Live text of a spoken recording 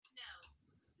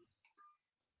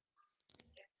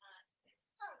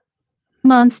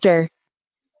Monster.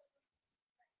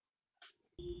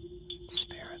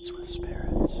 Spirits with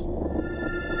spirits.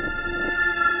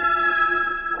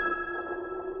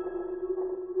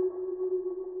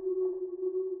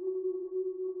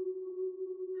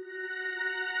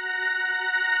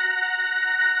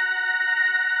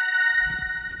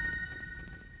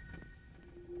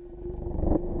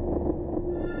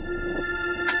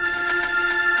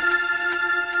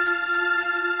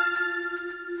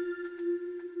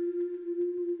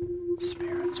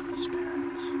 Spirits with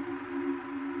spirits.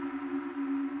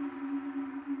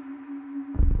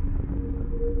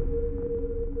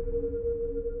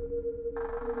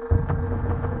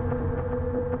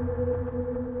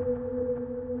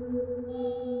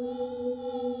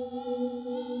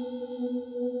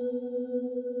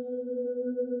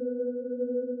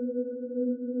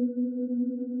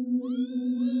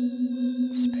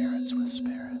 Spirits with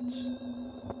spirits.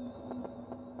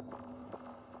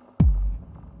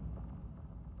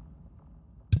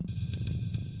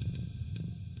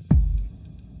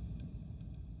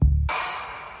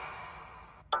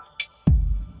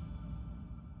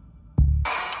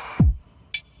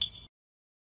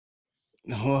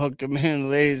 Welcome in,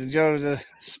 ladies and gentlemen, to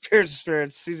Spirits of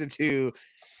Spirits, Season 2,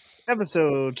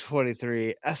 Episode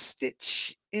 23, A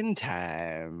Stitch in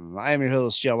Time. I am your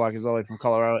host, John Watkins, all the way from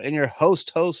Colorado, and your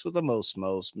host with the most,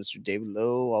 Mr. David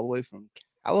Lowe, all the way from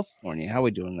California. How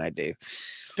we doing tonight, Dave?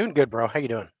 Doing good, bro. How you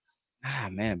doing?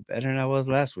 Man, better than I was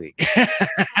last week.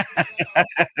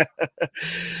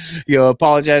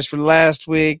 Apologize for last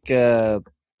week.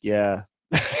 Yeah.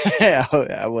 I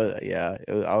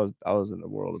was in a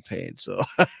world of pain. So,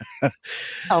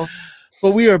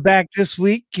 but we are back this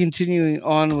week, continuing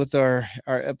on with our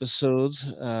episodes.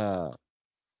 Tonight's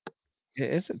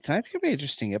gonna be an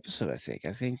interesting episode. I think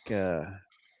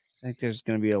there's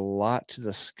going to be a lot to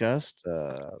discuss.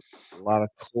 A lot of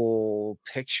cool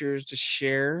pictures to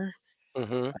share.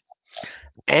 Mm-hmm.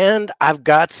 And I've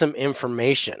got some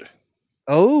information.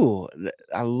 Oh,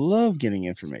 I love getting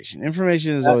information.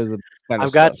 Information is always the best kind of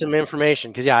I've got stuff. some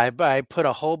information because I put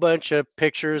a whole bunch of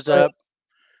pictures up.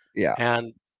 Yeah.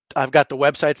 And I've got the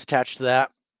websites attached to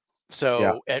that.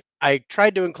 So I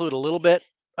tried to include a little bit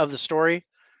of the story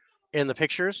in the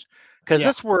pictures because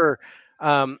that's where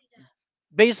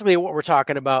basically what we're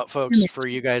talking about, folks, for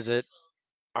you guys that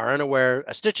are unaware,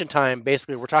 A Stitch in Time,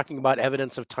 basically we're talking about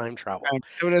evidence of time travel.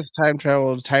 Evidence of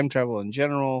time travel in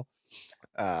general.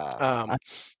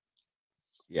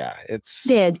 It's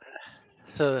Did.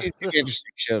 So it's an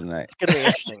interesting show tonight. It's gonna be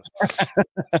interesting.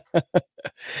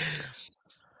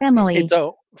 Emily.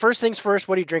 So first things first,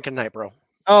 what are you drinking tonight, bro?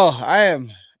 Oh, I'm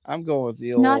going with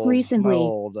the old, Not recently. my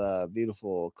old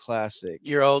beautiful classic.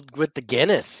 Your old with the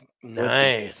Guinness.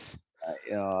 Nice.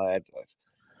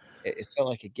 It felt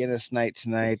like a Guinness night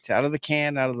tonight. Out of the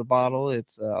can, out of the bottle.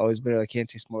 It's always better. The can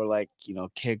tastes more like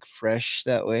keg fresh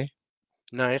that way.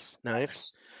 Nice.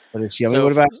 But it's yummy.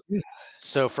 What about you?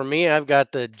 So for me, I've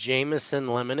got the Jameson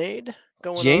lemonade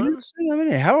going Jameson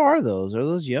lemonade. How are those? Are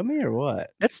those yummy or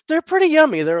what? They're pretty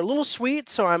yummy. They're a little sweet,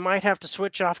 so I might have to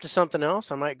switch off to something else.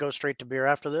 I might go straight to beer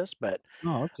after this, but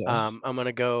okay. I'm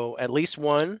gonna go at least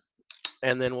one,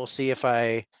 and then we'll see if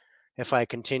I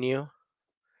continue.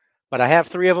 But I have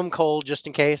 3 of them cold just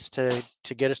in case to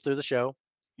get us through the show.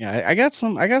 Yeah, I got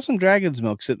some dragon's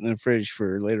milk sitting in the fridge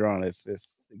for later on if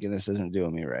Guinness isn't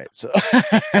doing me right. So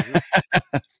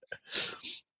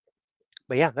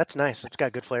But yeah, that's nice. It's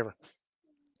got good flavor.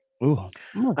 Ooh.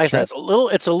 Like I said,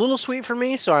 it's a little sweet for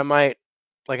me, so I might,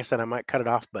 like I said, I might cut it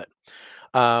off, but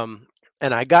and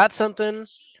I got something.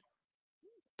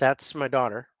 That's my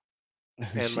daughter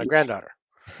and my granddaughter.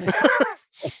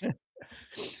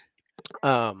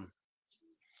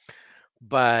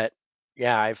 But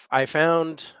yeah, I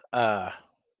found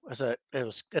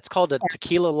it's called a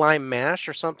tequila lime mash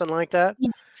or something like that.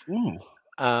 Yes.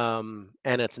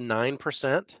 And it's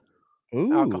 9%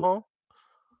 alcohol.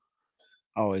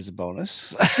 Always a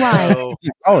bonus. Why?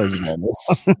 Always a bonus.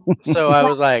 So I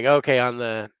was like, okay, on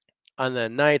the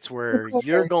nights where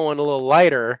you're going a little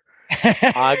lighter,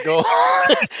 I go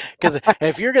because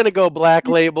if you're gonna go black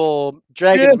label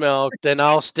dragon's milk, then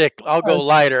I'll go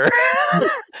lighter.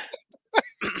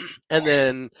 And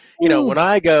then when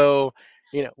I go,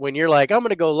 when you're like, I'm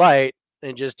gonna go light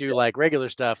and just do like regular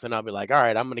stuff, then I'll be like, all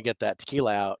right, I'm gonna get that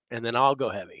tequila out, and then I'll go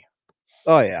heavy.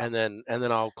 Oh yeah. And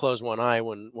then I'll close one eye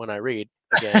when I read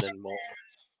again, and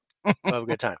we'll have a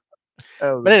good time.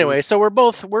 But anyway, so we're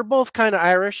both kind of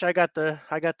Irish. I got the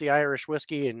Irish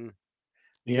whiskey, and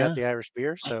you got the Irish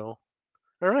beer. So,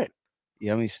 all right,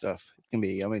 yummy stuff. It's gonna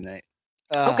be a yummy night.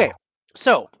 Okay,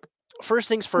 so first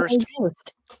things first.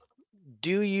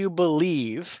 Do you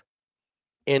believe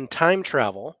in time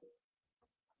travel?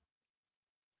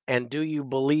 And do you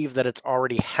believe that it's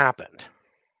already happened?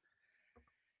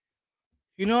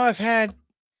 I've had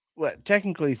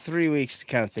technically 3 weeks to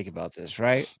kind of think about this,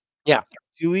 right? Yeah.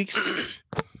 2 weeks.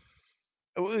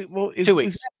 Well, 2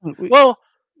 weeks. We, Well,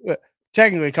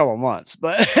 technically a couple months,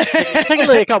 but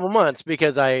technically a couple months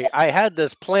because I had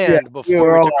this planned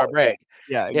before we took our break.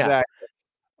 Yeah, exactly.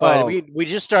 But we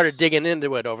just started digging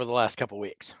into it over the last couple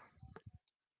weeks.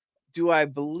 Do I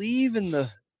believe in the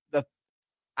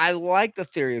I like the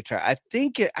theory of time. I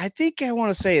think I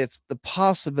want to say it's the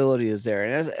possibility is there.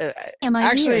 And Am I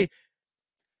actually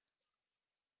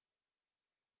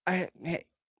here?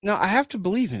 I have to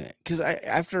believe in it because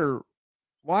after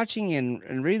watching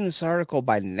and reading this article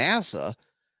by NASA,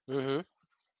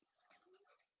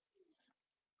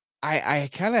 I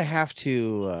kind of have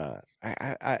to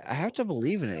I have to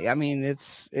believe in it. I mean,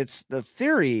 it's the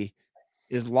theory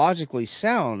is logically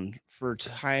sound for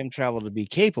time travel to be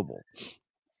capable.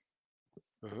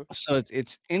 So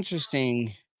it's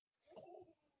interesting.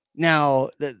 Now,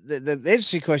 the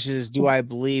interesting question is, do I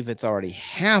believe it's already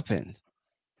happened?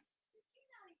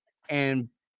 And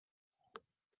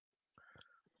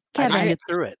Kevin, I get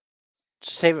through it.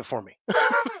 Save it for me.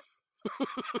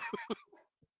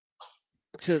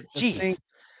 Jeez,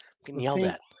 can yell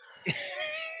that.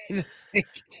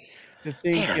 To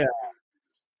think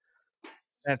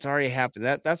that's already happened.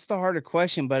 That's the harder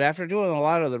question. But after doing a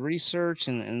lot of the research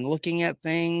and looking at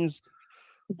things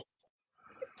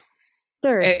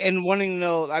and wanting to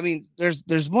know, I mean,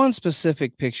 there's one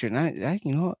specific picture, and I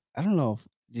I don't know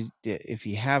if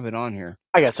you have it on here.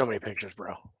 I got so many pictures,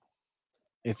 bro.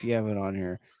 If you have it on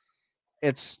here,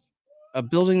 it's a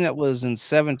building that was in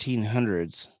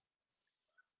 1700s,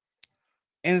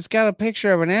 and it's got a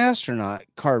picture of an astronaut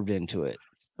carved into it.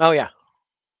 Oh yeah,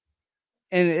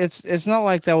 and it's not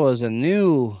like that was a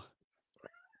new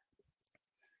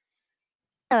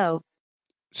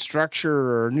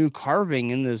structure or new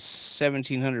carving in this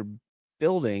 1700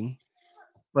 building,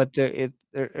 but there's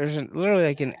literally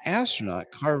like an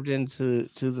astronaut carved into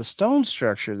the stone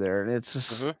structure there, and it's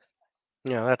just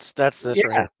yeah, that's this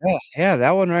right here. Yeah, that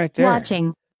one right there.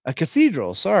 Watching a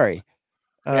cathedral. Sorry,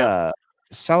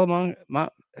 Salamanca,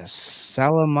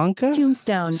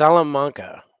 Tombstone,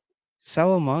 Salamanca.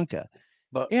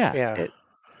 But yeah.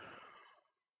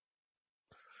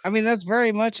 I mean, that's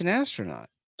very much an astronaut.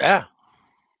 Yeah.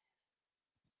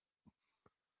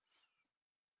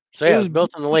 So yeah, it was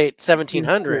built in the late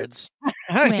 1700s.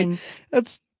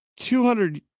 That's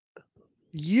 200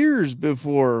 years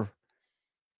before.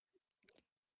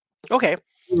 Okay.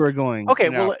 We were going. Okay,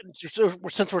 well, so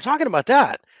since we're talking about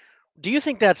that, do you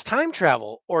think that's time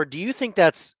travel or do you think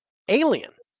that's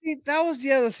alien? See, that was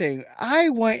the other thing. I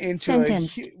went into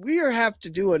we have to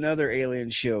do another alien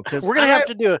show because we're gonna have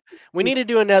to do we need to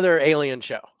do another alien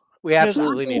show. We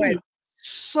absolutely need to.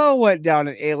 So went down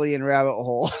an alien rabbit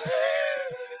hole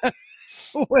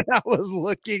when I was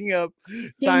looking up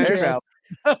time travel.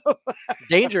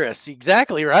 Dangerous,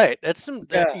 exactly right. That's some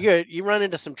you run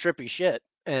into some trippy shit,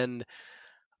 and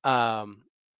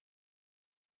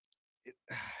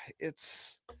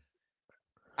it's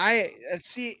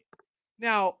see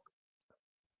now.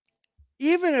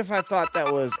 Even if I thought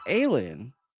that was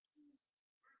alien,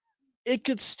 it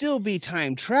could still be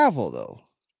time travel, though.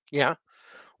 Yeah.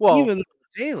 Well,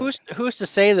 who's to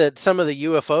say that some of the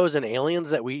UFOs and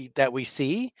aliens that we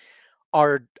see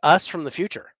are us from the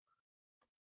future?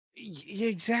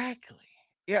 Exactly.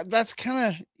 Yeah, that's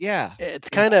kind of It's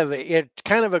kind of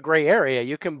a gray area.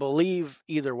 You can believe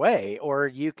either way, or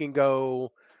you can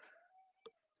go.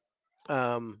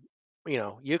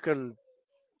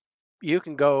 You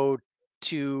can go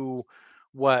to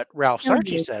what Ralph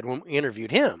Sarchie said when we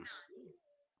interviewed him,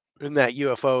 and that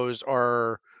UFOs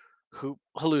are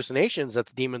hallucinations that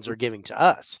the demons are giving to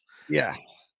us. Yeah.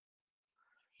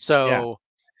 So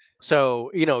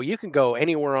you can go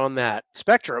anywhere on that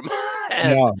spectrum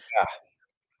and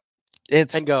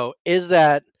go, is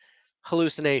that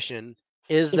hallucination?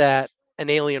 Is that an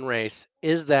alien race?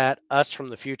 Is that us from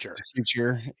the future?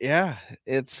 Yeah.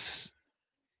 It's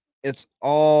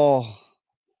all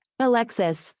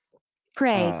Alexis.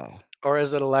 Pray. Or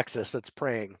is it Alexis that's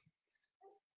praying?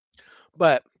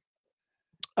 But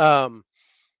going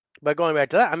back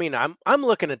to that, I mean, I'm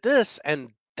looking at this and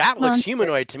that looks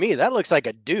humanoid to me. That looks like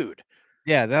a dude.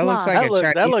 Yeah, that looks like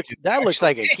that looks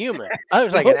like a human. That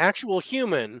looks like an actual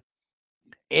human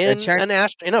in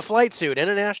in a flight suit, in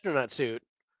an astronaut suit.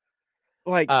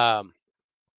 Like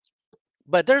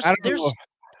but there's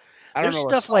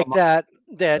stuff like that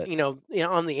that But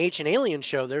on the Ancient Alien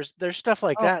show, there's stuff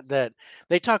like oh that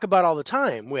they talk about all the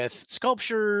time with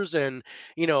sculptures and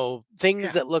things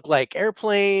yeah, that look like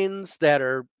airplanes that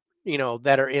are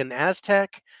in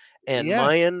Aztec and yeah,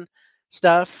 Mayan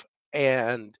stuff,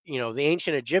 and the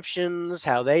ancient Egyptians,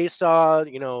 how they saw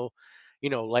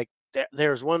like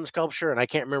there's one sculpture and I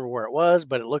can't remember where it was,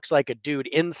 but it looks like a dude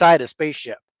inside a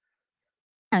spaceship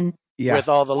And yeah. with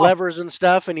all the Oh levers and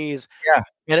stuff, and yeah,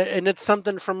 it's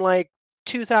something from like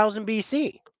 2000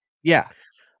 BC. yeah.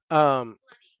 Um,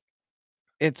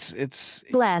 It's it's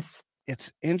bless.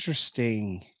 it's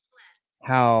interesting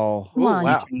how oh you Want.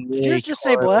 wow, can did yours really just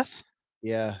say correlate. bless?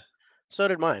 Yeah, So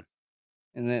did mine.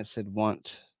 and then it said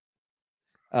want.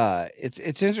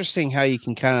 It's interesting how you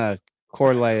can kind of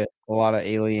correlate a lot of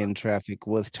alien traffic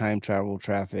with time travel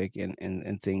traffic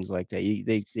and things like that.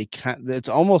 They kind it's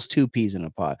almost two peas in a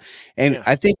pod. And Yeah,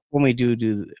 I think when we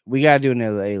we gotta do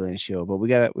another alien show, but we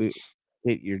get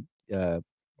your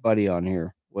buddy on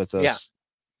here with yeah, us.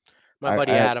 my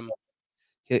buddy I Adam.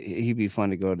 he'd be fun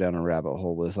to go down a rabbit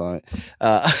hole with on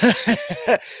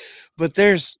it. But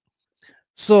there's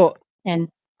so And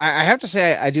I have to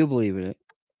say I do believe in it.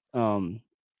 Um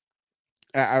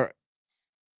I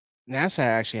NASA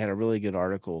actually had a really good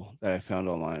article that I found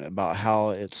online about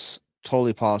how it's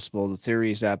totally possible. The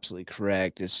theory is absolutely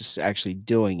correct. It's just actually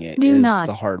doing it do is not.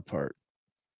 the hard part.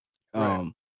 Right.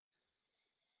 Um,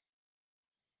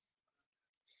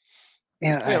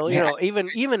 and Well, man,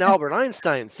 even Albert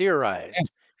Einstein theorized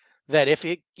that if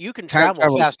you can time travel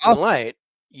travel is faster than possible. light,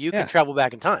 you can Yeah, travel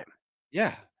back in time.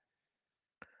 yeah.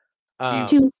 He Um,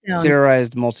 Tombstone.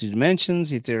 theorized multi dimensions.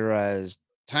 He theorized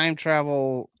time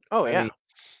travel. oh I yeah, mean,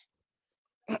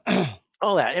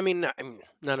 all that. I mean,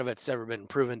 none of it's ever been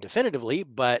proven definitively,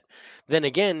 but then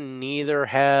again, neither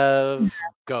have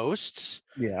ghosts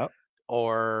yeah,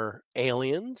 or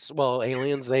aliens. Well,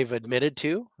 aliens they've admitted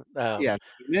to. yeah.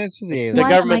 Minutes of the The Why aliens. am I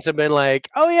governments have been like,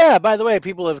 "Oh yeah, by the way,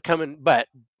 people have come in," but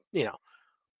you know,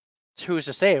 who's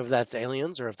to say if that's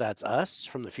aliens or if that's us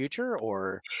from the future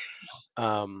or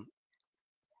um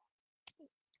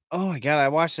Oh my god, I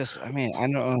watched this. I mean, I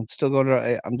know I'm still going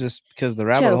to. I'm just because the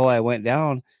rabbit hole choked? I went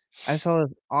down. I saw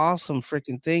this awesome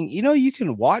freaking thing. You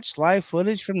can watch live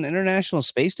footage from the International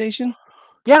Space Station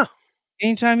yeah,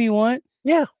 anytime you want,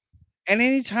 yeah, and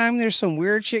anytime there's some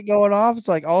weird shit going off, it's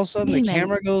like all of a sudden the Demon.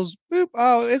 camera goes boop.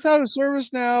 Oh, it's out of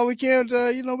service now. We can't.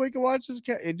 We can watch this.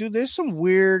 Dude, there's some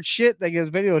weird shit that gets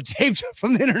videotaped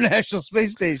from the International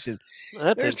Space Station.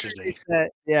 that's There's interesting. theories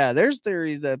that yeah, there's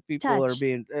theories that people are Touch.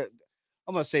 being.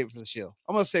 I'm gonna save it for the show.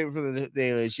 I'm gonna save it for the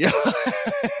daily show.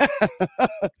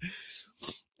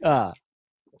 uh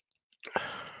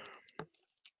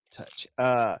touch.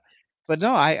 But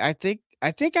no, I think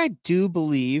I do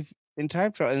believe in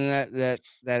time travel and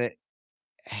that it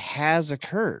has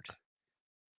occurred.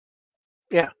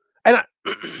 Yeah. And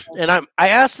I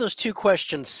asked those two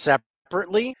questions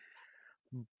separately,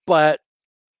 but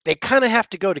they kind of have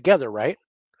to go together, right?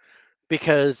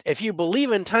 Because if you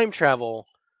believe in time travel,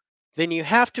 then you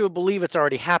have to believe it's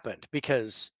already happened,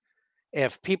 because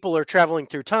if people are traveling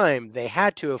through time, they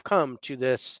had to have come to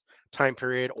this time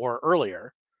period or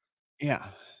earlier. Yeah.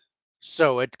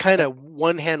 So it kind of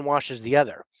one hand washes the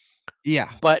other.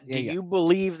 Yeah. But Yeah. do Yeah. you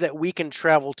believe that we can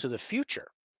travel to the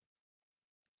future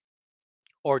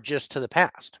or just to the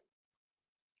past?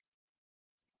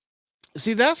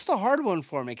 See, that's the hard one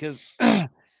for me because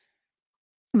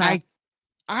Ma.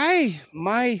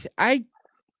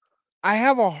 I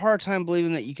have a hard time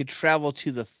believing that you could travel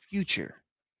to the future.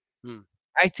 Hmm.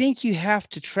 I think you have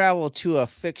to travel to a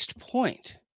fixed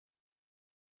point.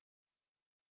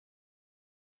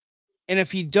 And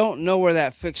if you don't know where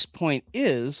that fixed point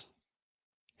is,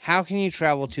 how can you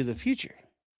travel to the future?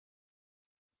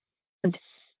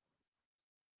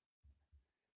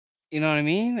 You know what I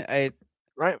mean?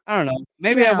 Right. I don't know.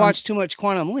 Maybe I Drowned. watched too much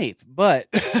Quantum Leap, but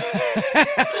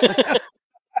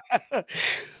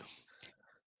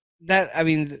that I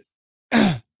mean,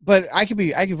 but I could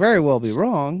very well be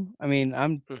wrong. I mean,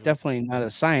 I'm Mhm. definitely not a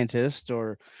scientist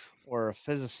or a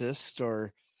physicist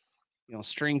or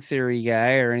string theory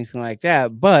guy or anything like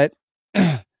that. But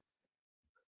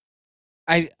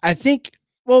I think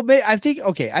I think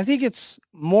okay, I think it's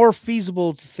more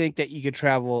feasible to think that you could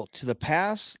travel to the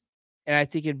past, and I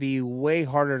think it'd be way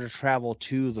harder to travel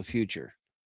to the future.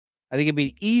 I think it'd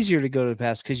be easier to go to the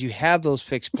past because you have those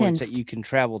fixed points that Tensed. you can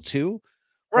travel to,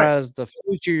 Right. whereas the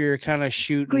future you're kind of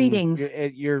shooting. Greetings.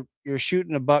 You're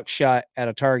shooting a buckshot at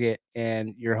a target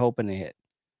and you're hoping to hit.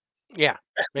 Yeah,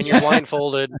 and you're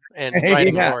blindfolded and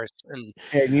riding a Yeah. horse, and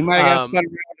And you might have got spun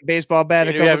around with a baseball bat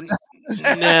a you couple have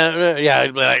times. yeah,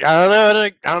 I'd be like, I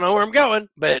don't know where I'm going,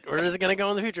 but we're just gonna go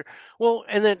in the future. Well,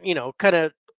 and then kind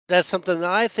of that's something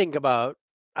that I think about.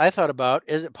 I thought about: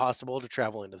 is it possible to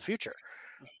travel into the future?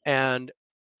 And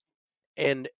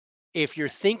and if you're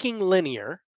thinking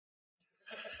linear,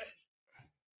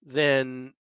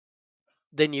 then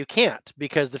you can't,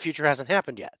 because the future hasn't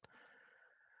happened yet.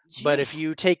 But if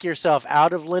you take yourself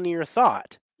out of linear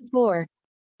thought, 4,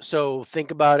 so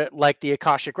think about it like the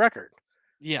Akashic record,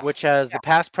 Yeah. which has the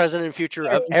past, present, and future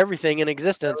of everything in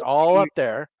existence all up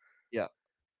there. Yeah.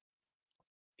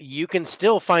 You can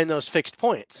still find those fixed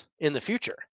points in the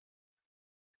future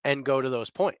and go to those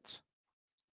points.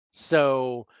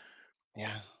 So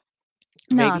Yeah.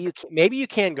 maybe you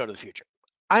can go to the future.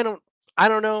 I don't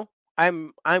know.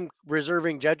 I'm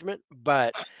reserving judgment,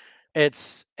 but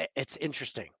it's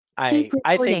interesting. Keep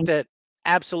I think recording. that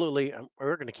absolutely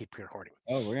we're going to keep recording.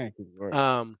 Oh, we're gonna keep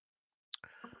recording.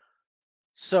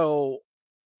 So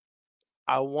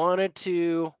I wanted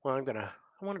to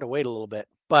wait a little bit,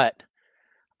 but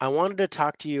I wanted to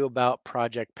talk to you about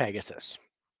Project Pegasus.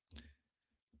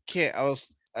 Okay,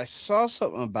 I saw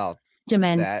something about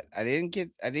Jimin. that. I didn't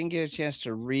get a chance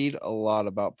to read a lot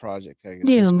about Project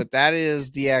Pegasus, Doom. but that is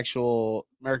the actual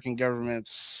American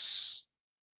government's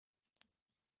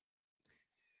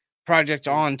project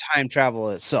on time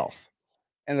travel itself.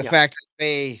 And the fact that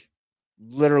they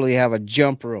literally have a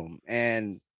jump room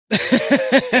and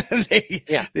they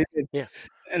did,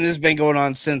 and this has been going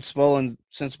on since what,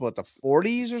 the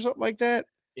 40s or something like that.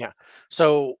 Yeah.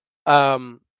 So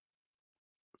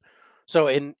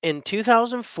in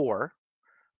 2004,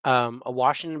 a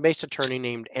Washington-based attorney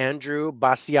named Andrew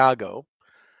Basiago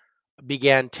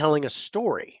began telling a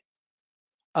story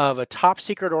of a top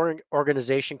secret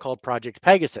organization called Project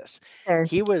Pegasus. Sure.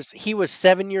 He was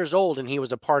 7 years old and he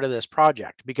was a part of this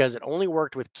project because it only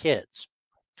worked with kids.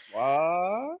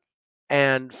 What?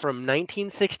 And from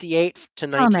 1968 to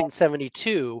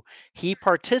 1972, he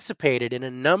participated in a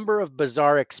number of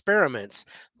bizarre experiments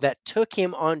that took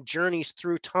him on journeys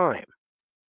through time,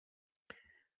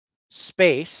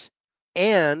 space,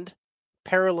 and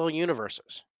parallel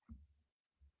universes.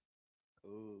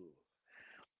 Ooh.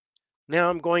 Now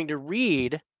I'm going to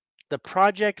read the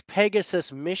Project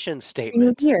Pegasus mission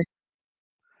statement. Here.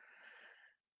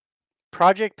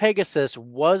 Project Pegasus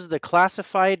was the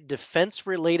classified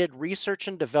defense-related research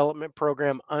and development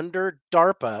program under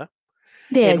DARPA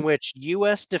in which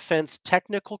U.S. defense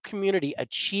technical community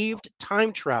achieved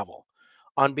time travel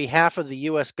on behalf of the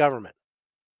U.S. government.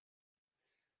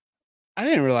 I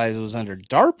didn't realize it was under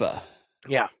DARPA.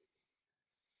 Yeah.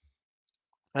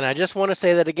 And I just want to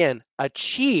say that again.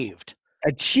 Achieved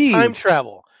time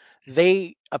travel.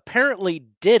 They apparently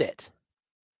did it.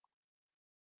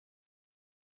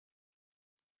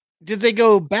 Did they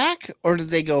go back or did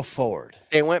they go forward?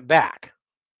 They went back.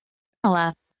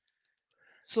 Hello.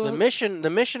 So the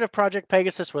mission of Project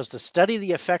Pegasus was to study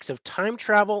the effects of time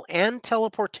travel and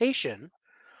teleportation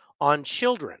on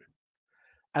children,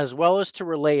 as well as to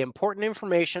relay important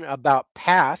information about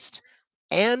past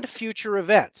and future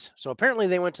events. So apparently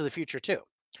they went to the future too.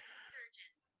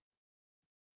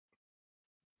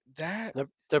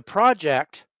 The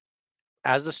project,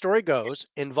 as the story goes,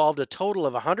 involved a total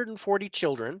of 140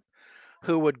 children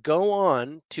who would go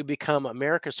on to become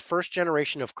America's first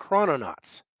generation of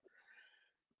chrononauts.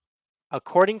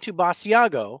 According to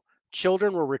Basiago,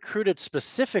 children were recruited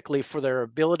specifically for their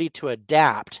ability to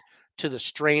adapt to the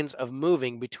strains of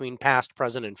moving between past,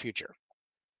 present, and future.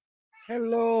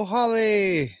 Hello,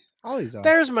 Holly. Holly's on.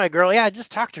 There's my girl. Yeah, I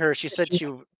just talked to her. She said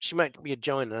she might be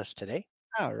joining us today.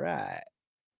 All right.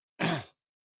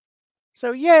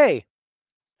 So yay.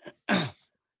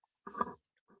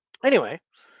 Anyway,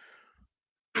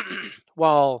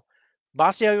 while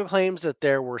Basiago claims that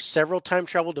there were several time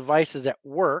travel devices at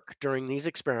work during these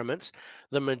experiments,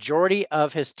 the majority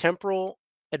of his temporal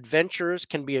adventures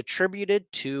can be attributed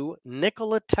to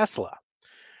Nikola Tesla.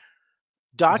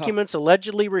 Documents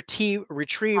allegedly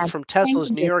retrieved from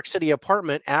Tesla's New York City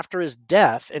apartment after his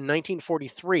death in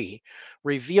 1943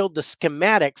 revealed the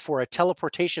schematic for a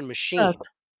teleportation machine.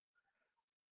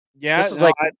 Yeah, this is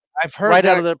like I've heard right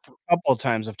that out of a couple of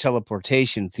times of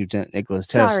teleportation through Nikola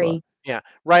Tesla. Yeah,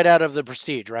 right out of the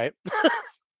Prestige, right?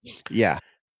 Yeah.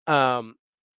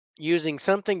 Using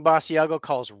something Basiago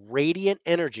calls radiant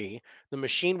energy, the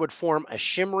machine would form a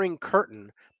shimmering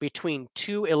curtain between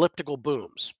two elliptical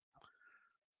booms.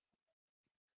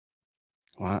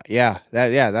 Wow. Yeah.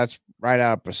 That's right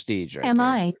out of Prestige,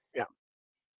 right? Yeah.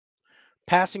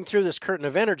 Passing through this curtain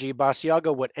of energy,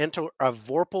 Basiago would enter a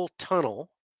vorpal tunnel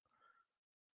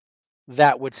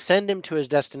that would send him to his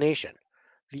destination.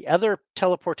 The other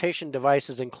teleportation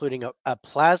devices, including a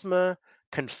plasma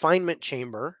confinement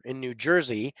chamber in New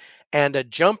Jersey and a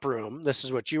jump room, this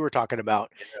is what you were talking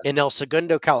about, in El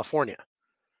Segundo, California.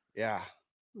 Yeah.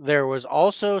 There was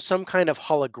also some kind of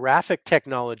holographic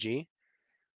technology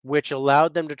which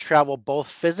allowed them to travel both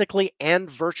physically and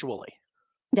virtually.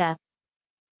 Yeah.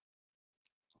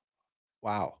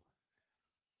 Wow.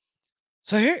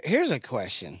 So here's a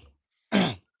question.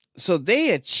 So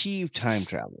they achieved time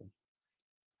travel.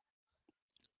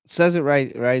 It says it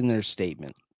right in their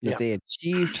statement that they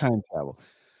achieved time travel.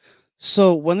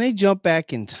 So when they jump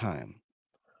back in time,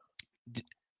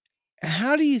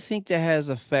 how do you think that has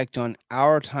effect on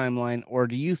our timeline, or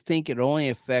do you think it only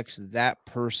affects that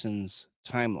person's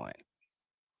timeline?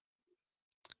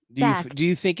 Do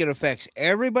you think it affects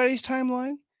everybody's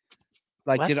timeline?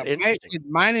 Like, That's interesting. did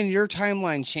mine and your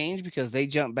timeline change because they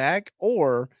jumped back,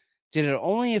 or did it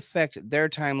only affect their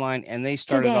timeline and they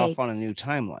started off on a new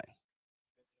timeline?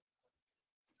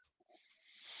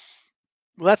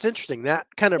 Well, that's interesting. That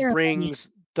kind of brings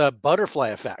the butterfly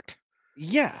effect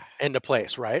into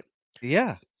place, right?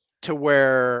 Yeah. To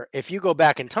where if you go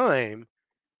back in time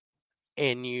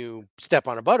and you step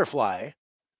on a butterfly,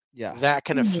 that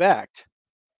can affect.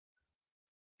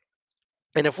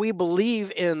 And if we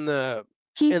believe in the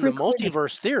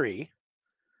multiverse theory,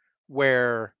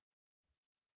 where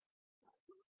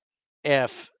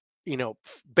if,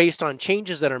 based on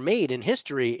changes that are made in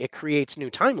history, it creates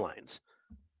new timelines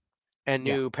and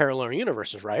new parallel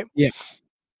universes, right? Yeah.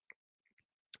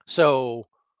 So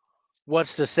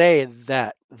what's to say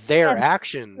that their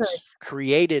actions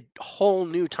created whole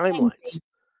new timelines?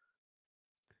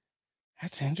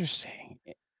 That's interesting.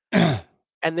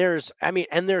 And there's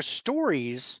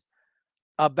stories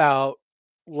about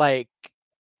like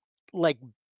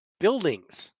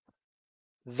buildings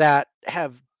that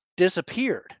have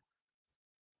disappeared.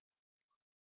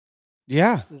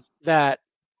 Yeah. That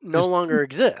no longer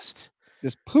exist.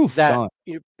 Just poof, gone.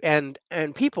 And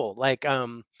people like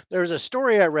there's a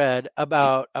story I read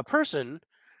about a person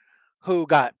who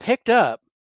got picked up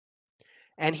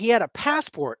and he had a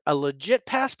legit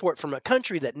passport from a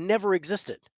country that never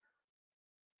existed.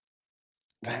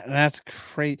 That's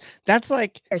crazy. That's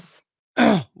like,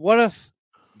 what if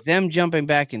them jumping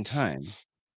back in time,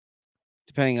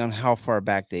 depending on how far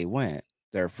back they went,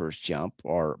 their first jump,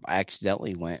 or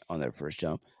accidentally went on their first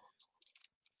jump,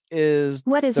 is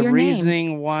what is the your reasoning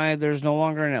name? why there's no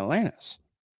longer an Atlantis?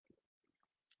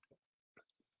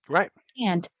 Right.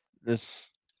 And this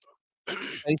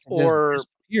place or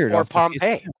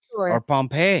Pompeii. Or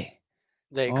Pompeii.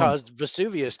 They caused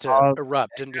Vesuvius to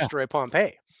erupt and destroy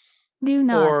Pompeii. Do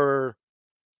not. Or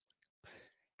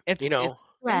it's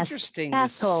interesting.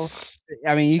 Asshole.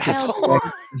 I mean, you can.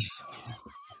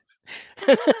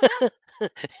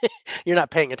 You're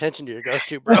not paying attention to your ghost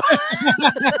tube, bro.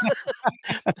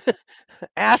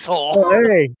 Asshole.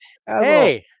 Oh,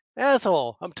 hey,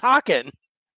 asshole. I'm talking.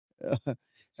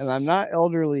 And I'm not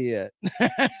elderly yet.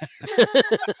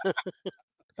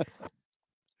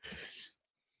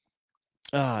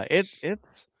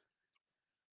 It's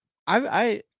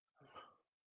I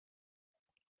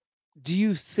do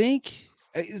you think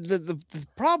the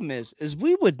problem is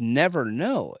we would never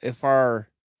know if our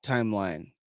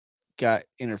timeline got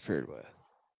interfered with.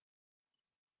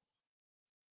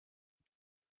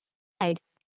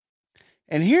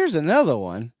 And here's another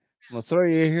one. I'm gonna throw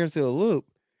you here through a loop.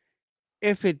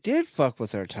 If it did fuck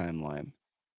with our timeline,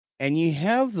 and you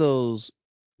have those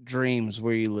dreams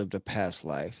where you lived a past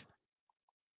life,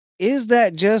 is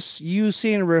that just you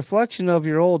seeing a reflection of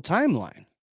your old timeline?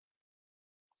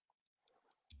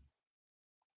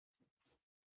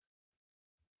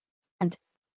 And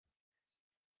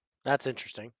that's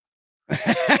interesting.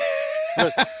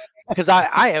 Because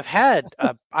I've had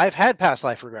past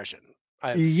life regression.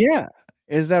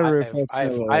 Is that a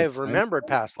reflection? I have remembered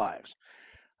past lives.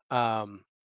 And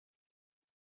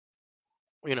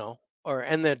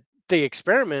the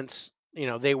experiments,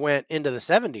 they went into the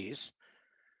 70s.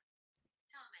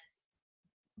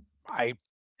 I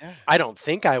don't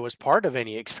think I was part of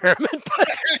any experiment,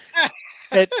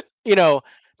 but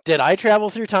did I travel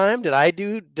through time? Did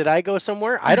I go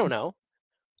somewhere? I don't know.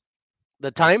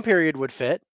 The time period would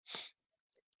fit.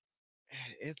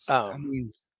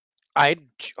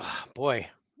 Boy,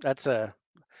 that's a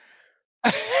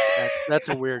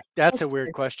weird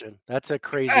question. That's a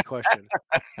crazy question.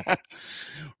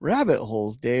 Rabbit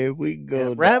holes, Dave. We can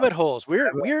go rabbit holes.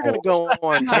 We're going to go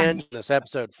on tangent this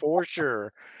episode for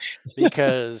sure,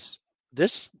 because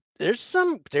there's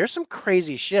some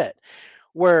crazy shit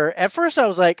where at first I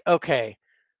was like, okay,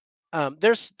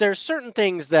 there's certain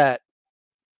things that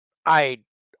I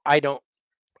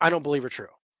don't believe are true.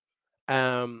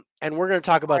 And we're going to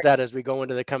talk about that as we go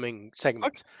into the coming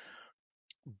segments.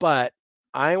 But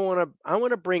I want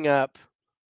to bring up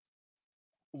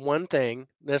one thing.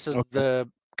 This is the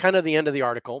kind of the end of the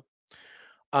article.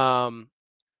 So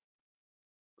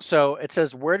it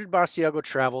says, where did Basiago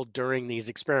travel during these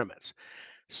experiments?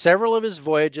 Several of his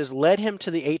voyages led him to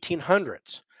the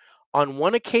 1800s. On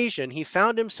one occasion, he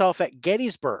found himself at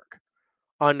Gettysburg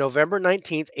on November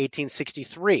 19th,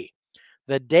 1863,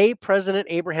 the day President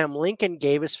Abraham Lincoln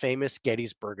gave his famous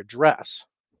Gettysburg Address.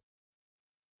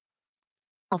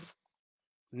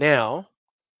 Now,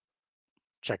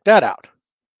 check that out.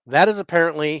 That is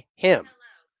apparently him.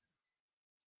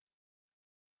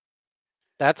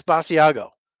 That's Basiago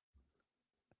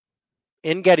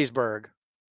in Gettysburg,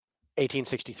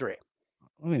 1863.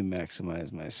 Let me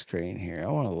maximize my screen here.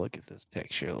 I want to look at this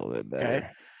picture a little bit better. Okay.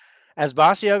 As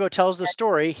Basiago tells the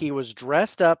story, he was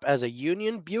dressed up as a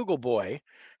Union bugle boy.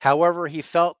 However, he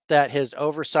felt that his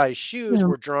oversized shoes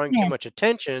were drawing too much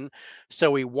attention,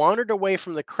 so he wandered away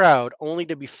from the crowd only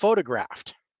to be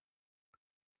photographed.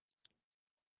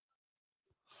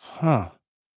 Huh.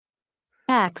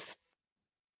 Facts.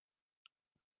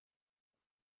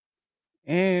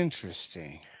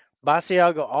 Interesting.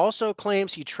 Basiago also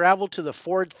claims he traveled to the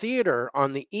Ford Theater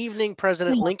on the evening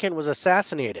President Lincoln was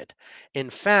assassinated. In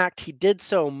fact, he did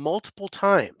so multiple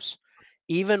times,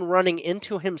 even running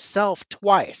into himself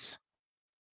twice.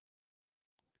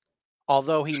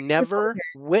 Although he never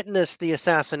witnessed the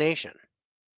assassination.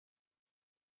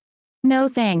 No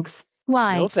thanks.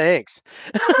 Why? No thanks.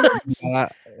 Wow.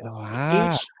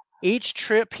 Each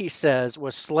trip, he says,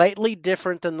 was slightly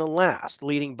different than the last,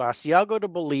 leading Basiago to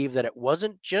believe that it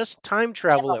wasn't just time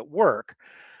travel at work,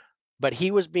 but he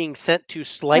was being sent to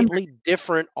slightly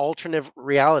different alternate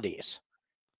realities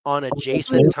on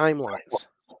adjacent timelines.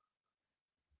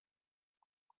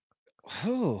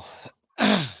 Oh.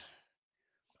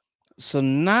 So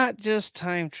not just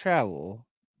time travel,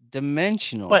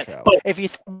 dimensional travel. But if you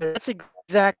that's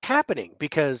exact happening,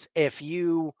 because if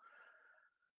you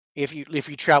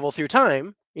travel through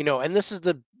time, and this is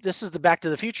the Back to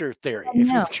the Future theory. If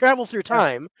you travel through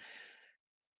time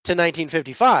to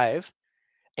 1955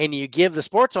 and you give the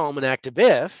sports almanac to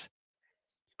Biff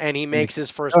and he makes his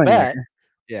first bet,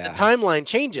 the timeline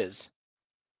changes.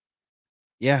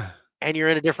 Yeah. And you're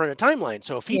in a different timeline.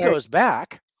 So if he goes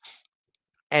back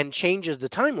and changes the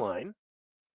timeline,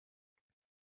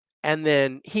 and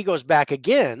then he goes back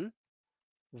again,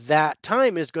 that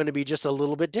time is going to be just a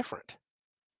little bit different.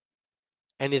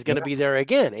 And he's going to be there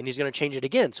again, and he's going to change it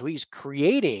again. So he's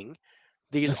creating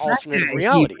these alternate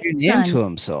realities. He ran into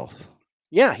himself.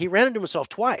 Yeah, he ran into himself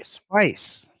twice.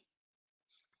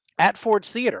 At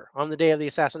Ford's Theater on the day of the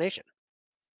assassination.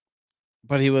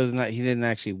 But he didn't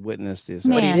actually witness the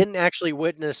assassination. But he didn't actually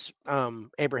witness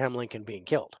Abraham Lincoln being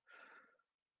killed.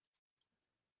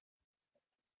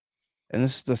 And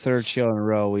this is the third show in a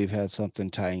row we've had something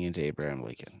tying into Abraham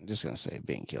Lincoln. I'm just going to say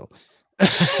being killed.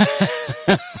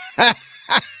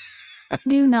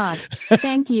 Do not.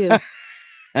 Thank you.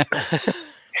 I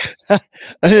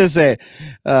just say,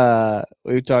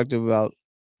 we talked about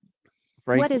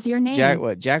Frank. What is your name?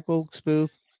 Jack Wilkes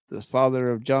Booth, the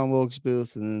father of John Wilkes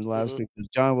Booth, and then last week was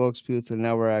John Wilkes Booth, and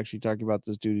now we're actually talking about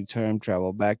this duty time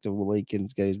travel back to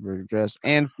Lincoln's Gettysburg Address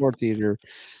and Ford Theater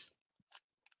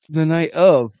the night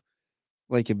of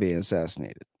Lincoln being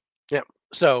assassinated. Yeah.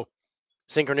 So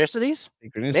synchronicities?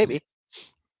 Maybe.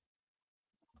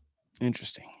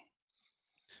 Interesting.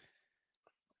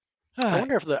 I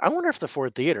wonder if the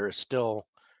Ford Theater is still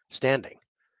standing.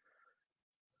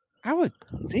 I would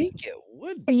think it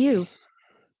would. Are you?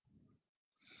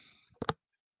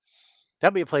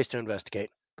 That'd be a place to investigate.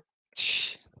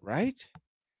 Right?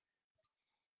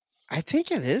 I think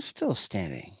it is still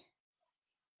standing.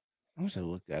 I'm going to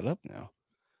look that up now.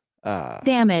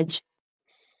 Damage.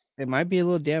 It might be a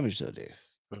little damaged though, Dave.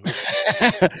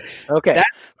 Okay.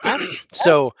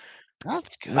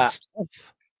 That's good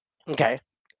stuff. Okay.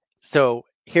 So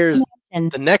here's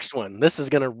the next one. This is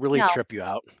going to really trip you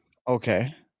out.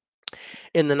 Okay.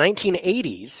 In the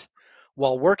 1980s,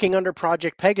 while working under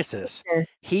Project Pegasus,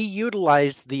 he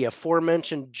utilized the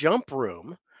aforementioned jump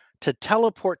room to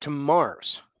teleport to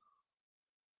Mars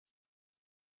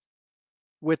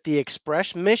with the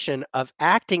express mission of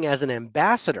acting as an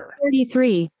ambassador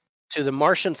 33 to the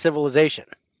Martian civilization.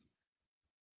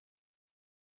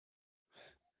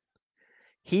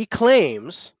 He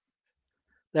claims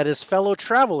that his fellow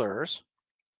travelers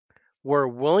were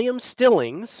William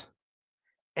Stillings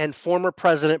and former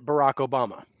President Barack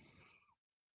Obama.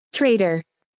 Traitor.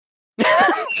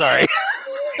 Sorry.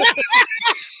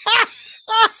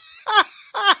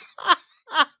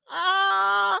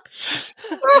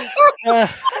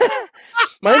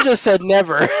 Mine just said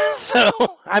never, so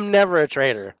I'm never a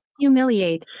traitor.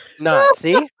 Humiliate. Not,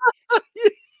 see?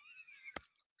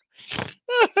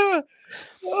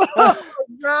 Oh,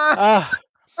 God.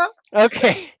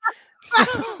 Okay. So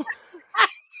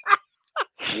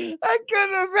That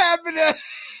couldn't have happened.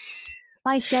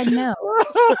 I said no.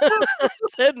 I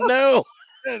said no.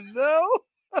 No.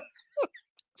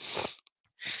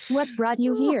 What brought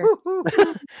you here?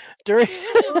 During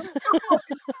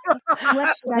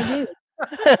What should I do?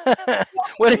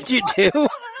 what did you do?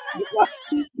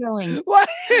 Keep going. What?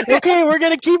 Okay, we're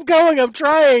gonna keep going. I'm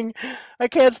trying. I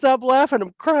can't stop laughing.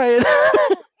 I'm crying.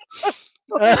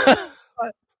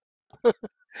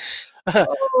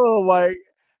 Oh my!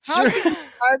 How did you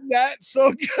time that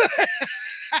so good?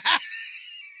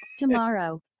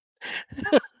 Tomorrow.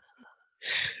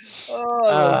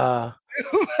 Oh,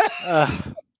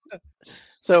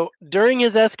 So during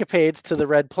his escapades to the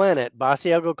Red Planet,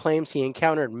 Basiago claims he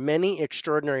encountered many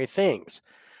extraordinary things,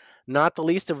 not the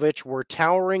least of which were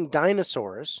towering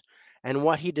dinosaurs and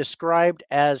what he described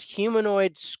as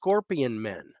humanoid scorpion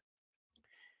men.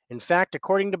 In fact,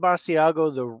 according to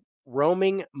Basiago, the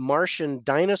roaming Martian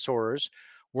dinosaurs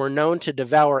were known to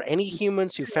devour any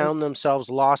humans who found themselves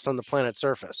lost on the planet's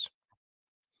surface.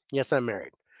 Yes, I'm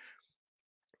married.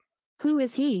 Who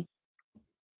is he?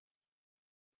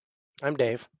 I'm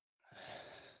Dave.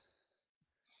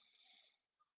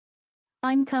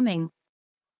 I'm coming.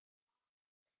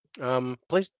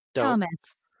 Please don't.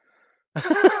 Thomas.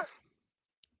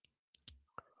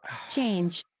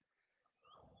 Change.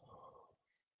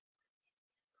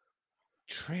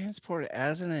 transport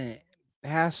as an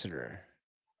ambassador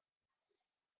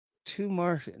to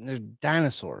Martian. There's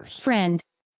dinosaurs. Friend.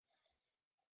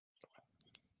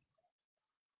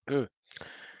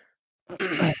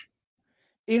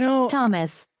 You know,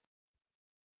 Thomas.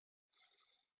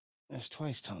 That's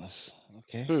twice Thomas.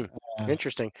 Okay.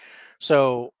 Interesting.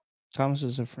 So Thomas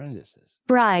is a friend, it says.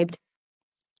 Bribed.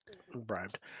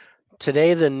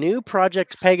 Today, the new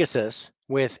Project Pegasus,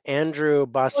 with Andrew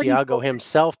Basiago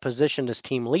himself positioned as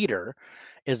team leader,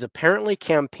 is apparently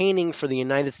campaigning for the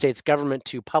United States government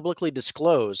to publicly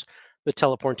disclose the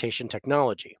teleportation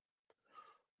technology.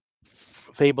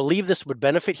 They believe this would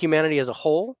benefit humanity as a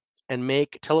whole and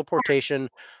make teleportation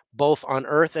both on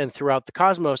Earth and throughout the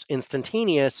cosmos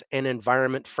instantaneous and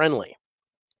environment friendly.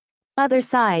 Other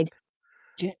side.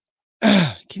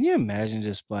 Can you imagine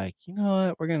just like, you know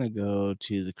what? We're going to go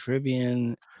to the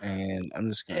Caribbean and I'm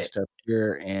just going to step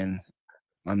here and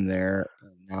I'm there.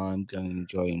 And now I'm going to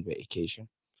enjoy vacation.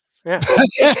 Yeah.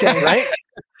 Right?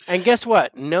 And guess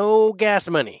what? No gas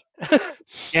money.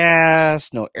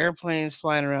 Gas, no airplanes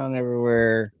flying around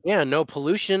everywhere. Yeah, no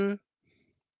pollution.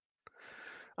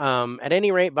 At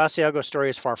any rate, Basiago's story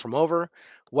is far from over.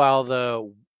 While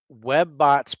the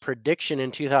WebBot's prediction in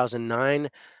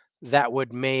 2009 that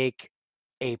would make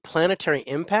a planetary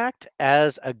impact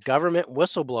as a government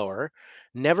whistleblower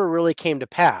never really came to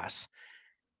pass,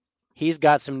 he's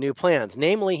got some new plans.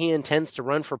 Namely, he intends to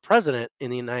run for president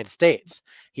in the United States.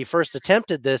 He first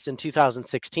attempted this in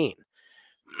 2016.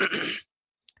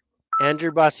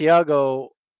 Andrew Basiago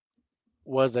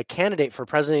was a candidate for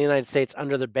president of the United States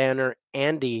under the banner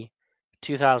Andy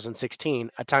 2016,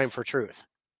 A Time for Truth.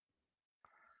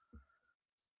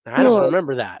 Now, I don't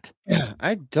remember that.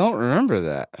 I don't remember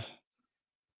that.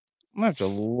 I'm going to have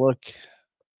to look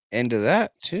into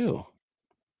that too.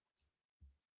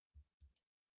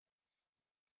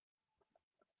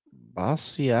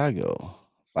 Basiago?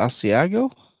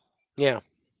 Yeah.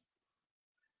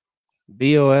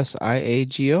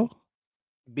 Bosiago?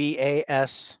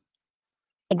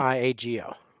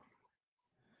 Basiago.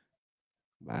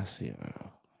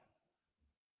 Basiago.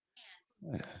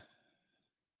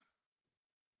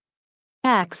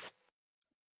 Axe.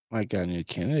 I got a new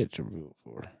candidate to root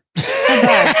for.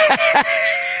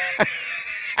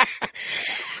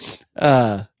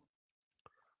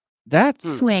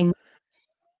 That's swing.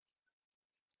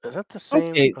 Is that the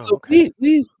same? Okay, so okay.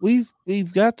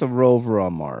 We've got the rover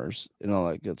on Mars and all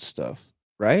that good stuff,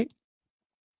 right?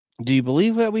 Do you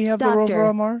believe that we have the rover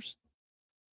on Mars?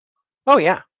 Oh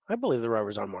yeah, I believe the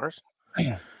rover's on Mars.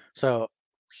 So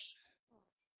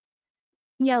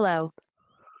yellow.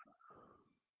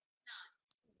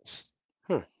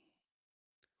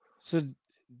 So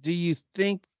do you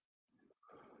think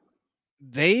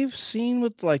they've seen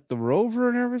with like the rover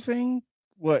and everything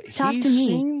what Talk he's to me.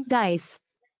 seen? Dice.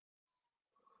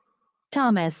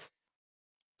 Thomas.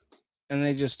 And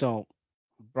they just don't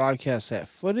broadcast that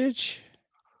footage?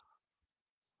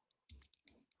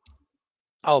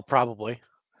 Oh, probably.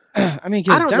 I mean,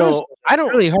 I don't know. I don't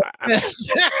really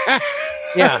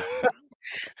yeah.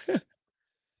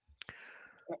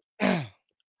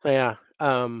 Yeah.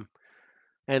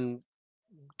 And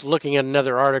looking at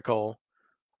another article,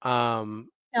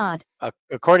 Not.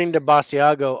 according to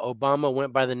Basiago, Obama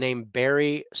went by the name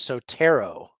Barry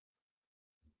Sotero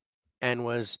and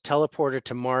was teleported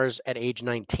to Mars at age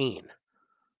 19.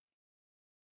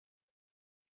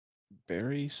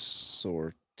 Barry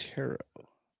Sortero.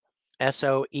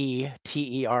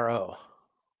 Soetero.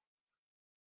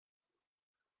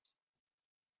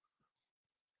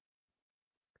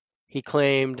 He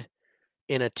claimed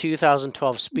in a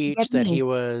 2012 speech that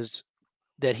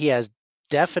he has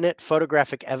definite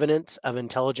photographic evidence of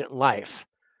intelligent life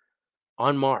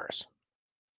on Mars.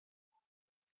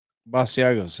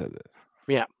 Basiago said that.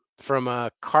 Yeah, from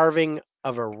a carving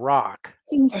of a rock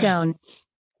Tombstone.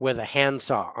 with a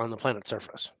handsaw on the planet's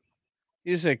surface.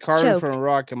 You said carving Choked. from a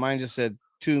rock, and mine just said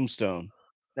tombstone.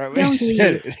 Right when Don't you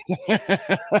said leave.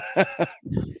 it.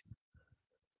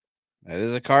 That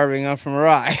is a carving up from a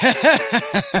rock.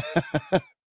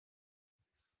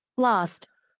 Lost.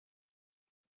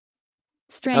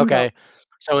 Strangled. Okay.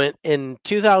 So in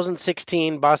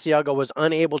 2016, Basiago was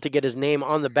unable to get his name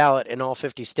on the ballot in all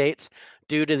 50 states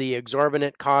due to the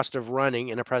exorbitant cost of running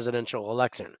in a presidential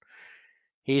election.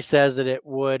 He says that it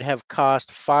would have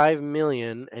cost $5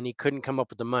 million and he couldn't come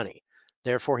up with the money.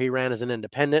 Therefore, he ran as an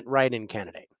independent write-in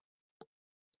candidate.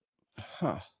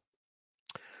 Huh.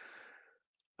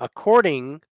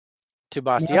 According to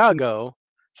Basiago,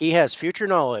 he has future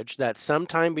knowledge that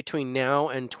sometime between now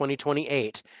and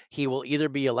 2028, he will either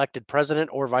be elected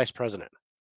president or vice president.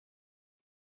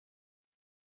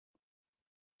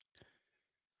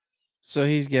 So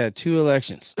he's got 2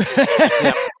 elections.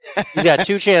 Yep. He's got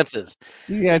 2 chances.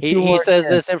 He's got 2 He more says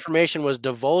chances. this information was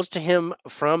divulged to him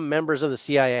from members of the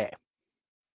CIA.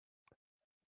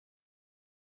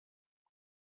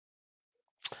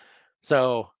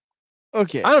 So,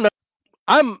 Okay. I don't know.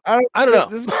 I don't know.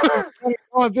 This guy's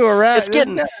going through a rat.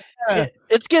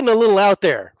 It's getting a little out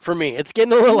there for me. It's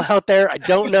getting a little out there. I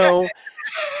don't know.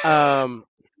 Barack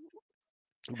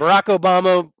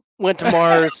Obama went to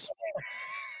Mars.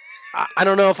 I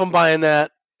don't know if I'm buying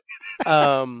that.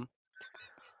 Mansion.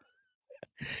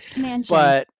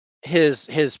 But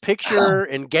his picture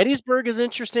in Gettysburg is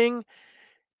interesting.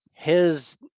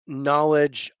 His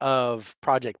knowledge of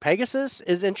Project Pegasus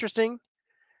is interesting.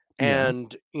 Yeah.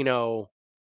 And,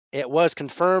 it was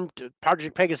confirmed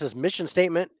Project Pegasus mission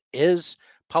statement is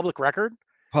public record.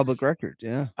 Public record,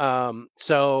 yeah.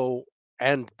 So,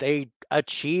 and they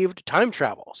achieved time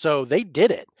travel. So they did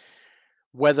it.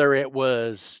 Whether it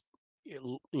was,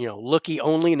 looky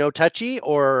only, no touchy,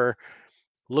 or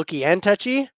looky and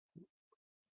touchy,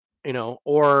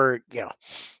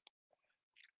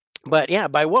 but yeah,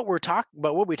 by what we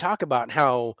talk about,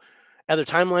 how other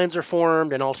timelines are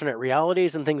formed and alternate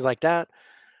realities and things like that,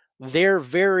 their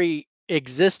very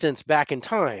existence back in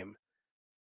time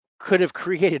could have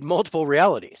created multiple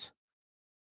realities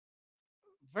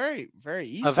Very, very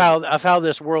easy. of how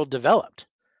this world developed,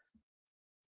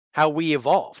 how we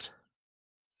evolved.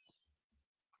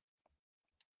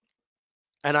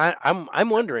 And I'm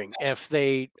wondering if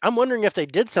they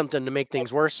did something to make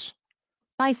things worse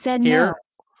I said here,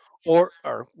 no.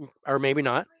 or maybe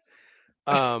not.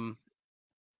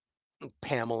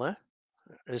 Pamela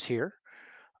is here.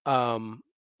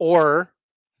 Or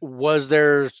was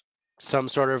there some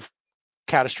sort of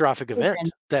catastrophic event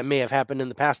that may have happened in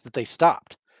the past that they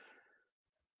stopped?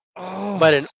 Oh.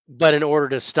 But in order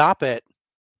to stop it,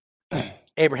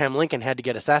 Abraham Lincoln had to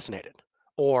get assassinated,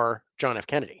 or John F.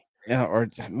 Kennedy. Yeah, or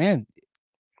man,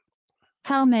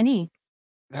 How many?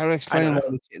 how to explain know.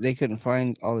 why they couldn't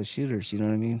find all the shooters? You know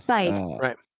what I mean?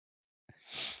 Fight.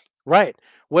 Right.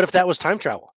 What if that was time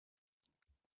travel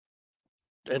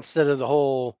instead of the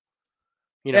whole?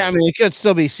 Yeah, I mean, it could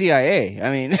still be CIA.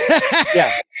 I mean,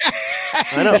 yeah,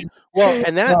 I know. Well,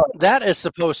 and that is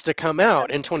supposed to come out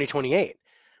in 2028.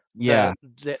 Yeah,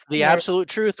 the absolute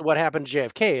truth of what happened to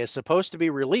JFK is supposed to be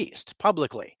released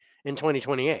publicly in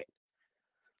 2028.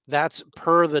 That's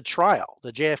per the trial,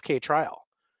 the JFK trial.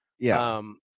 Yeah.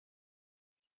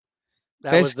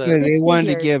 That basically, was they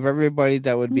wanted to give everybody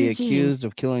that would be accused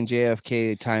of killing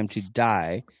JFK time to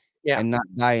die, and not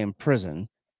die in prison.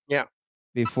 Yeah.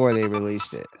 Before they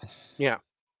released it. Yeah.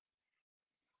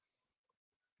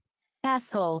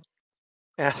 Asshole.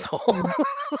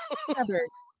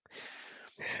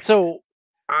 So,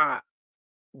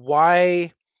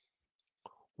 why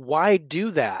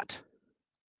do that?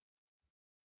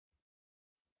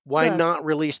 Why not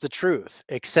release the truth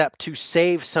except to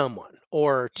save someone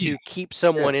or to keep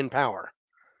someone in power?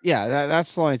 Yeah,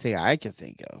 that's the only thing I could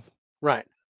think of. Right.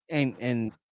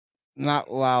 And not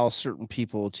allow certain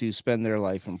people to spend their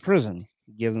life in prison.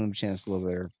 give them a chance to live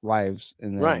their lives,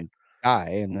 and then Right. die,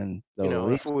 and then they'll You know,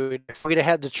 release. if we'd have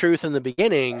had the truth in the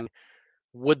beginning,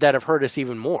 would that have hurt us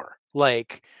even more?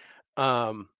 Like,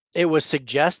 it was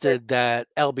suggested that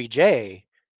LBJ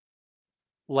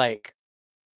like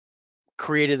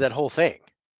created that whole thing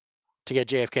to get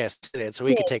JFK assassinated so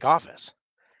he could take office.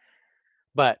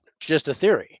 But just a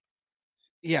theory.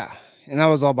 Yeah, and that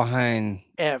was all behind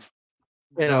If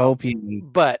you the know, opium.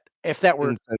 but if that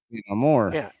were No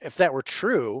more. yeah, if that were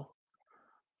true,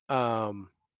 I'm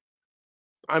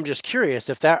just curious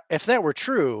if that were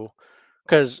true,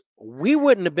 because we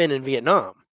wouldn't have been in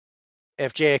Vietnam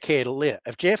if JFK had lived.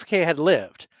 If JFK had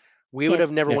lived, we would Yes.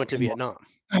 have never Yeah, went to come on. Vietnam.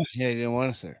 Yeah, he didn't want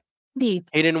us there. deep,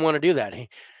 He didn't want to do that. He,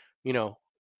 you know,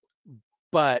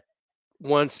 but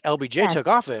once LBJ Yes. took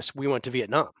office, we went to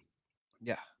Vietnam,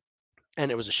 Yeah. and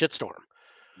it was a shitstorm.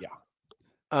 Yeah.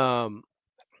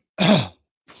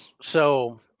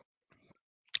 So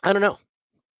I don't know,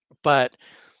 but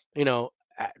you know,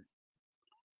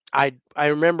 I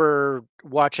remember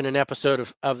watching an episode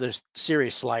of this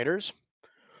series Sliders,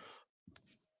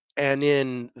 and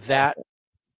in that,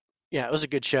 yeah, it was a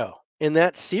good show. In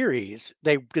that series,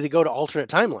 they go to alternate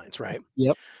timelines, right?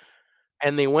 Yep.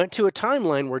 And they went to a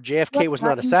timeline where JFK was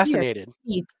not button here? assassinated,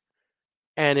 deep,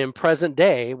 and in present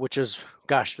day, which is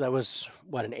gosh, that was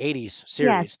what, an 80s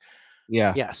series. yes,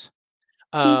 Yeah. Yes.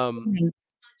 keep going,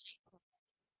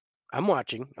 I'm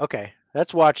watching. Okay,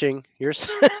 that's watching. You're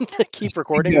keep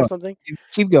recording or going. something.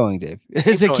 Keep going, Dave.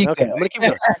 Keep going. Okay, I'm gonna keep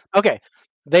going. Okay,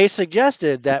 they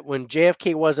suggested that when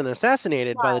JFK wasn't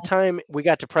assassinated, by the time we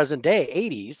got to present day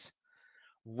 80s,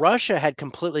 Russia had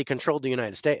completely controlled the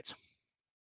United States.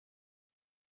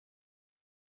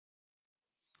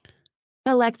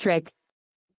 electric,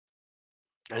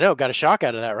 I know, got a shock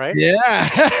out of that, right? Yeah.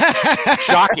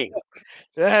 Shocking.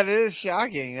 That is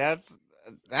shocking.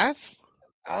 That's.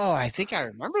 Oh, I think I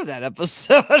remember that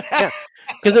episode. Yeah,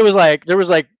 because it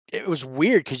was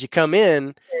weird because you come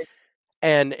in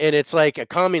and it's like a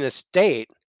communist state,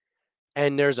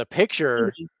 and there's a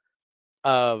picture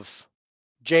of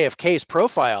JFK's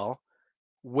profile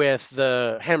with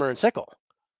the hammer and sickle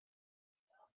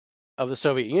of the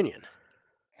Soviet Union.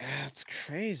 That's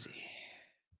crazy.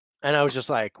 And I was just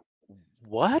like,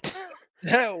 what?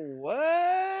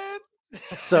 What?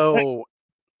 So,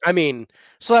 I mean,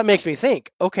 so that makes me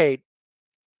think, okay,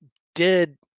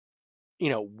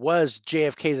 was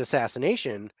JFK's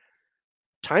assassination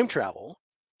time travel?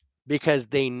 Because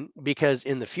in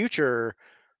the future,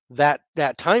 that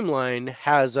timeline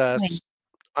has us Right.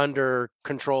 under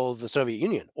control of the Soviet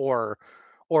Union, or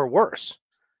worse.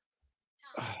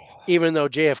 Even though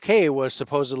JFK was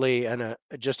supposedly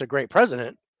just a great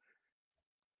president,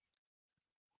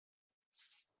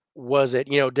 was it,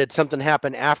 did something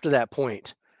happen after that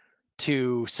point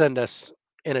to send us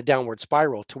in a downward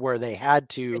spiral to where they had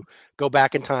to go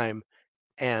back in time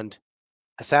and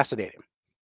assassinate him?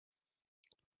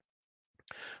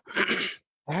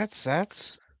 That's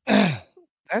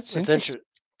It's interesting.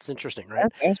 It's interesting, right?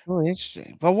 That's really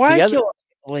interesting. But why The other- kill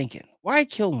Lincoln? Why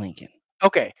kill Lincoln?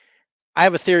 Okay, I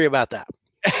have a theory about that.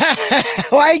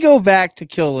 Why go back to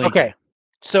kill Lincoln? Okay,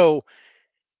 so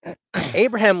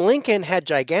Abraham Lincoln had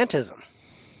gigantism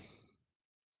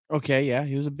Okay, yeah,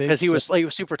 he was a big because he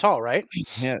was super tall, right?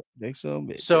 yeah, big son of a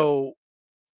bitch. So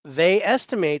they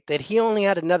estimate that he only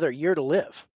had another year to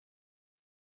live.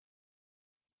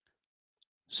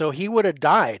 So he would have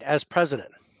died as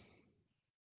president.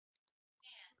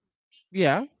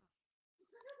 yeah.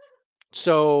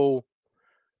 So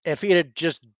if he had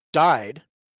just died,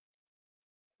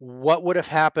 what would have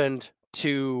happened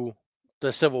to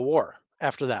the Civil War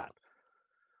after that?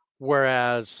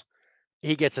 Whereas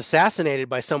he gets assassinated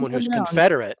by someone who's knows?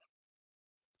 Confederate.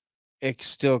 It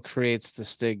still creates the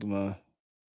stigma.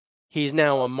 He's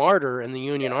now a martyr, and the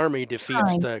Union Army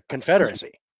defeats the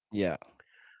Confederacy. Yeah.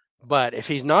 But if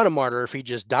he's not a martyr, if he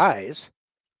just dies,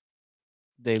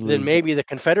 They lose. then maybe the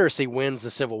Confederacy wins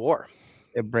the Civil War.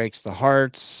 It breaks the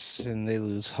hearts, and they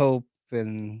lose hope,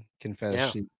 and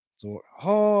Confederacy.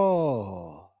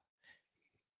 Oh,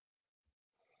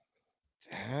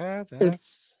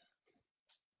 that's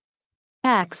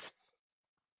X,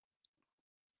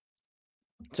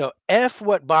 So if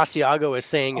what Basiago is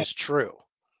saying is true,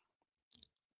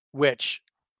 which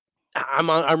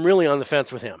I'm really on the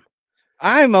fence with him.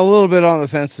 I'm a little bit on the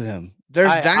fence with him.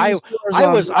 There's dinosaurs.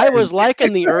 I was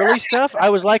liking the early stuff. I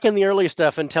was liking the early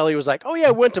stuff until he was like, "Oh yeah,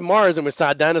 I went to Mars and we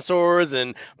saw dinosaurs,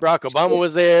 and Barack Obama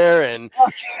was there,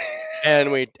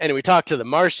 and we talked to the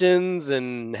Martians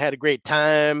and had a great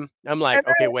time." I'm like,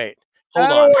 "Okay, wait,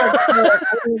 hold on,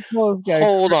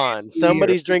 hold on.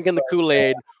 Somebody's drinking the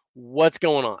Kool-Aid. What's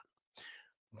going on?"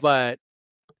 But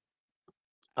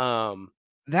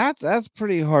That's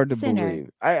pretty hard to Sinner. believe.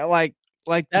 I like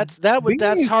That's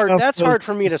beginning hard. stuff That's was- hard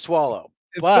for me to swallow.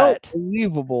 It felt But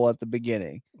believable at the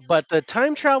beginning. but the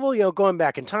time travel, going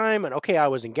back in time, and okay, I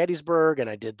was in Gettysburg and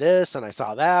I did this and I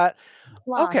saw that.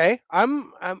 Lost. Okay,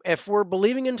 I'm if we're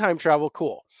believing in time travel,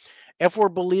 cool. If we're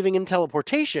believing in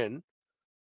teleportation,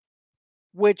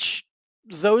 which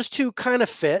those two kind of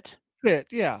fit,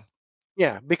 Yeah.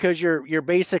 yeah, because you're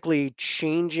basically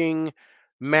changing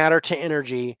matter to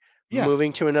energy, Yeah.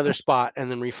 moving to another spot, and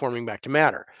then reforming back to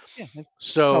matter. Yeah. It's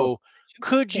So,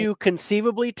 could Okay. you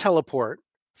conceivably teleport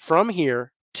from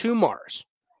here to Mars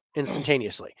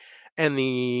instantaneously? And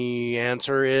the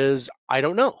answer is I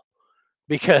don't know,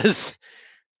 because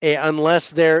unless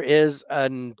there is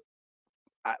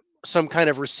some kind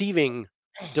of receiving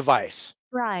device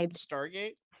Bribed.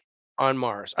 Stargate. on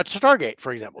Mars, a Stargate,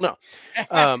 for example. No,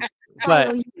 but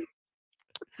Follow you.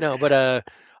 no, but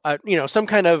some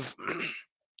kind of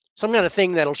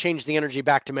thing that'll change the energy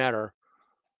back to matter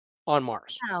on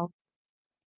Mars. How?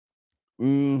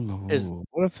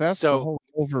 What if that's the so- whole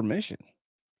over mission?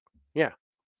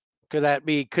 Could that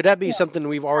be something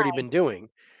we've already been doing?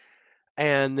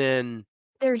 And then,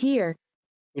 They're here.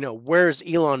 where's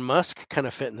Elon Musk kind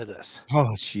of fit into this?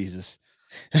 Oh Jesus!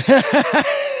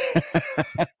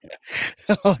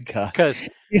 Oh God! Because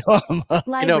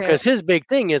Library. because his big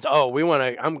thing is,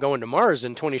 I'm going to Mars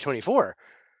in 2024.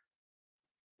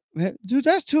 Dude,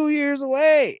 that's 2 years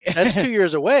away. That's 2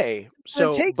 years away.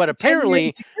 gonna So, take but you 10 years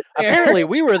apparently, to get there.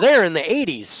 we were there in the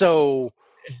 80s. So,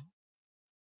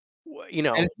 And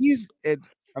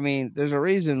I mean, there's a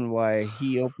reason why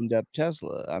he opened up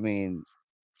Tesla. I mean,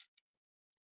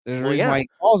 there's a Well, reason yeah. why he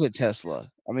calls it Tesla.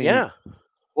 I mean, yeah.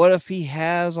 what if he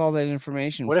has all that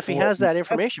information? What if he for has that Tesla?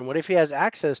 information? What if he has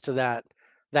access to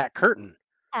that curtain,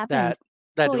 Happened.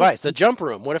 that Toys. device, the jump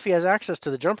room? What if he has access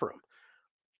to the jump room?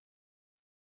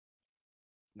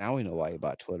 Now we know why he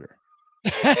bought Twitter.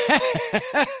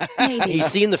 Maybe. He's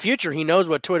seen the future. He knows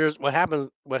what happens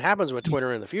with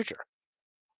Twitter in the future.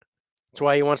 That's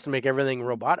why he wants to make everything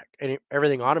robotic and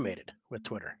everything automated with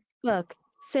Twitter. Look,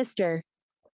 sister.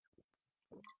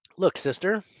 Look,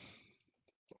 sister.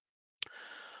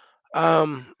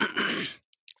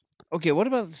 Okay, what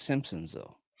about the Simpsons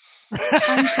though?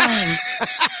 I'm trying.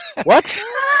 What?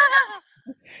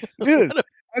 Dude,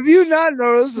 have you not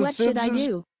noticed the What should I Simpsons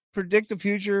do? predict the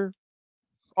future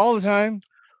all the time?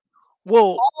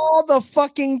 Well, All the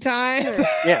fucking time. Sure.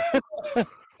 yeah.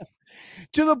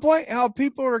 To the point how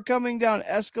people are coming down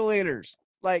escalators.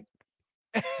 Like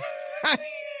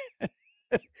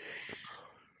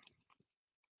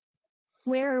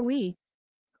Where are we?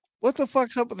 what the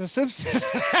fuck's up with the Simpsons?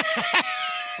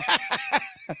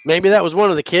 Maybe that was one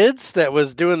of the kids that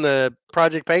was doing the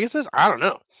Project Pegasus. I don't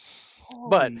know.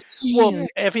 But, well, Shit.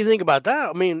 if you think about that,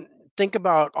 I mean, think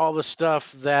about all the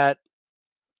stuff that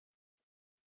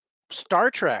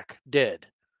Star Trek did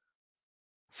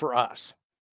for us.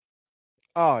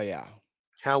 Oh yeah.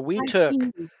 How we I took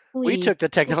see you. we Please. took the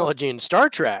technology in Star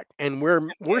Trek and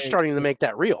we're starting to make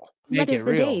that real. Make What it is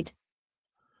the real. date?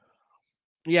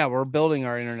 Yeah, we're building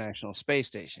our international space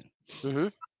station. hmm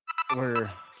We're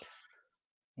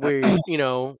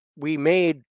we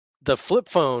made the flip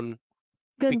phone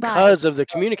Goodbye. because of the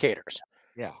communicators.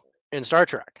 Yeah. In Star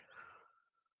Trek.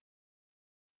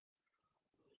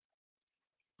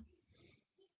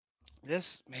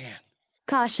 this man.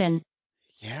 Caution.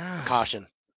 Yeah. Caution.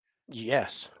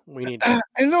 Yes, we need.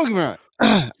 And don't get me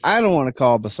wrong, I don't want to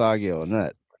call Basagio a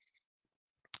nut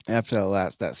after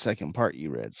that second part you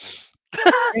read.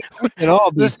 It could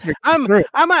all be This-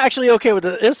 I'm actually okay with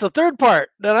it. It's the third part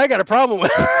that I got a problem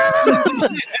with.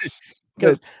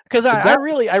 Because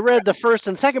I read the first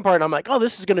and second part and I'm like, oh,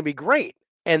 this is going to be great.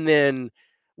 And then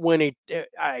when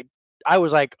I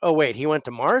was like, oh wait, he went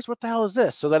to Mars. What the hell is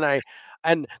this? So then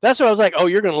and that's what I was like, oh,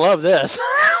 you're going to love this.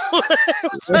 When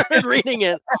I started reading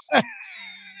it,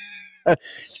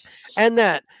 and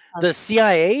that the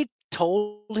CIA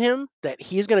told him that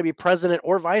he's going to be president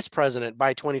or vice president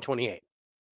by 2028.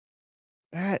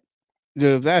 that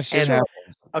dude, if that shit And-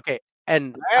 happens. Okay,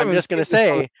 and I I'm haven't just going to seen this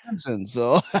on say, The Simpsons,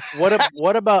 so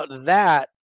what about that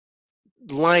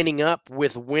lining up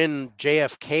with when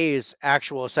JFK's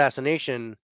actual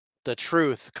assassination, the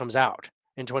truth comes out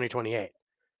in 2028?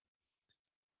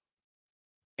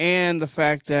 and the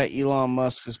fact that Elon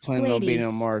Musk is planning on being Lady.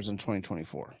 on Mars in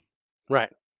 2024.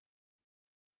 Right.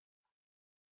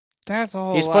 That's a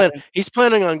whole He's lot. he's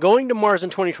planning on going to Mars in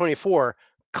 2024,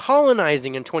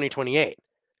 colonizing in 2028.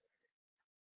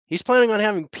 He's planning on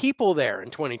having people there in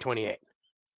 2028.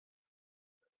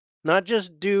 Not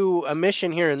just do a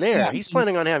mission here and there. Yeah. He's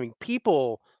planning on having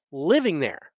people living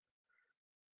there.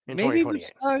 in Maybe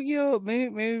 2028.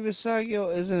 Maybe Visagio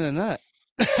isn't a nut.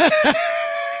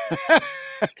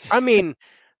 I mean,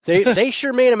 they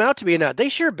sure made him out to be a nut. They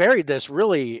sure buried this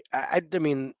really. I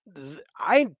mean,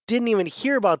 I didn't even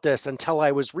hear about this until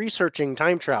I was researching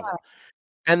time travel.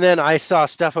 And then I saw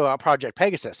stuff about Project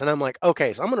Pegasus, and I'm like,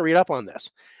 okay, so I'm going to read up on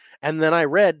this. And then I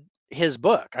read his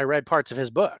book. I read parts of his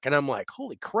book, and I'm like,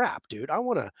 holy crap, dude! I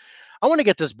want to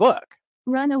get this book.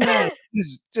 Run away.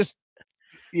 just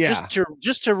yeah.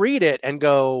 Just to read it and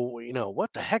go,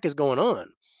 what the heck is going on?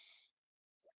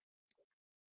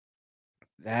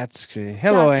 That's good.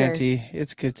 Hello, Doctor. Auntie.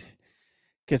 It's good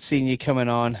seeing you coming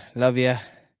on. Love you.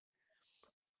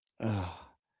 Oh.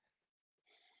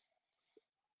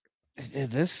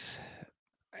 This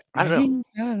I don't maybe know. he's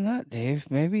not a nut, Dave.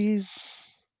 Maybe he's.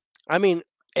 I mean,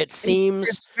 it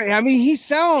seems. I mean, he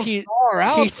sounds far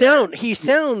out. He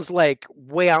sounds like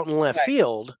way out in left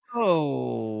field.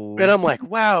 Oh, And I'm like,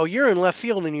 wow, you're in left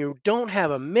field and you don't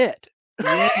have a mitt.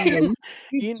 Yeah,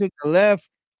 you took a left.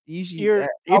 You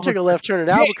took a left turn at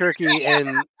Albuquerque,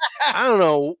 and I don't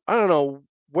know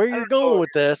where you're going with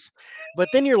this, but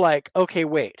then you're like, okay,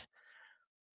 wait.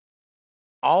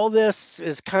 All this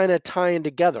is kind of tying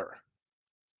together.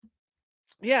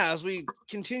 Yeah, as we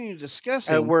continue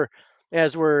discussing,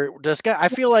 I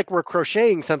feel like we're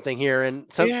crocheting something here, and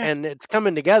and it's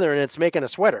coming together, and it's making a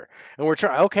sweater, and we're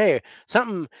trying. Okay,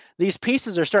 these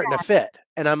pieces are starting to fit,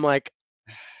 and I'm like,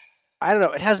 I don't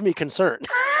know. It has me concerned.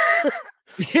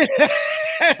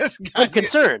 Yes, I'm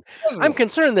concerned. I'm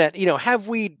concerned that have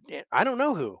we? I don't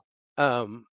know who,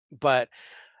 but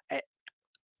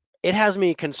it has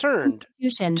me concerned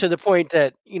to the point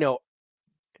that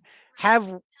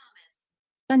have.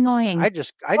 Annoying. I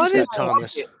just got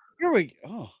Thomas. Okay, here we go.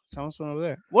 Oh, Thomas went over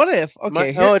there. What if?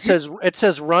 Okay. It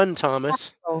says run,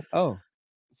 Thomas. Oh,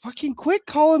 fucking quit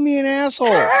calling me an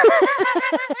asshole.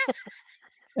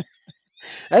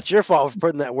 That's your fault for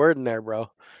putting that word in there, bro.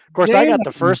 Of course, I got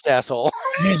the first asshole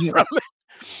from it.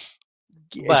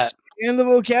 But expand the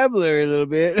vocabulary a little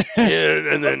bit.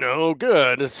 And then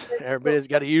good. Everybody's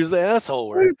got to use the asshole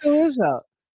word.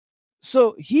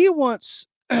 So he wants,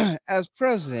 as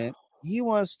president, he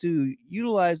wants to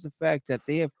utilize the fact that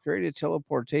they have created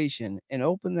teleportation and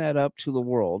open that up to the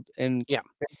world and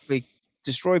basically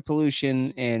destroy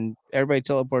pollution and everybody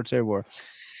teleports everywhere.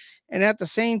 And at the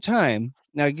same time,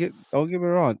 now don't get me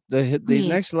wrong, the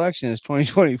next election is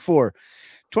 2024.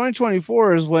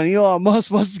 2024 is when Elon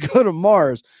Musk wants to go to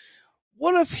Mars.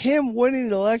 What if him winning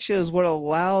the election is what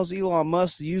allows Elon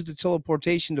Musk to use the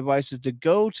teleportation devices to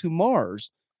go to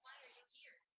Mars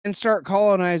and start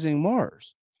colonizing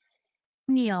Mars?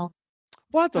 Neil.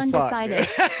 What the Undecided.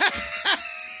 fuck?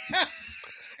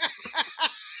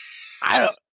 I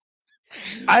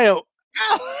don't.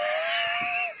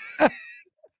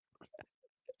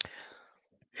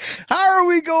 How are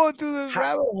we going through this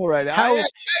rabbit hole right now?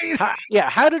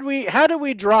 How did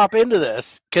we drop into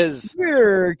this? Because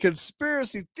we're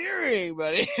conspiracy theory,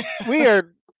 buddy.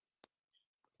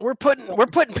 we're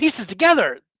putting pieces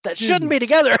together that shouldn't be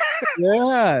together.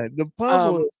 Yeah, the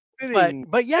puzzle is fitting.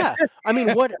 But yeah, I mean,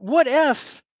 what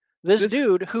if this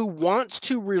dude who wants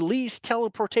to release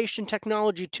teleportation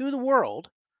technology to the world?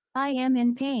 I am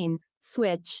in pain.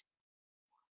 Switch.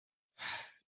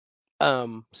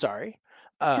 Sorry.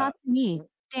 Talk to me.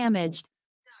 Damaged.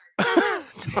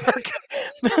 Dark.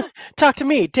 Talk to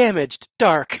me. Damaged.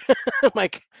 Dark.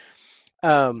 Like,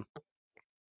 yeah.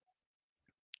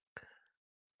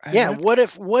 What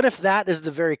if that is the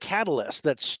very catalyst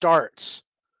that starts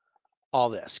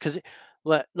all this? Because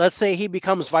let's say he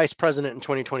becomes vice president in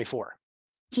 2024.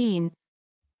 Gene.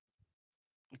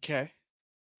 Okay.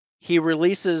 He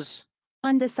releases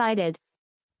Undecided.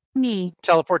 Me.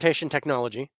 Teleportation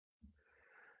technology.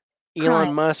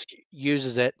 Elon Musk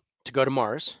uses it to go to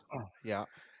Mars. Oh, yeah.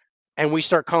 And we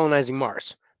start colonizing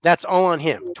Mars. That's all on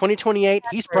him. 2028,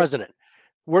 he's president.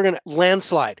 We're going to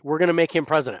landslide. We're going to make him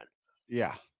president.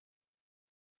 Yeah.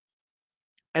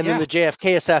 And then the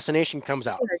JFK assassination comes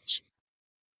out.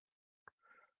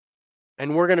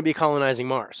 And we're going to be colonizing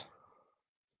Mars.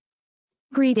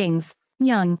 Greetings,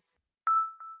 young.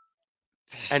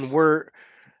 And we're,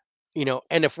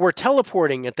 and if we're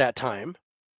teleporting at that time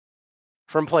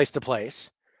from place to place,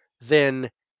 then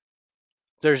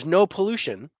there's no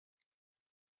pollution.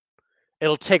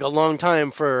 It'll take a long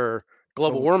time for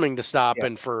global warming to stop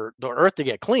and for the Earth to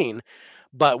get clean.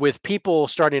 But with people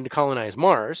starting to colonize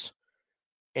Mars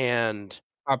and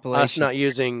us not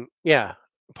using,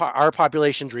 our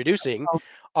population's reducing,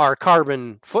 our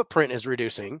carbon footprint is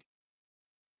reducing.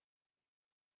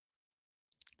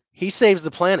 He saves the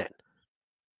planet.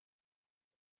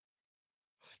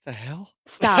 What the hell?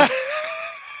 Stop.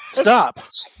 Stop.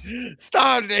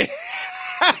 Stop, Dave.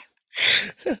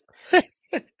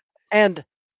 And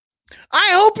I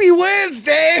hope he wins,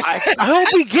 Dave. I hope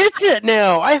he gets it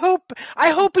now. I hope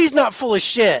he's not full of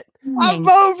shit. I'm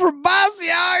voting for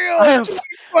Basiago.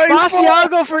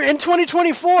 Basiago for in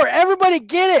 2024. Everybody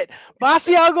get it.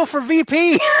 Basiago for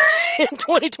VP in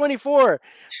 2024.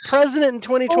 President in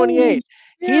 2028.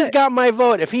 He's got my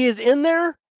vote. If he is in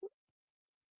there,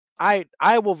 I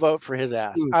will vote for his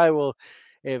ass. Dude. I will.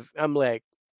 If I'm like,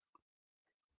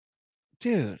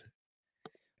 dude,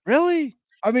 really?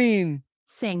 I mean,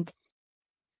 Sync.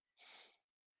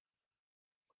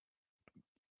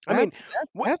 I mean,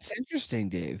 that's interesting,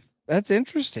 Dave. That's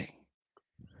interesting.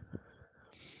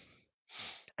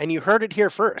 And you heard it here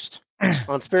first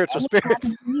on Spirits with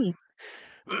Spirits.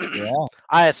 Yeah.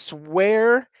 I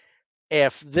swear,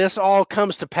 if this all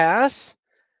comes to pass,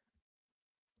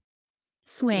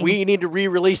 Swing. we need to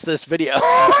re-release this video.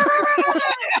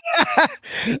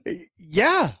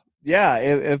 Yeah.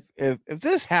 If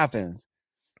this happens,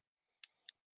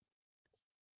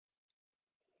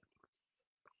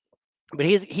 but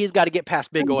he's got to get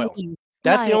past big oil.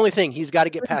 That's the only thing. He's got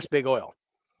to get past big oil.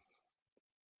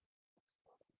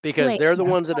 Because they're the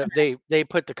ones that they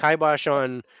put the kibosh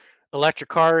on electric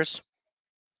cars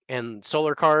and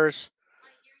solar cars.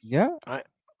 Yeah.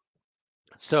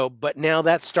 But now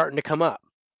that's starting to come up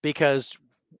because,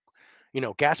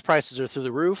 gas prices are through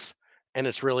the roof, and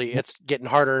it's getting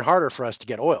harder and harder for us to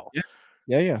get oil.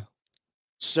 Yeah.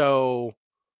 So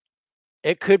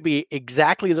it could be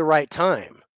exactly the right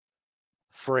time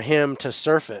for him to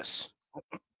surface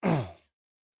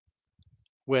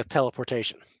with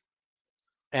teleportation.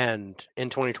 And in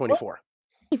 2024.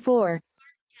 24.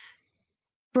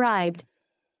 Bribed.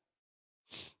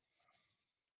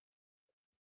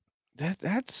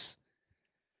 That's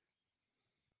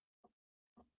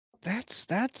good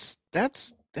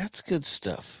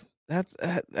stuff.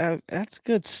 That's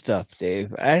good stuff,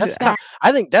 Dave. I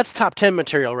think that's top 10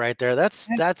 material right there.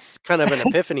 That's kind of an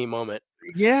epiphany moment.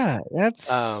 Yeah, that's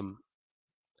and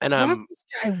what if this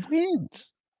guy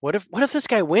wins? What if this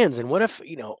guy wins? And what if,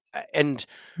 and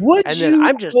would and you then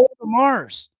I'm just go to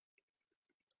Mars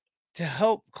to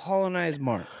help colonize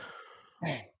Mars?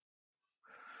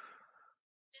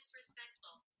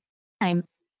 I'm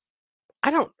I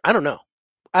don't know.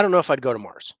 I don't know if I'd go to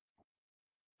Mars.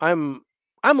 I'm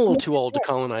a little too old to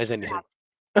colonize anything.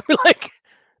 I'd be like,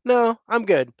 no, I'm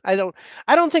good. I don't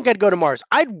think I'd go to Mars.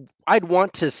 I'd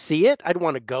want to see it. I'd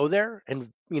want to go there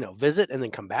and visit and then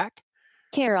come back.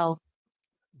 Carol.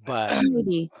 But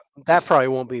Maybe. that probably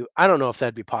won't be. I don't know if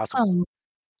that'd be possible.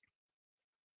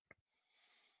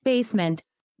 Basement.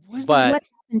 But what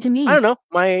happened to me? I don't know.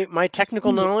 My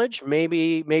technical knowledge,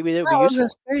 maybe that would be useful.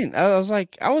 Just saying. I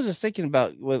was just thinking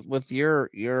about with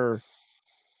your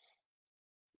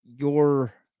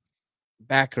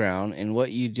background and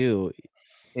what you do,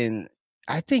 and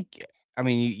I think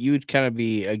you would kind of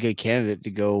be a good candidate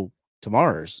to go to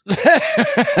Mars.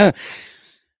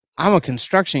 I'm a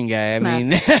construction guy. Well,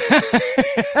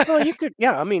 you could,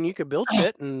 yeah. You could build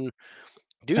shit and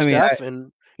do stuff,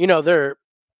 and they're,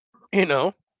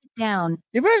 down.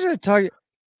 Imagine talking.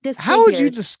 How would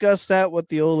you discuss that with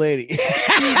the old lady?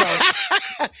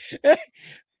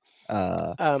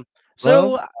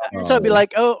 So I'd be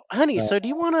like, oh, honey, so do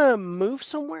you want to move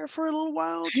somewhere for a little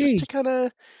while, just to kind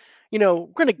of, we're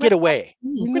gonna get away.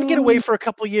 We're gonna get away for a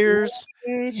couple years,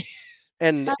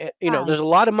 and there's a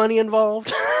lot of money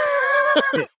involved.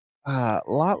 A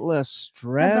lot less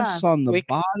stress on the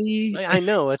body. I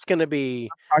know it's gonna be.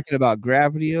 I'm talking about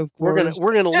gravity, of course.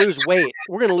 We're gonna lose weight.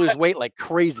 We're gonna lose weight like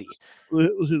crazy.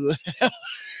 We're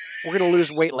gonna lose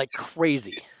weight like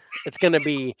crazy. It's gonna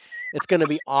be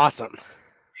awesome.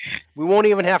 We won't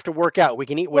even have to work out. We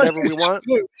can eat whatever we want.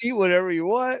 Eat whatever you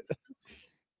want.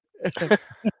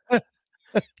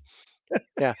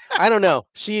 Yeah, I don't know.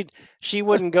 She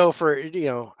wouldn't go for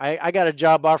I got a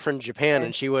job offer in Japan,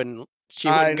 and she wouldn't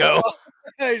go.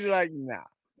 She's like, nah.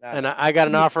 And I got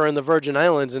an offer in the Virgin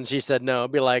Islands, and she said no.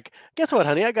 I'd be like, guess what,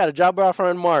 honey? I got a job offer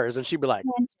on Mars, and she'd be like,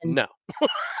 no.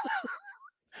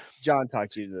 John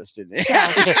talked you to this, didn't he?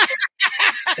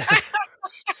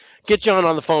 Get John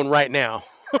on the phone right now.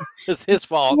 It's his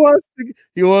fault.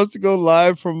 He wants to go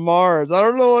live from Mars. I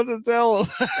don't know what to tell him.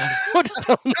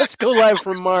 Let's go live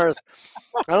from Mars.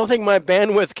 I don't think my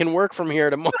bandwidth can work from here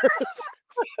to Mars.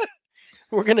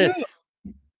 We're gonna.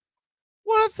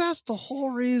 What if that's the whole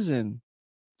reason?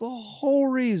 The whole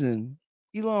reason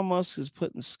Elon Musk is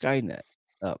putting Skynet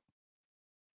up.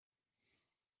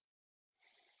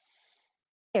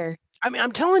 Here.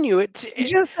 I'm telling you, you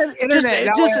just said internet.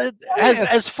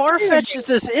 As far-fetched as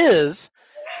this is,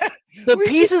 the We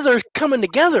pieces are coming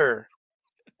together.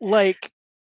 Like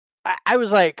I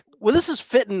was like, well, this is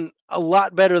fitting a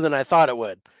lot better than I thought it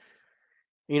would.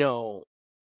 You know,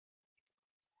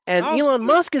 and Also, Elon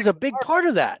Musk is a big part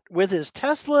of that with his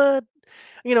Tesla.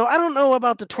 You know, I don't know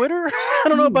about the Twitter. I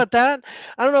don't know about that.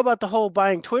 I don't know about the whole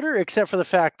buying Twitter, except for the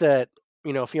fact that,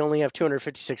 you know, if you only have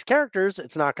 256 characters,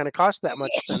 it's not going to cost that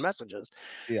much to send messages.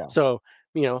 yeah. So,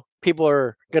 you know, people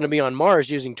are going to be on Mars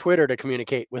using Twitter to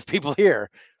communicate with people here.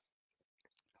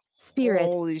 Spirit.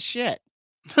 Holy shit.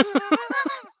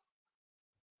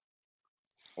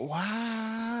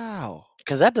 Wow.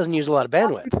 Because that doesn't use a lot of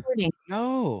bandwidth. Recording.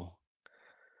 No.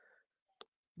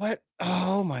 What?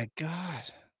 Oh my God.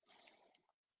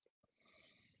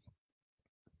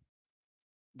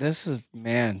 This is,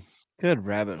 man, good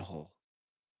rabbit hole.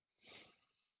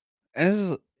 And this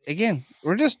is, again,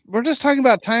 we're just talking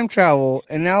about time travel,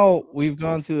 and now we've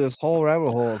gone through this whole rabbit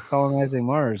hole of colonizing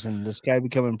Mars and this guy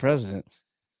becoming president.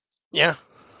 Yeah.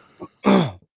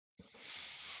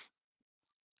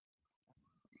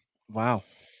 Wow.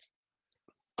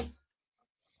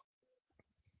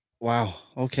 Wow.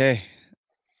 Okay.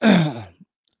 All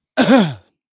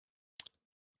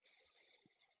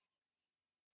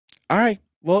right.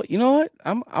 Well, you know what?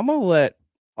 I'm gonna let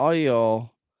all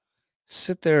y'all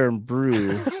sit there and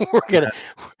brew. we're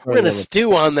gonna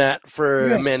stew on that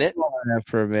for a minute.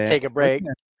 For a minute. Take a break.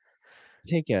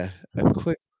 Take a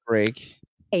quick break.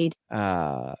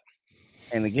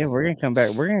 And again, we're gonna come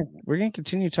back. We're gonna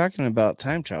continue talking about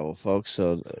time travel, folks.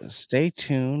 So stay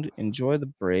tuned. Enjoy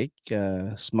the break.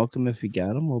 Smoke them if you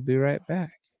got them. We'll be right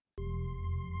back.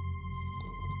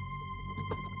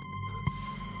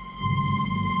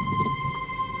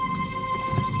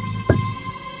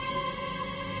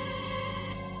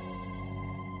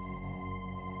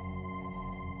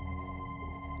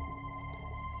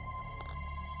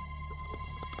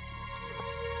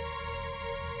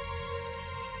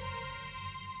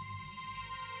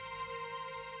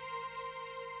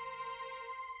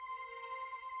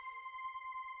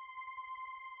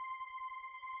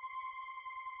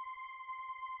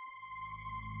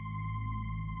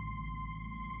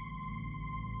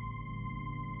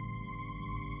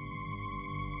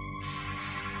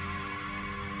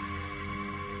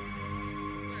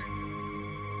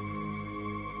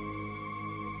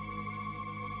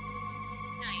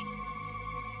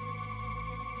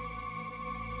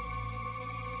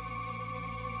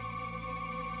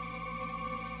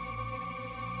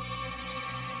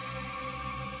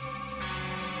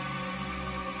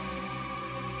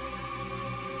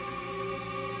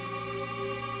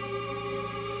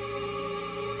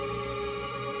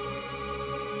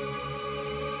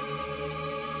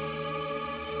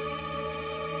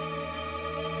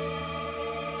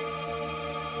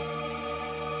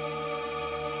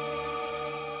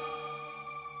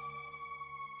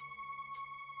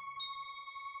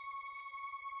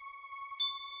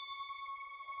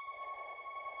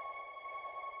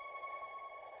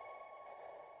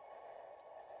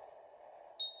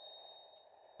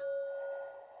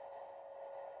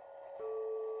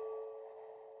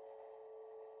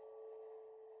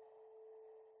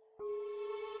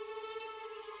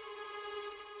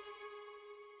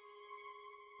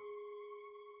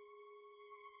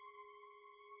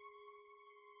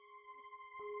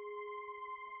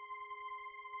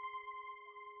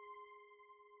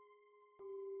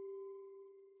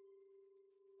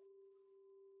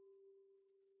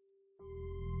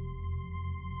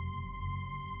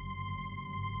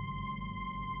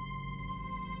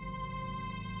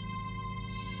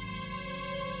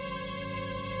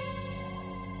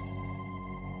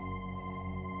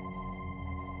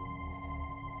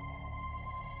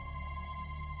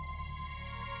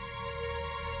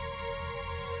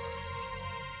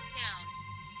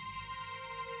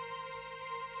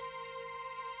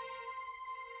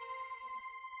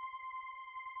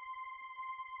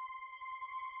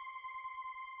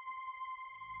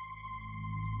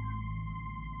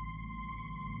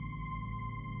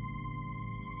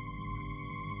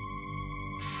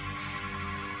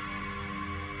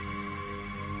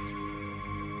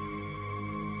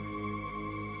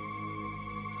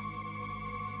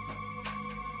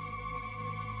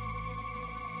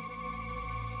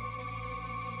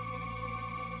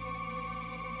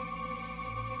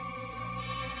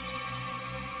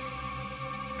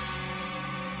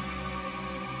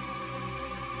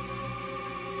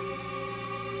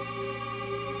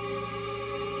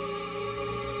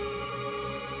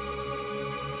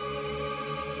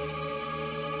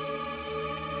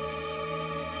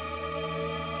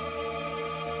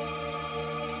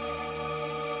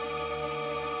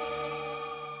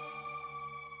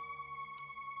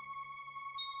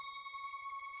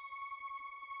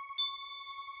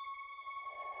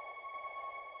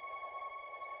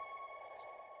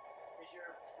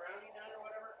 your brownie done or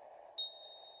whatever?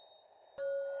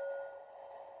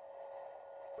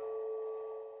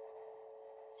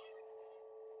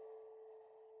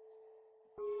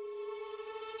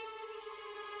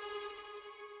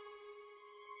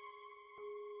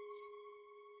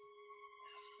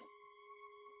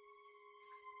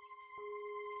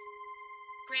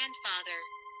 Grandfather.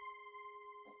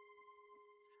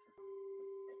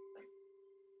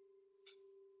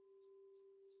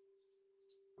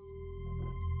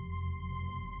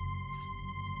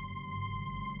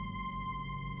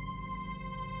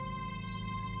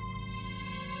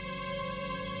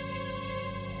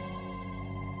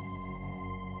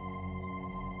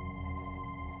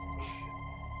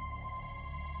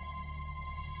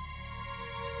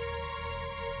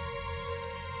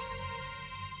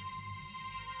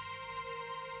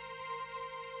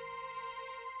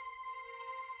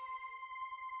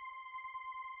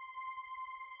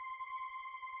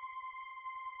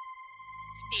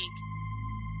 Speak.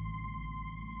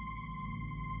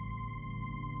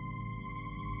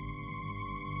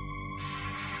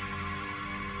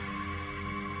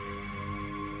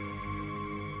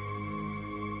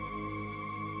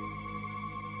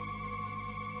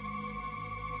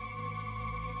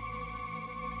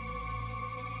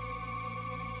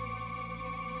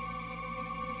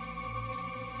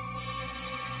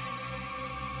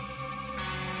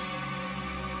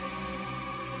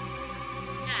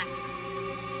 Axe.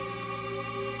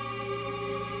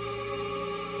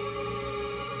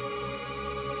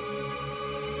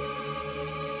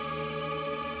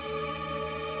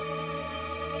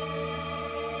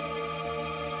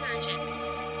 Virgin.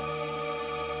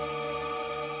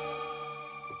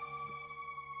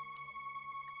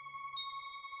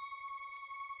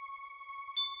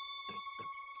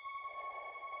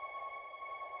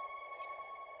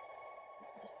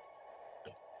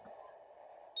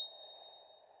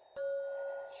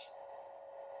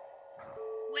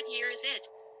 What year is it?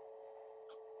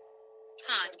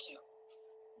 Hot.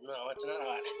 No, it's not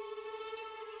hot.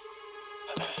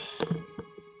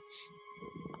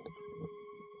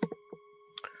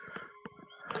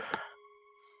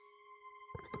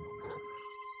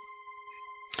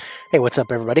 Hey, what's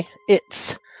up, everybody?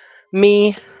 It's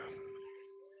me.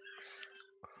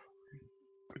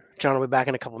 John will be back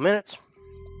in a couple minutes.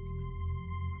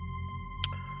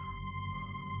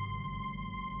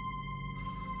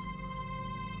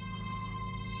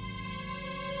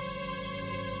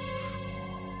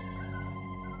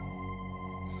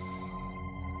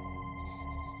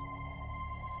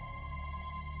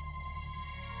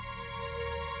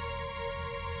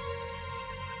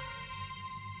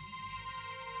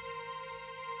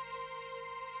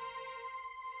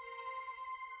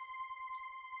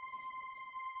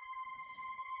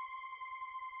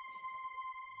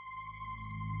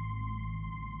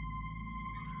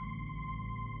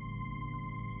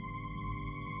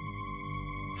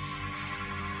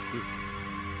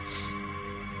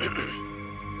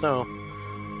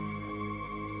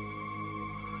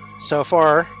 So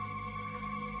far,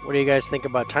 what do you guys think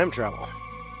about time travel?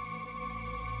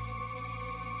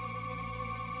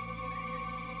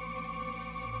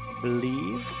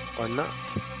 Believe or not?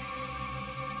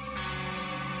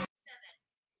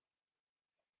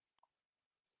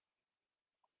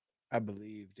 I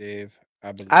believe, Dave.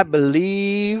 I believe. I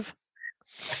believe.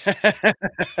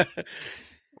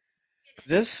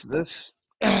 This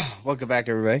welcome back,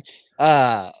 everybody.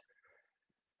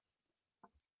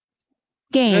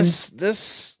 Games.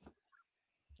 This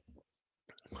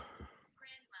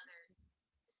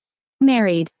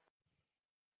Married.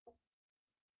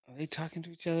 are they talking to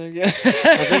each other again?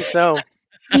 I think so.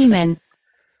 Demon.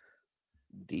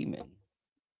 Demon.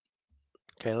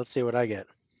 Okay, let's see what I get.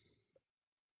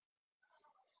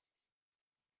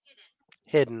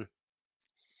 Hidden.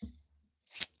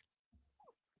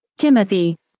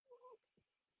 Timothy.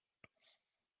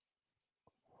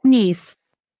 Niece.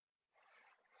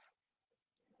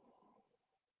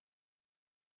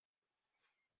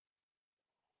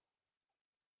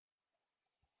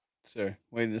 Sir,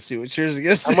 waiting to see what yours is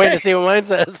gonna say. I'm waiting to see what mine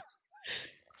says.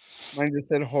 Mine just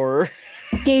said horror.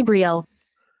 Gabriel.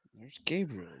 There's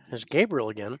Gabriel. again. There's Gabriel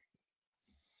again.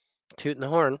 Tooting the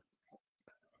horn.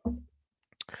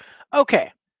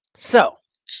 Okay, so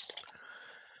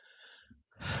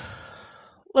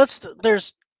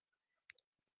there's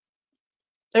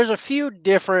a few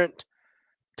different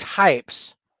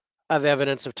types of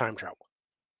evidence of time travel.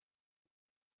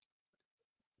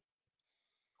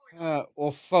 Well,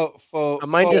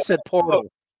 Mine just said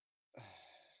portal.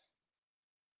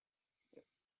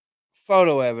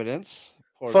 photo evidence.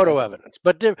 Photo evidence,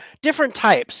 but different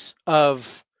types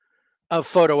of of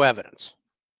photo evidence.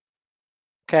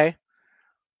 Okay.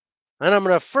 And I'm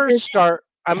going to first start.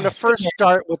 I'm going to first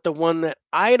start with the one that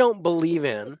I don't believe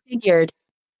in. Disfigured.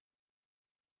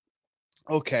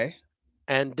 Okay.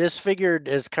 And disfigured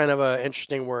is kind of an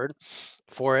interesting word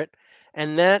for it.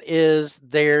 And that is,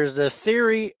 there's a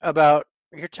theory about,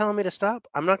 you're telling me to stop?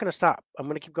 I'm not going to stop. I'm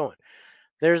going to keep going.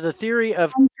 There's a theory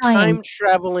of I'm trying. time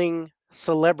traveling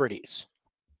celebrities.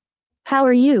 How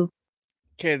are you?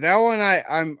 Okay, that one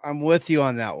I'm with you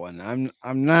on that one.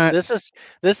 I'm not. This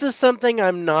is something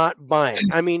I'm not buying.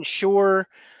 I mean, sure,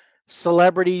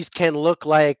 celebrities can look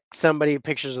like somebody in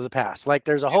pictures of the past. Like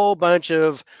there's a whole bunch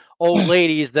of old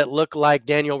ladies that look like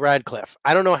Daniel Radcliffe.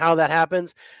 I don't know how that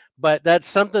happens, but that's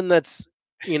something that's,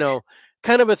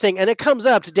 kind of a thing. And it comes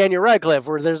up to Daniel Radcliffe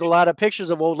where there's a lot of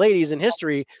pictures of old ladies in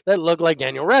history that look like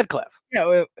Daniel Radcliffe. Yeah,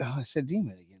 wait, I said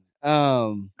demon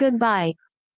again. Goodbye.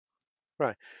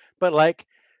 Right. But like,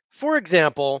 for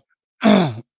example,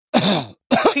 Peter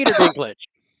Dinklage.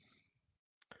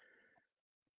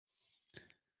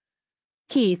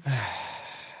 Keith.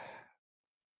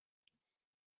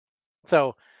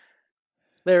 So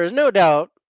there is no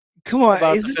doubt Come on,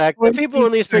 about the fact that people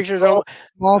in these pictures are.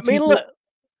 small I mean, people? look,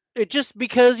 just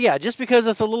because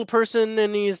it's a little person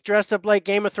and he's dressed up like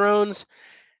Game of Thrones,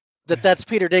 that's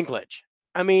Peter Dinklage.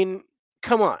 I mean,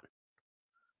 come on.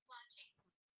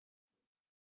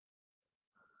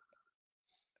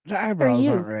 The eyebrows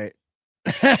you? aren't right.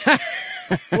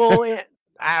 Well,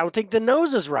 I don't think the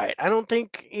nose is right. I don't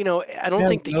think I don't Yeah,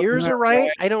 think the no, ears not are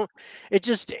right. I don't. It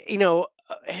just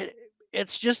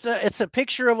it's just it's a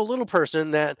picture of a little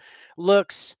person that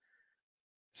looks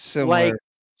Similar.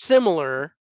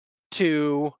 similar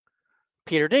to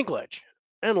Peter Dinklage,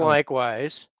 and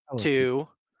likewise to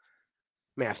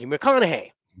Matthew McConaughey.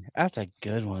 That's a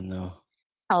good one though.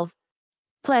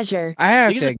 Pleasure. I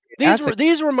have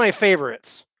These were my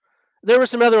favorites. There were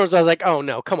some other ones I was like, oh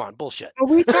no, come on, bullshit.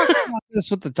 Well, we talked about this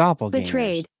with the doppelgangers.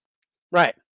 Betrayed.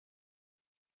 Right.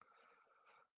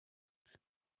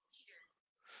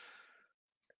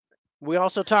 We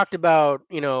also talked about,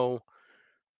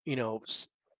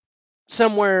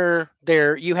 somewhere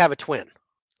there you have a twin.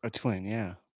 A twin,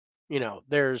 yeah.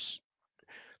 There's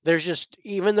just,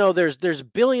 even though there's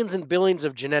billions and billions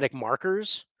of genetic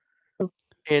markers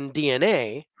in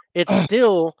DNA, it's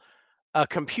still a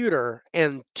computer,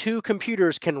 and two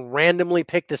computers can randomly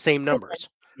pick the same numbers.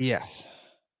 Yes.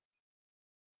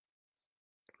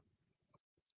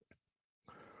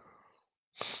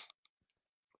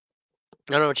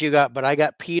 I don't know what you got, but I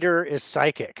got Peter is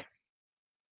psychic.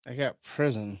 I got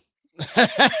prison.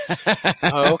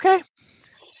 Okay.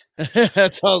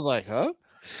 That's what I was like, huh?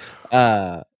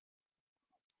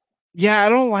 Yeah, I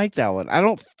don't like that one. I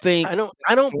don't buy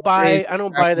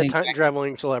the time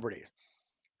traveling celebrities.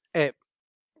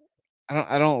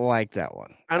 I don't like that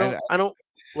one. I don't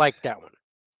like that one.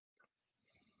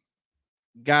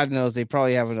 God knows they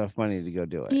probably have enough money to go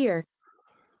do it. Here.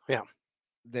 Yeah.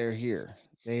 They're here.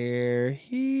 They're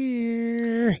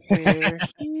here. They're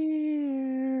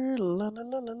here. La, la,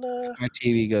 la, la, la. My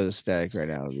TV goes static right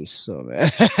now. I'd be so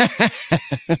mad.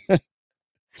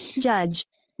 Judge.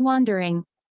 Wandering.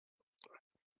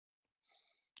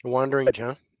 Wandering,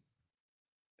 John.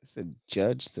 I said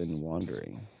judge, then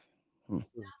wandering.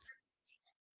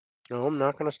 No, I'm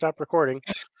not going to stop recording.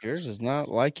 Yours is not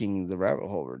liking the rabbit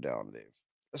hole we're down, Dave.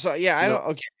 So yeah, I don't.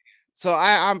 Okay, so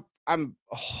I'm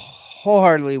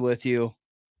wholeheartedly with you.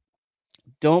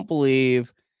 Don't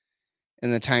believe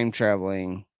in the time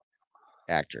traveling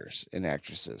actors and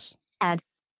actresses.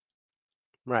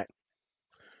 Right.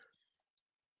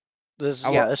 This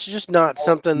is just not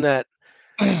something that.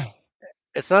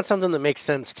 It's not something that makes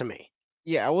sense to me.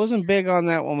 Yeah, I wasn't big on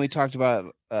that when we talked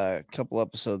about a couple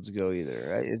episodes ago either.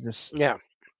 Right? It just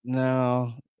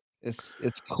no, it's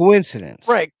coincidence,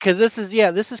 right? Because this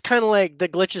is kind of like the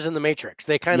glitches in the Matrix.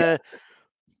 They kind of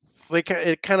they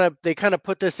kind of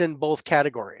put this in both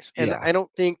categories, and I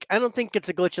don't think it's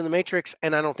a glitch in the Matrix,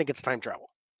 and I don't think it's time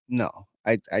travel. No,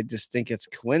 I just think it's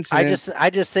coincidence. I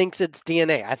just think it's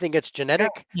DNA. I think it's genetic.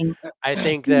 I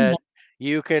think that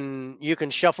you can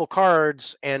shuffle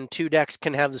cards and two decks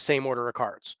can have the same order of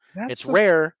cards. It's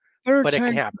rare, but it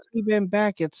can happen. We've been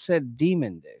back. It said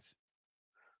demon, Dave.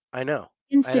 I know.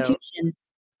 Institution.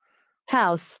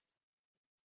 House.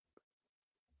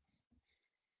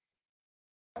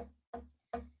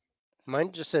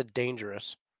 Mine just said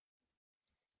dangerous.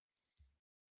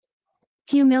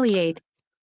 Humiliate.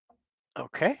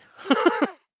 Okay.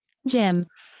 Jim.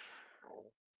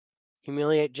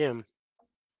 Humiliate Jim.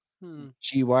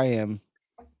 GYM.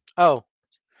 Oh.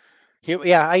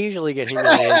 Yeah, I usually get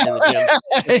humiliated in the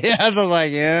gym. Yeah, I'm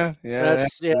like, yeah.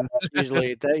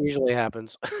 That usually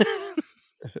happens.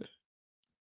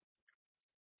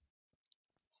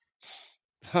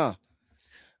 Huh.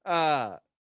 I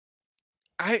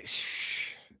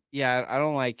yeah, I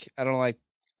don't like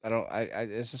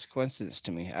it's just coincidence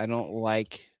to me. I don't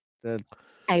like the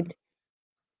Typed.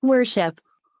 Worship.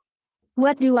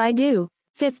 What do I do?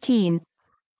 15.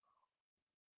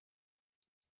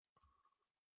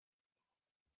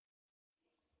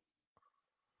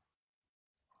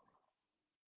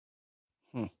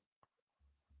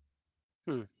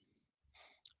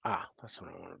 That's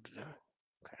what I wanted to do.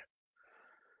 Okay.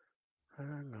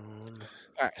 Hang on.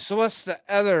 all right. So what's the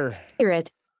other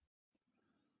Spirit.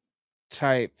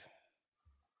 type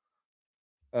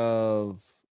of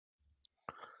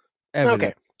Okay.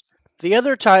 evidence? The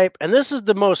other type, and this is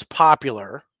the most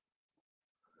popular,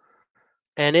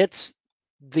 and it's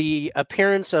the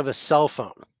appearance of a cell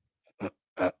phone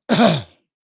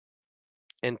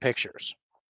in pictures.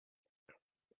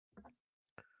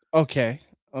 Okay.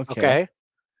 Okay.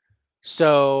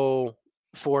 So,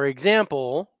 for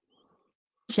example,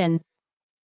 Shin.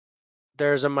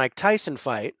 there's a Mike Tyson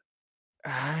fight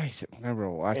I remember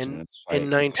watching in this fight.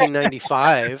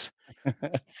 1995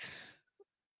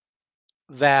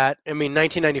 that,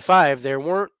 1995, there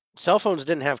weren't cell phones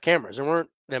didn't have cameras. There weren't,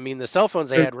 the cell phones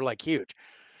they had were like huge.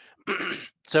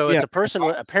 So Yeah. it's a person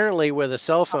apparently with a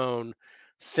cell phone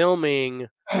filming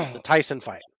the Tyson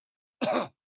fight.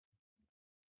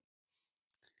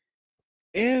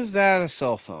 Is that a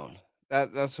cell phone?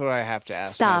 That's what I have to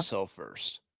ask Stop. myself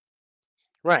first.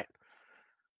 Right.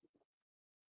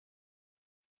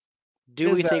 Do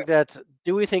Is we that think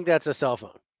that's a cell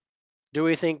phone? Do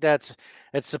we think it's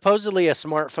supposedly a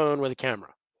smartphone with a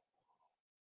camera?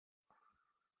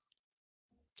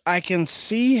 I can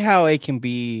see how it can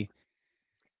be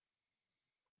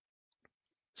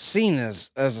seen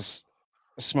as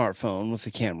a smartphone with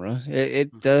a camera.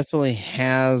 It definitely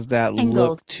has that Angled.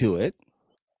 look to it.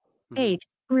 Mhm. 8.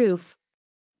 Roof.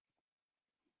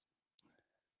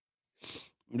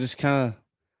 I'm just kind of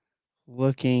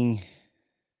looking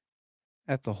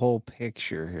at the whole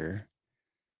picture here.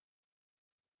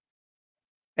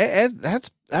 That's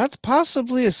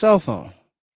possibly a cell phone.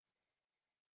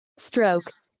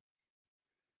 Stroke.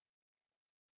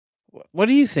 What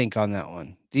do you think on that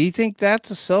one? Do you think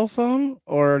that's a cell phone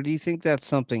or do you think that's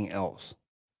something else?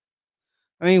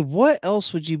 I mean, what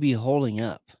else would you be holding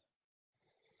up?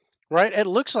 Right? It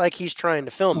looks like he's trying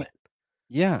to film it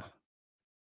Yeah.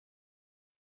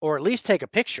 or at least take a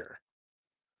picture.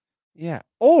 Yeah.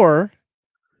 Or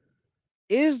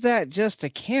is that just a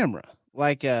camera?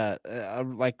 Like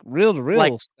like reel to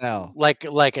reel style. Like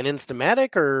an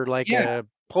Instamatic or like Yeah. a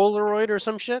Polaroid or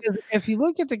some shit? If you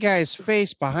look at the guy's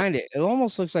face behind it, it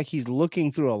almost looks like he's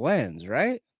looking through a lens,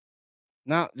 right?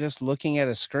 Not just looking at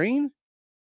a screen.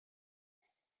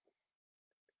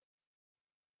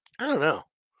 I don't know.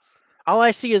 All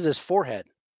I see is his forehead.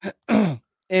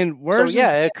 And So where's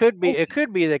yeah, it could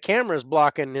be the camera's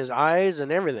blocking his eyes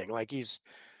and everything. Like he's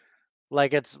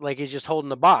just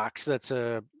holding a box that's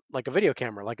like a video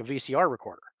camera, like a VCR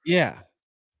recorder. yeah.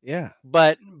 Yeah.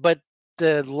 But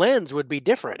the lens would be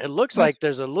different. It looks like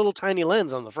there's a little tiny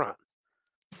lens on the front.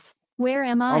 Where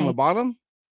am On the I? bottom?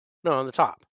 No, on the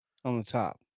top. On the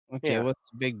top. Okay, Yeah. what's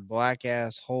the big black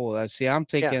ass hole? I see. I'm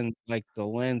thinking like the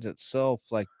lens itself,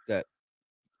 like that,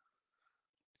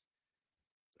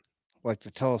 like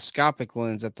the telescopic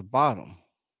lens at the bottom.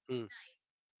 Mm.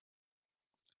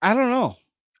 I don't know.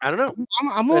 I don't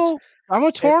know. I'm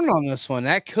a torn on this one.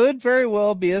 That could very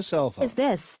well be a cell phone. Is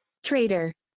this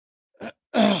traitor?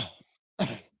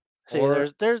 See, Or-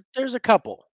 there's a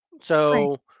couple.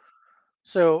 So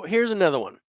here's another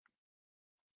one.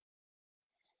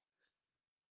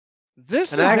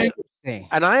 This And is I- interesting.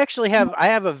 And I actually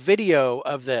have a video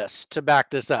of this to back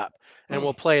this up, and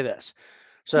we'll play this.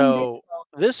 So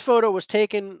this photo was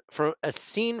taken from a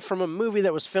scene from a movie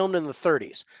that was filmed in the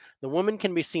 30s. The woman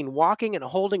can be seen walking and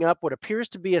holding up what appears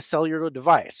to be a cellular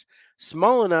device,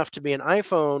 small enough to be an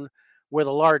iPhone with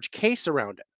a large case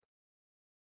around it.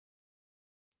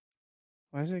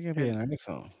 Why is it gonna be an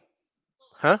iPhone?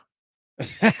 Huh?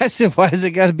 I said, why is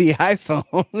it gotta be iPhone?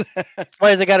 Why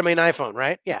has it got to be an iPhone,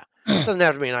 right? Yeah. It doesn't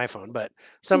have to be an iPhone, but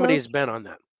somebody's been on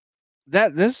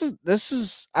that. This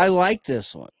is I like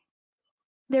this one.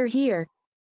 They're here.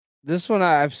 This one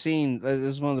I've seen. This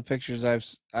is one of the pictures I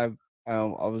was,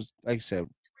 like I said,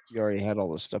 you already had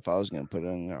all the stuff I was going to put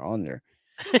on there.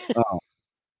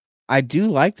 I do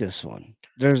like this one.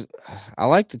 I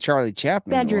like the Charlie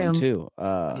Chaplin Bedroom. one too.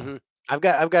 I've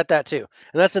got that too,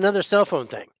 and that's another cell phone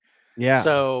thing. Yeah.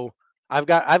 So I've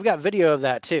got video of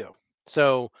that too.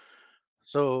 So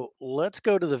let's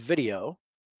go to the video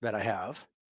that I have.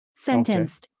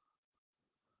 Sentenced.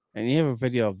 And you have a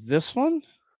video of this one?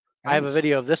 I have a haven't seen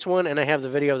video of this one, and I have the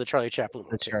video of the Charlie Chaplin the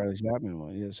one too. Charlie Chaplin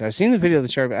one. Yes, I've seen the video of the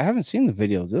Charlie. I haven't seen the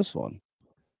video of this one.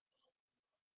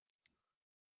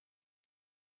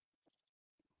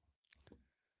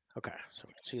 Okay, so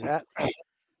we can see that.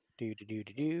 Do.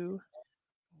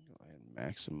 Go ahead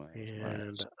and maximize.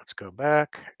 And let's go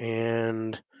back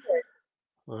and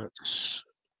let's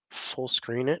full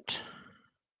screen it.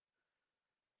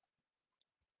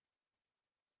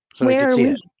 So Where you are can see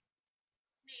we? it.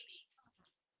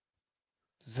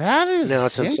 That is Now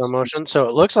it's in slow motion. interesting. So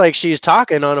it looks like she's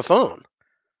talking on a phone.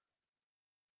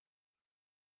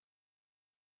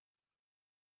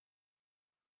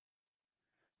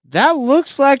 That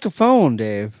looks like a phone,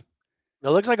 Dave. It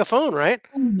looks like a phone, right?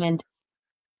 Movement.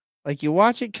 Like you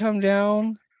watch it come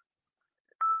down,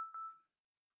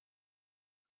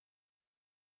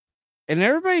 and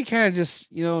everybody kind of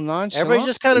just nonchalant. Everybody's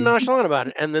just kind of nonchalant about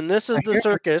it. And then this is the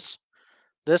circus.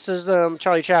 This is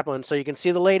Charlie Chaplin. So you can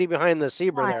see the lady behind the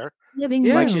zebra Hi. there, Living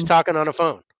Yeah. like room. she's talking on a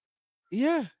phone.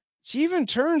 Yeah, she even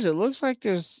turns. It looks like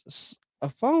there's a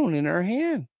phone in her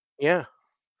hand. Yeah.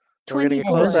 So we're gonna get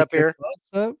 24. close up here.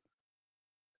 Close up.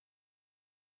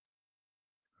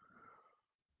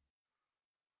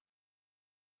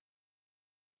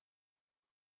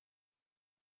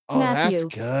 Oh, that's Matthew.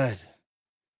 good.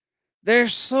 They're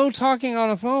so talking on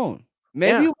a phone.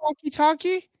 Maybe Yeah. a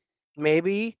walkie-talkie.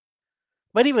 Maybe.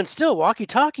 But even still,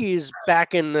 walkie-talkies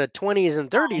back in the 20s and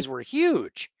 30s were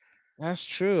huge. That's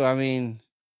true. I mean,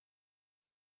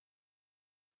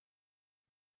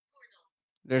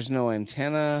 there's no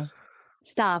antenna.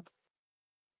 Stop.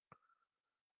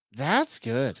 That's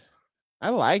good. I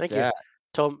like Thank you. that.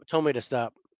 Told me to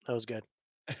stop. That was good.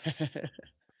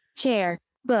 Chair.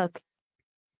 Book.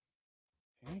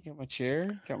 Okay, got my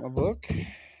chair, got my book.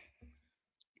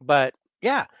 But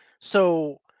yeah,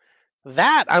 so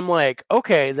that I'm like,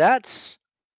 okay, that's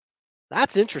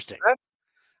interesting.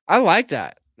 I like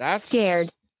that. That's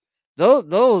Scared.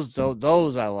 Those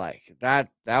I like. That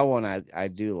one I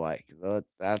do like.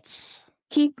 That's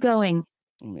Keep going.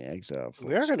 let me exit out.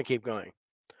 We are folks. going to keep going.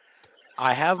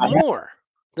 I have more.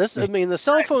 I mean, the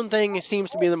cell phone thing seems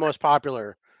to be the most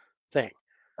popular thing.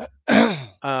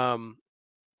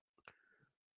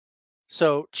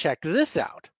 So check this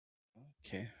out.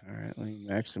 Okay, all right. Let me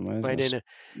maximize. Might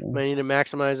my need to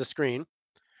maximize the screen.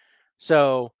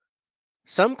 So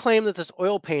some claim that this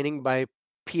oil painting by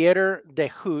Pieter de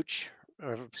Hooch,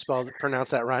 or pronounce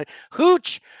that right,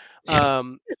 Hooch,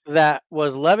 that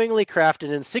was lovingly crafted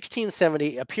in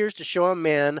 1670, appears to show a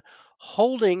man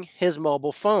holding his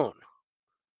mobile phone.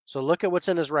 So look at what's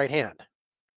in his right hand.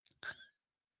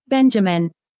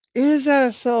 Benjamin. Is that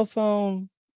a cell phone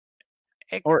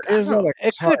or I is don't that know.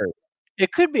 a card?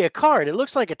 It could be a card. It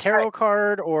looks like a tarot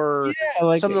card or Yeah,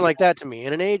 like something like that to me.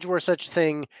 In an age where such a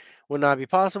thing would not be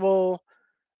possible,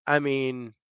 I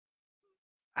mean,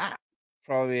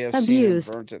 probably have Abused.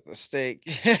 seen him burnt at the stake.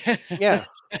 yeah.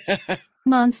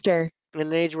 Monster. In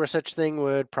an age where such thing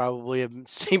would probably have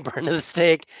seen burned at the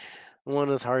stake, one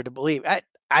is hard to believe.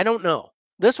 I don't know.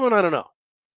 This one, I don't know.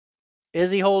 Is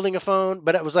he holding a phone?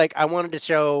 But it was like I wanted to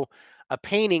show a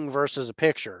painting versus a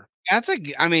picture.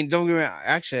 I mean, don't get me wrong.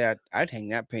 Actually, I'd hang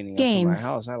that painting up in my Games.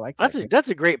 house. I like that. That's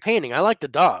a great painting. I like the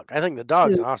dog. I think the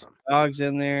dog's awesome. Dog's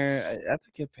in there. That's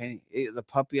a good painting. The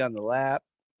puppy on the lap.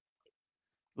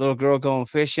 Little girl going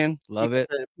fishing. Love it.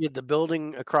 You had the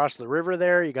building across the river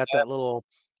there. You got that little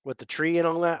with the tree and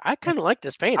all that. I kind of like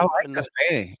this painting. I like this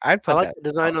painting. I'd put I like that. the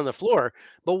design on the floor.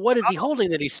 But what is he holding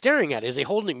that he's staring at? Is he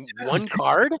holding one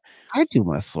card? I do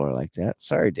my floor like that.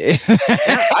 Sorry, Dave.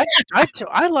 Yeah,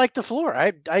 I like the floor.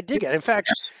 I dig it. In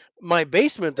fact, my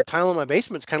basement, the tile in my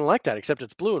basement's kind of like that, except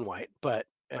it's blue and white. But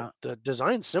the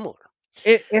design's similar.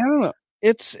 I don't know.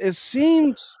 It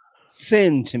seems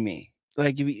thin to me.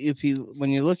 Like if you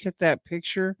when you look at that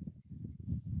picture,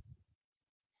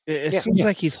 it seems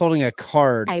like he's holding a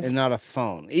card and not a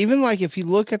phone. Even like if you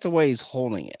look at the way he's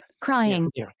holding it, Crying.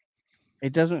 Yeah.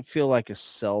 it doesn't feel like a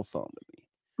cell phone to me.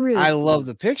 Rude. I love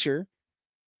the picture,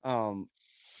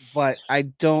 but I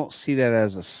don't see that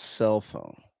as a cell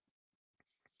phone.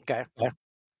 Okay. Yeah.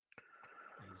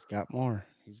 He's got more.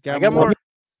 I got more.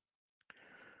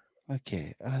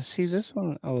 Okay. See this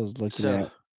one I was looking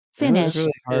at. Finish.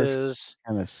 Really hard Is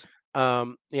to this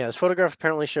photograph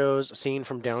apparently shows a scene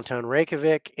from downtown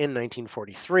Reykjavik in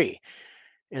 1943.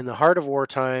 In the heart of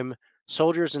wartime,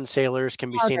 soldiers and sailors can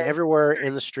be seen everywhere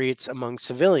in the streets among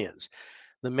civilians.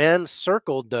 The man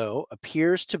circled, though,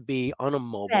 appears to be on a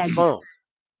mobile phone.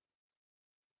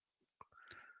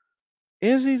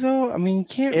 Is he though? I mean, you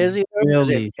can't Is he?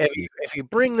 really If see. if you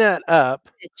bring that up,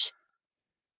 Stitch.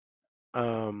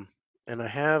 and I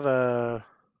have a,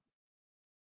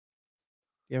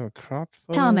 You have a cropped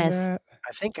photo Thomas. of that?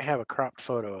 I think I have a cropped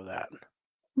photo of that.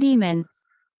 Demon.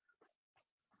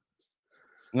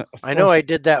 No, I know I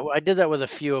did that. I did that with a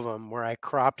few of them where I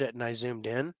cropped it and I zoomed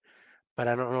in, but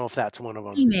I don't know if that's one of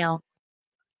them. Email.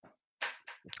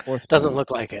 Doesn't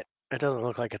look like it. It doesn't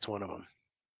look like it's one of them.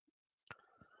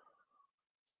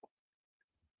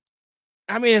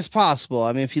 I mean, it's possible.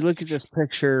 I mean, if you look at this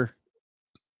picture,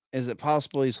 is it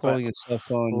possible he's holding his cell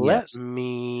phone? Let Yes.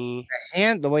 me.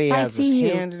 And the way he I has his see you.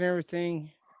 hand and everything.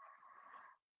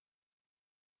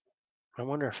 I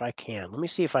wonder if I can. Let me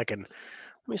see if I can. Let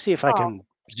me see if I can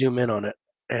zoom in on it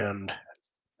and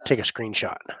take a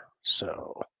screenshot.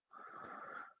 So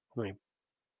let me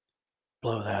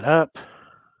blow that up.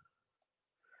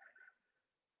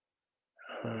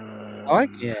 I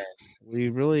like it. We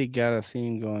really got a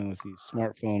theme going with these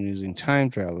smartphone using time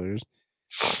travelers.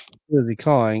 Who is he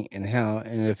calling and how?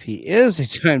 And if he is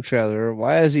a time traveler,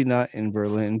 why is he not in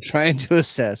Berlin trying to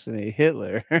assassinate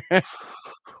Hitler?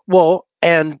 Well,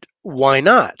 and why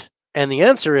not? And the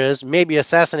answer is maybe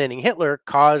assassinating Hitler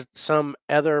caused some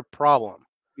other problem,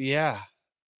 Yeah.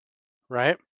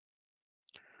 right?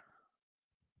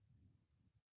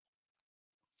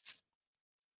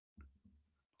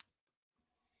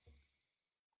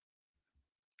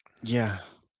 Yeah.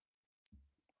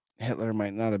 Hitler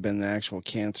might not have been the actual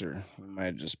cancer. It might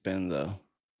have just been the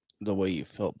way you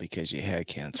felt because you had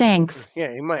cancer. Thanks.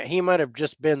 Yeah, he might have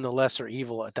just been the lesser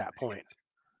evil at that point.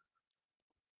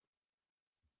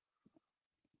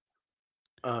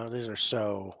 These are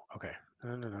so okay.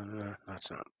 No, that's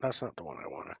not the one I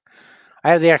want. I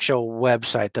have the actual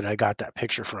website that I got that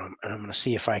picture from, and I'm going to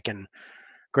see if I can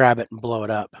grab it and blow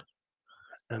it up.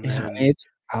 And Yeah, then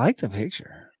I like the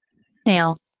picture.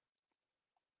 Nail.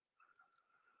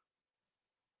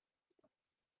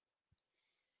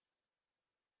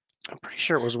 I'm pretty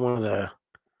sure it was one of the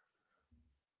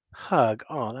hug.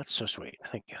 Oh, that's so sweet.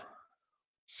 Thank you.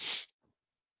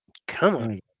 Come I'm on.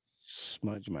 gonna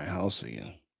smudge my house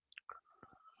again.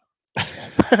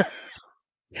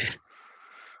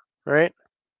 Right?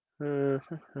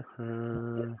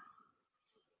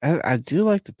 I do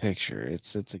like the picture.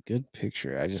 It's a good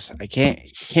picture. I can't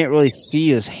really see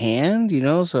his hand, you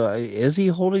know. So is he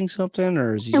holding something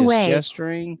or is he just Away.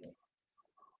 gesturing?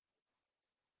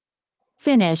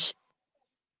 Finish.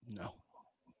 No.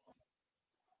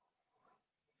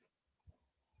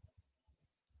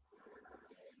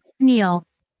 Kneel.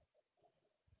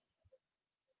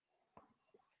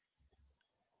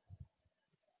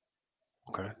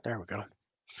 Okay, there we go.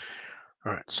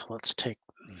 All right, so let's take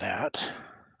that.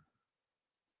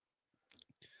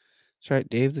 That's right,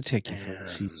 Dave the Techie,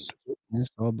 folks. He's getting this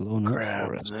all blown up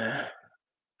for us. That.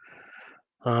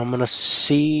 I'm gonna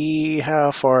see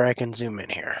how far I can zoom in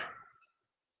here.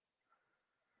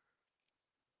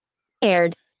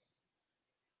 Aired.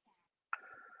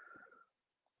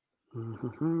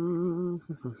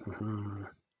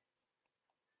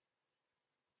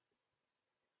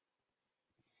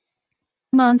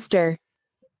 Monster.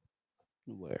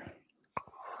 Where?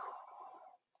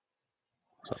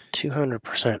 So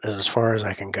 200% is as far as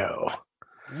I can go.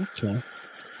 Okay.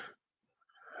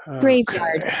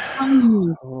 Graveyard.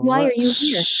 Why are you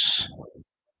here?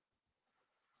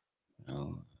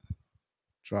 I'll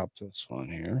drop this one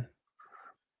here.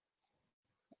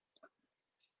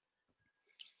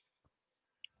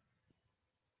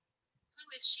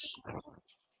 Who is she? Help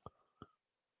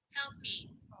me.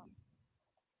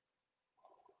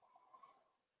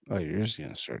 Oh, you're just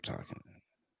gonna start talking.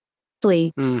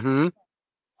 Flee. Mm-hmm.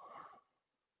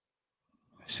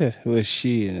 I said, "Who is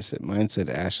she?" And mine said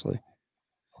Ashley.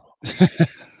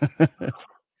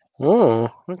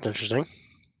 Oh, that's interesting.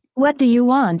 What do you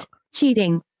want?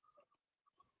 Cheating.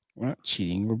 We're not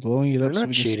cheating. We're blowing it We're up. So not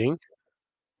we can cheating.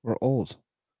 We're old.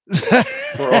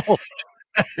 We're all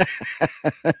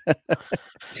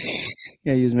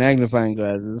Yeah, use magnifying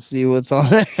glasses to see what's on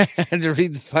there to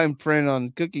read the fine print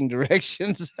on cooking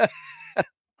directions.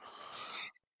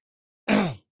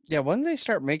 Yeah, when did they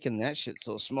start making that shit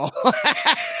so small?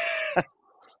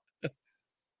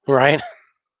 right.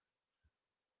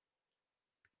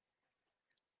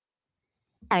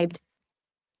 Typed.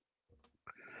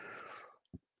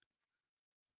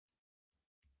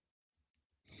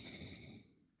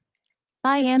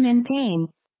 I am in pain.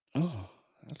 Oh,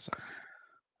 that sucks.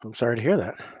 I'm sorry to hear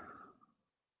that.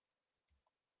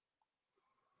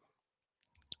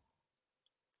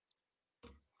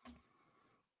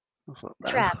 That's not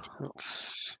bad. Trapped.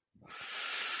 Let's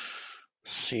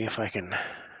see if I can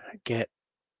get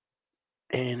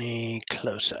any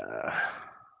closer.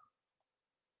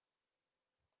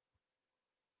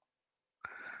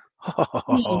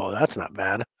 Oh, that's not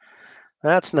bad.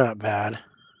 That's not bad.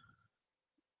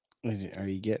 Are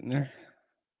you getting there?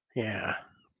 Yeah.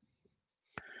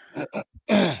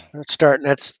 That's starting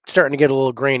to get a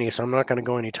little grainy, so I'm not going to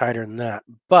go any tighter than that.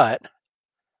 But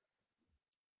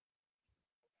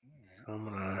I'm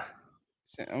gonna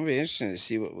be interested to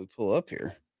see what we pull up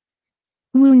here.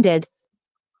 Wounded.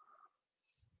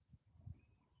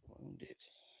 Wounded.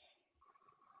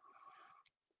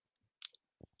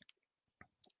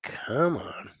 Come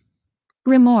on.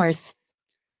 Remorse.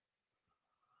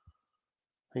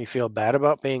 You feel bad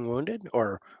about being wounded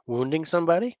or wounding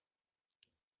somebody?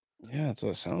 Yeah, that's what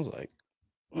it sounds like.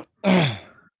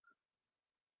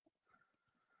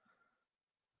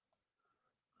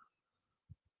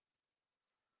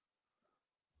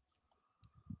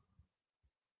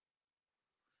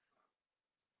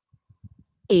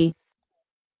 E.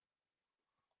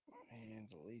 And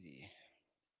lady.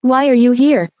 Why are you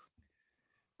here?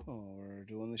 Oh, we're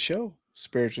doing the show,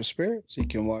 Spiritual Spirits. You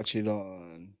can watch it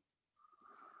on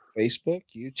Facebook,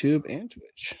 YouTube, and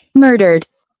Twitch. Murdered.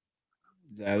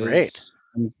 That Great.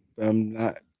 is, I'm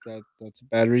not. That's a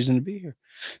bad reason to be here.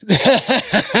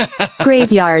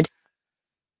 Graveyard.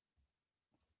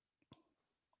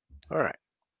 All right.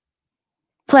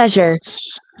 Pleasure.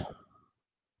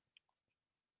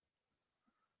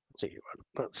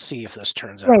 Let's see if this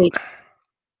turns Great. out.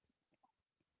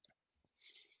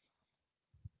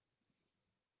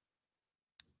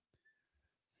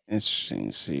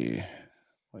 Interesting to see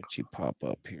what you pop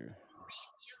up here.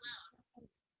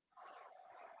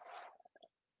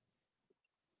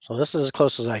 So this is as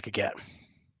close as I could get.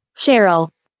 Cheryl.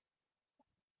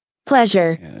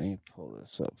 Pleasure. Yeah, let me pull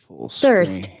this up full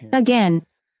Thirst. screen here. Again.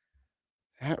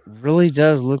 That really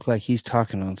does look like he's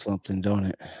talking on something, don't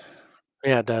it?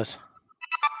 Yeah, it does.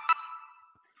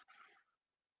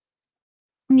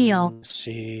 Neil. Let's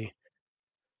see.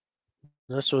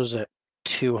 This was at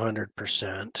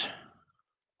 200%.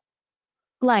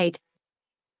 Light.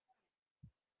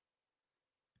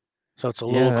 So it's a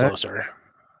little that- closer.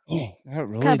 That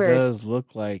really Cupboard. does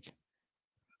look like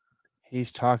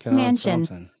he's talking Mansion. on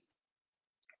something.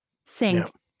 Sink.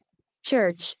 Yep.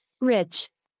 Church. Rich.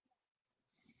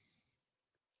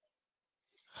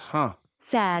 Huh.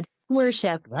 Sad.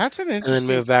 Worship. That's an And then interesting.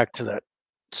 move back to that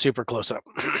super close up.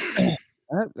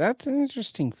 That's an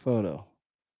interesting photo.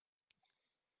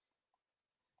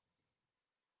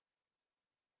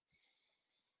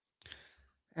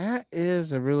 That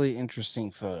is a really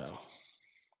interesting photo.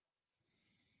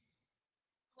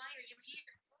 Why are you here?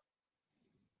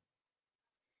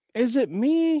 Is it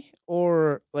me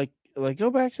or like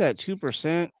go back to that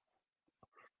 2%?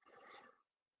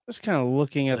 Just kind of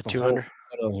looking at The the 200. whole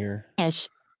photo here. Ish.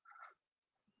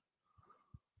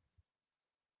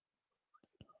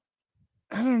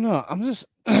 I don't know. I'm just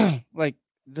like,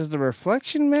 does the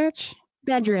reflection match?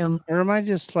 Bedroom. Or am I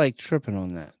just like tripping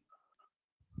on that?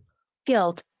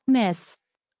 Guilt. Miss.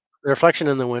 The reflection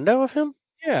in the window of him?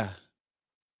 Yeah.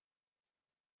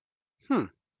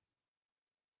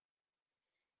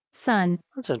 Sun.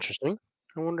 That's interesting.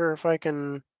 I wonder if I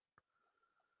can.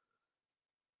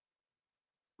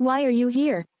 Why are you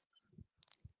here?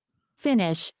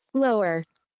 Finish. Lower.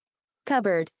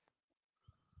 Cupboard.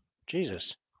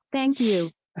 Jesus. Thank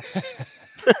you.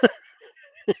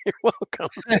 You're welcome.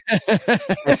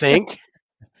 I think.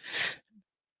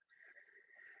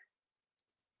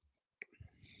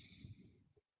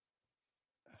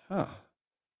 Huh.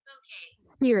 Okay.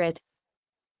 Spirit.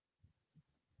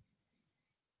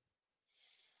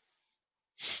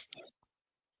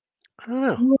 I don't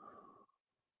know.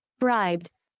 Bribed.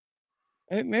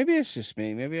 Maybe it's just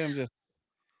me. Maybe I'm just.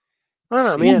 I don't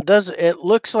know. I mean, it does. It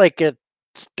looks like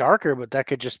it's darker, but that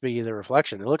could just be the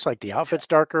reflection. It looks like the outfit's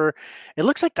darker. It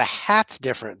looks like the hat's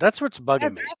different. That's what's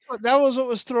bugging me. That was what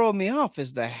was throwing me off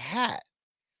is the hat.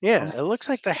 Yeah, it looks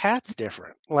like the hat's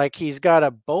different. Like he's got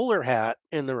a bowler hat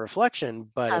in the reflection,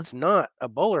 but it's not a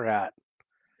bowler hat.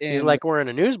 He's And like wearing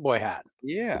a newsboy hat.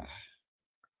 yeah.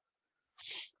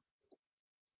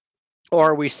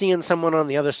 Or are we seeing someone on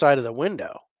the other side of the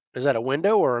window? Is that a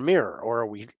window or a mirror? Or are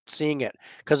we seeing it?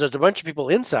 Because there's a bunch of people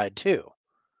inside too.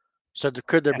 So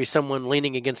could there be someone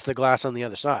leaning against the glass on the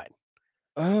other side?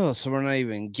 Oh, so we're not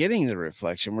even getting the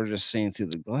reflection. We're just seeing through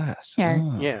the glass. Here.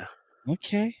 Oh, Yeah.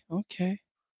 Okay. Okay.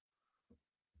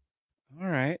 All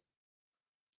right.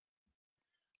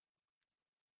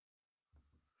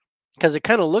 Because it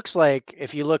kind of looks like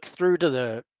if you look through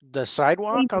to the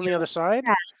sidewalk on the other side,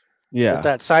 Yeah.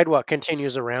 that sidewalk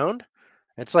continues around,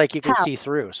 It's like you can How? see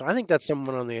through. So I think that's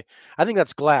someone on the. I think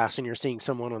that's glass, and you're seeing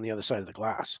someone on the other side of the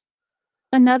glass.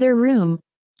 Another room.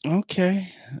 Okay.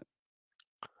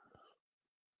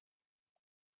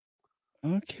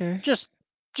 Okay. Just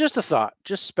a thought,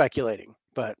 just speculating,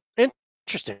 but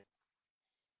interesting.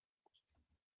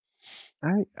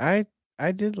 I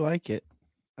did like it.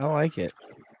 I like it.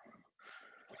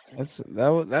 That's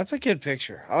a good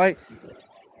picture. I like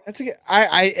that's a good,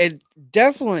 it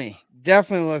definitely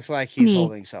looks like he's Me.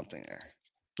 holding something there.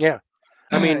 Yeah.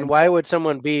 I mean, why would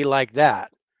someone be like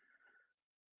that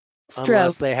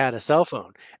unless Stroke. they had a cell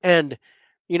phone? And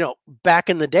back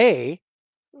in the day,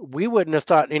 we wouldn't have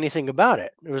thought anything about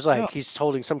it. It was like No. he's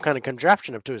holding some kind of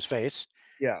contraption up to his face,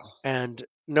 Yeah. and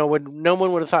no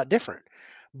one would have thought different.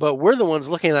 But we're the ones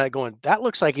looking at it going, that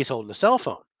looks like he's holding a cell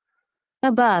phone.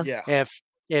 Above. Yeah.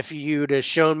 If you'd have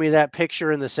shown me that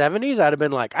picture in the 70s, I'd have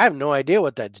been like, I have no idea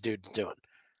what that dude's doing.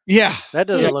 Yeah. That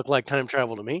doesn't Yeah. look like time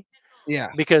travel to me. Yeah.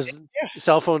 Because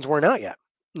cell phones weren't out yet.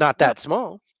 Not that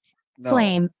small. No.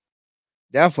 Flame.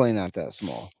 Definitely not that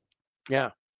small. Yeah.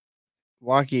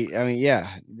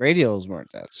 Radios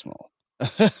weren't that small.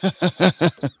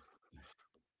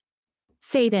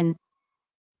 Satan.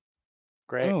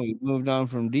 Great. Oh, we moved on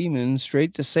from demons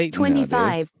straight to Satan. now, Dave.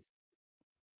 25.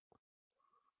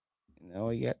 Now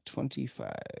we got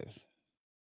 25.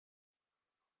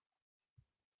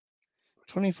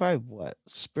 25 what?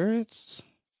 Spirits?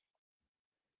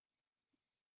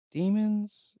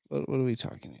 Demons? What are we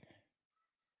talking here?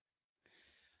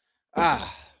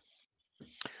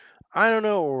 I don't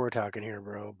know what we're talking here,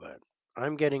 bro, but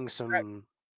I'm getting some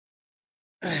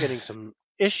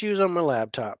issues on my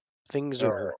laptop. Things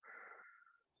are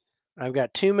I've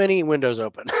got too many windows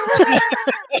open.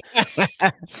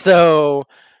 So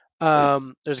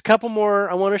there's a couple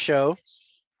more I want to show.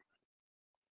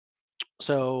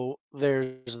 So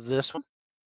there's this one.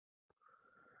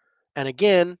 And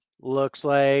again, looks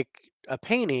like a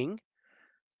painting,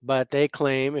 but they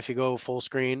claim, if you go full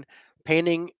screen,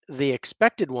 painting The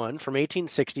Expected One from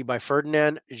 1860 by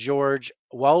Ferdinand George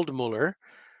Waldmuller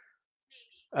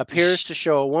appears to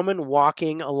show a woman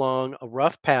walking along a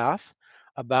rough path,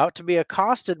 about to be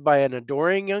accosted by an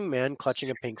adoring young man clutching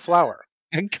a pink flower.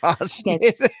 Accosted.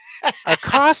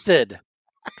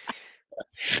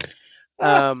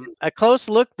 A close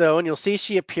look, though, and you'll see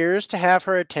she appears to have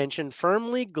her attention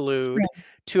firmly glued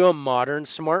to a modern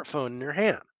smartphone in her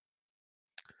hand.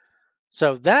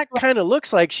 So that kind of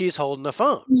looks like she's holding a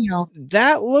phone. No.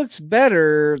 That looks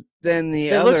better than the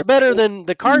It other. looks better than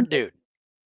the card dude.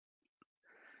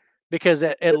 Because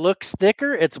it looks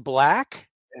thicker. It's black.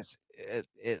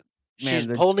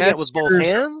 She's holding it with both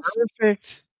hands.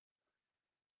 Perfect.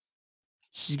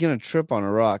 She's gonna trip on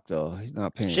a rock, though. He's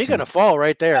not paying She's attention. gonna fall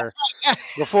right there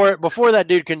before that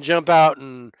dude can jump out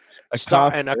and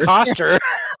accost her.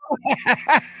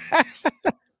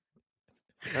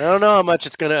 I don't know how much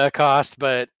it's gonna accost,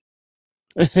 but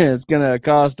it's gonna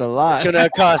cost a lot. It's gonna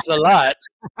cost a lot.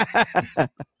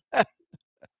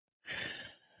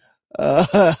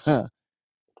 I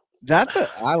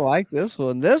like this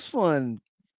one. This one,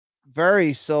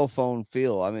 very cell phone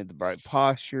feel. I mean, the bright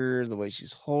posture, the way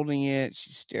she's holding it,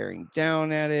 she's staring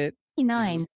down at it.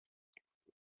 9.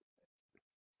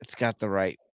 It's got the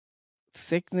right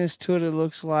thickness to it. It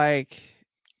looks like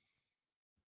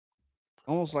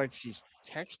almost like she's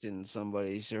texting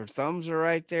somebody. Her thumbs are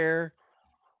right there.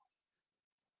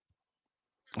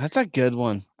 That's a good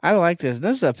one. I like this.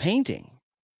 This is a painting.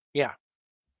 Yeah.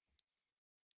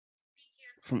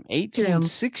 From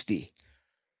 1860.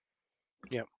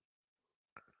 Yep.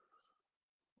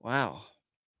 Wow.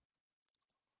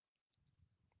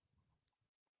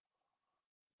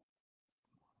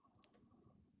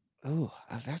 Oh,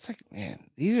 that's like, man,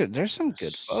 there's some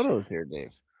good photos here,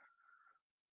 Dave.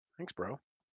 Thanks, bro.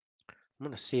 I'm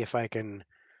gonna see if I can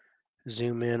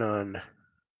zoom in on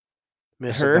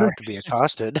Miss Her? about to be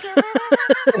accosted.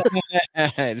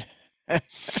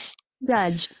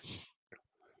 Judge.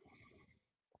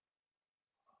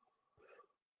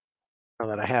 Now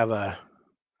that I have a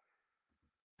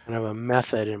kind of a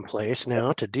method in place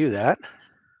now to do that.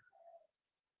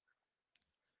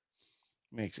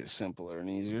 Makes it simpler and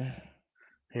easier.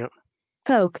 Yep.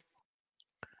 Poke.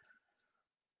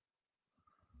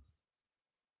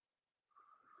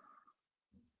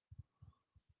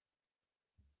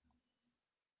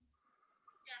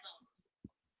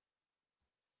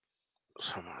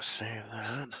 So I'm gonna save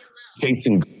that.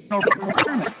 Jason.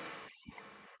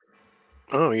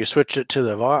 Oh, you switched it to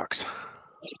the Vox.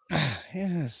 Yeah,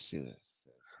 let's see this.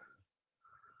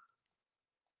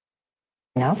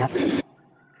 No.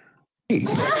 Big.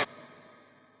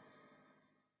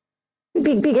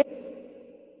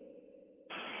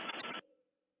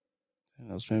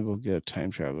 else, maybe we'll get a time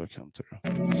traveler come through.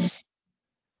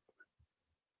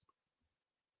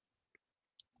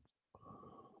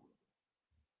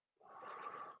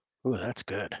 Ooh, that's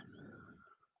good.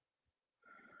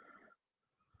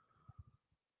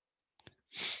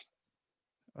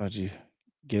 How'd you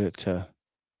get it to?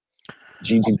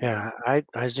 Yeah,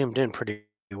 I zoomed in pretty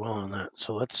well on that.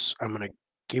 So I'm gonna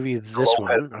give you this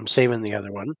one. I'm saving the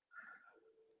other one.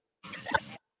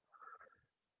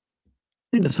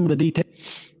 Into some of the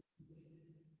details.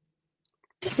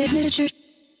 Signature.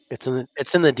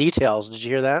 It's in the details. Did you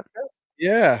hear that?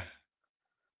 Yeah.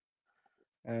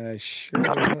 Sure the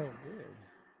hell did.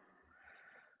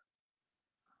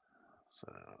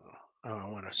 So, I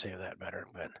want to save that better,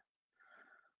 but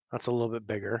that's a little bit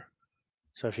bigger.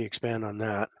 So if you expand on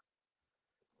that,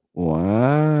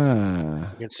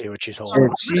 Wow. you can see what she's holding.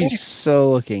 And she's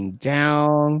so looking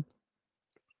down.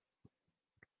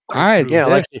 All right. Yeah,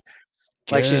 like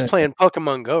that's she's good. playing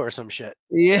Pokemon Go or some shit.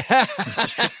 Yeah.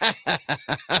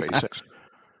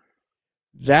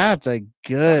 That's a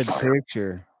good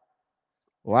picture.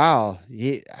 Wow.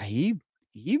 He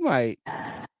might.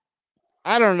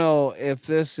 I don't know if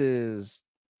this is.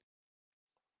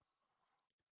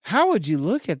 How would you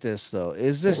look at this though?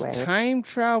 Is this time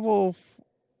travel?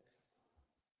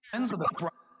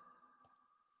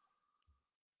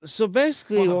 So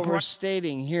basically, what we're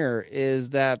stating here is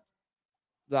that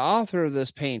the author of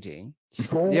this painting,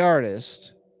 the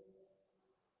artist,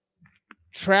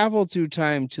 traveled through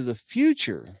time to the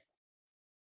future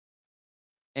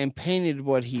and painted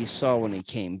what he saw when he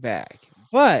came back.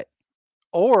 But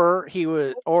or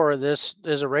this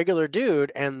is a regular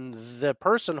dude, and the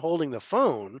person holding the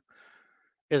phone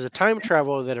is a time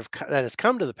traveler that has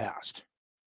come to the past.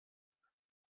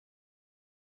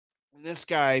 this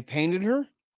guy painted her.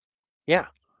 Yeah.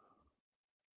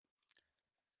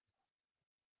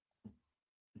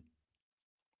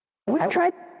 I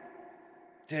tried.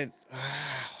 Wow.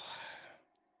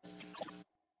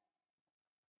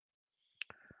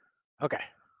 Okay.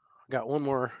 Got one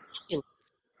more.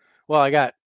 Well, I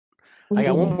got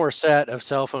one more set of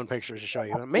cell phone pictures to show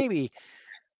you. Maybe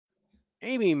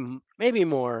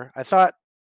more. I thought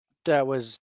that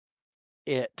was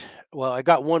it. Well, I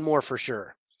got one more for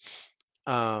sure.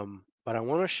 But I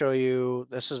want to show you.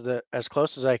 This is as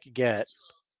close as I could get,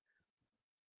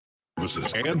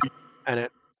 and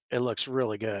it looks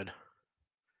really good.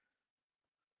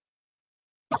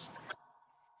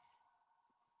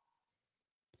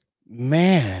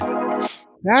 Man,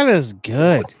 that is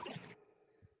good.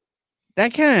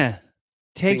 That kind of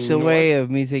takes away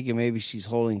of me thinking maybe she's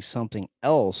holding something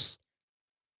else.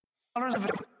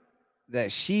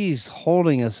 That she's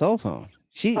holding a cell phone.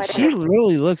 She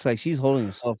really looks like she's holding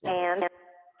a cell phone.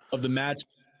 Of the match.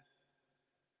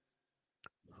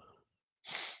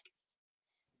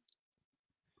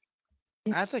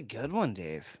 That's a good one,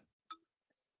 Dave.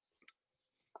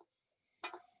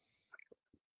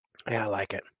 Yeah, I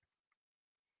like it.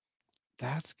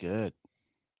 That's good.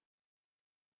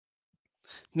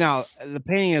 Now, the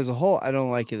painting as a whole, I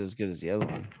don't like it as good as the other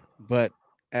one. But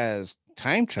as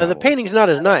time Now, travel, the painting's not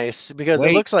as nice because it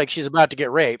Wait. looks like she's about to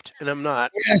get raped, and I'm not.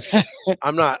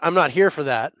 I'm not here for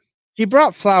that. he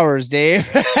brought flowers, Dave.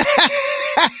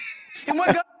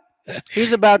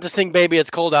 He's about to sing "Baby It's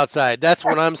Cold Outside." That's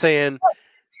what I'm saying.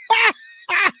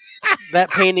 That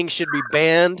painting should be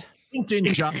banned.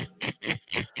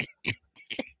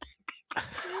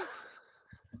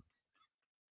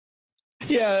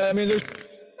 Yeah, I mean, there's.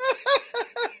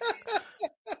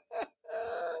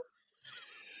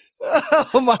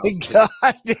 Oh my God,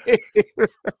 Dave.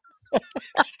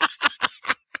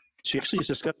 She actually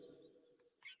just got.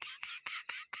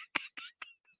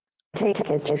 Oh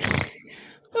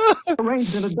my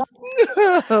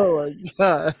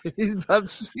God. He's about to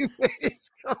see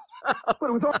babies go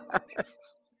outside.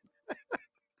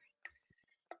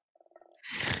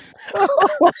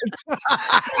 Oh my God.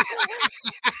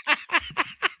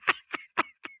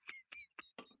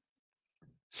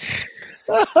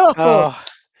 Oh,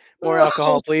 more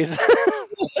alcohol, please.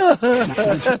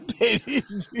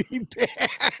 Babies be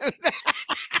banned.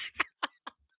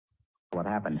 What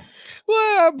happened?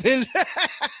 What happened?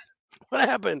 What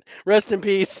happened? Rest in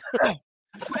peace.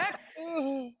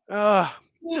 Oh.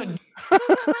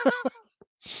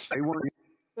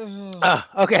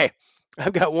 Okay,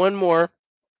 I've got one more,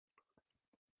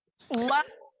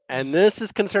 and this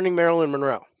is concerning Marilyn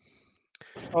Monroe.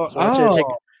 So I want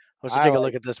you to take a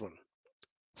look at this one.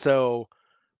 So,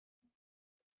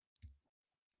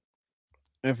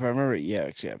 if I remember, yeah,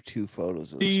 actually, I have two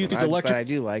photos of this one. But I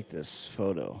do like this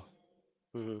photo.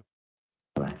 Mm-hmm.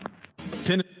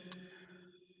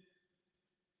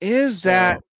 Is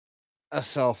that a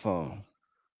cell phone.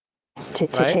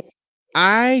 Right?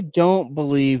 I don't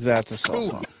believe that's a cell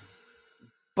phone.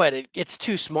 But it's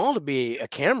too small to be a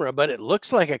camera, but it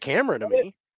looks like a camera to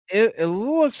me. It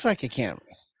looks like a camera.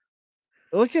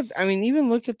 Even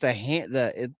look at the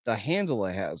handle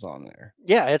it has on there.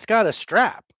 Yeah, it's got a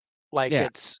strap. Like Yeah.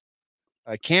 it's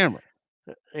A camera.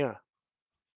 yeah.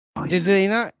 Did they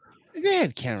not? They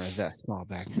had cameras that small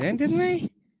back then, didn't they?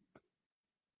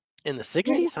 In the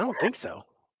 60s? I don't think so.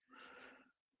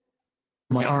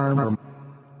 My arm.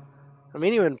 I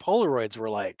mean, even Polaroids were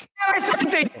like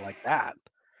that.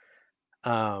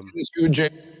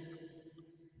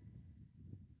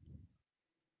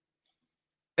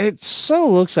 It so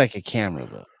looks like a camera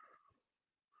though.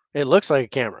 It looks like a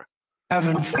camera. I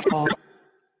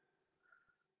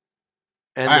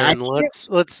And then let's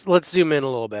zoom in a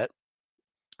little bit.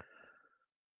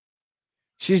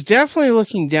 She's definitely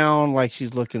looking down like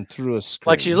she's looking through a screen.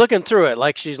 Like she's looking through it,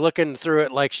 like she's looking through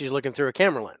it, like she's looking through a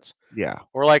camera lens. Yeah.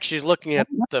 Or like she's looking at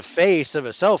the face of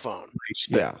a cell phone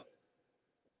Yeah.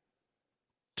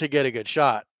 to get a good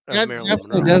shot of That Marilyn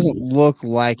definitely Monroe. doesn't look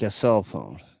like a cell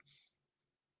phone.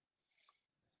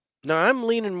 No, I'm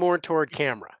leaning more toward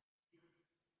camera.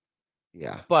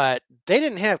 Yeah. But they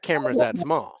didn't have cameras that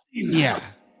small. Yeah.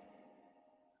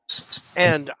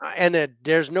 And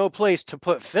there's no place to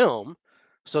put film,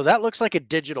 so that looks like a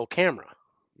digital camera.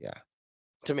 Yeah.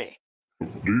 To me.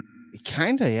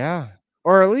 Kinda, yeah.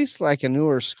 Or at least like a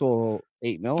newer school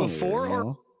 8mm. Before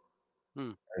or-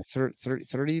 or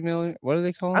 30 millimeter. What do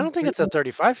they call them? I don't think it's a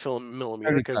 35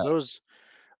 millimeter because 35. those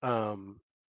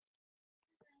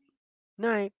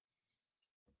night.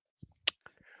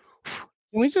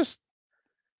 Can we just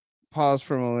pause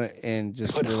for a moment and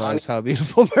just realize how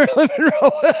beautiful Marilyn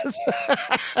Monroe was?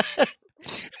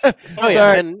 Oh yeah,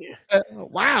 Sorry. and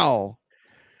Wow.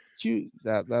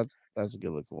 That's a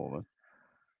good looking woman.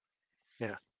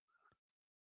 Yeah.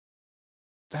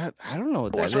 That I don't know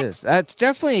what that is. That's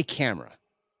definitely a camera.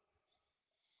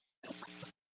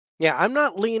 yeah, I'm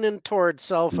not leaning toward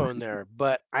cell phone there,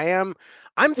 but I'm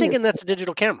thinking that's a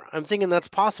digital camera. I'm thinking that's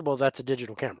possible that's a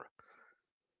digital camera.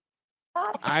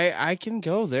 I can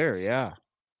go there, yeah.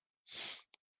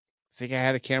 I think I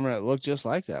had a camera that looked just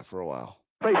like that for a while.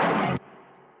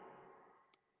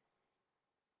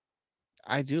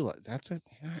 I do like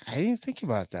I didn't think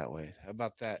about it that way. How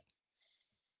about that?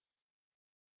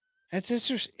 That's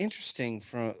just interesting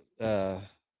from to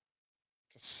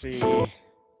see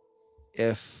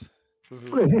if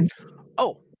Mhm.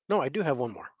 Oh, no, I do have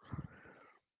one more.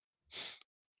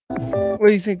 what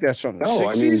do you think that's from? The No,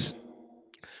 I 60s?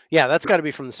 Yeah, that's got to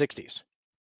be from the 60s.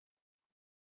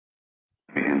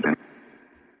 I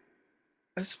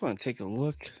just want to take a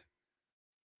look.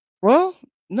 Well,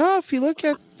 no, if you look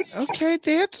at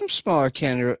they had some smaller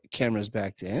cameras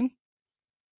back then.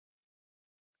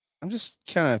 I'm just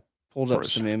kind of pulled up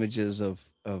some images of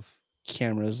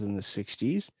cameras in the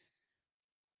 60s.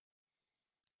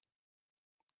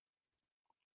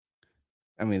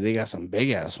 I mean, they got some big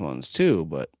ass ones too,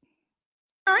 but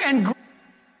And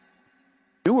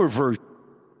newer version.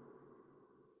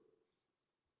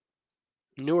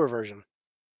 Newer version.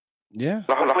 yeah.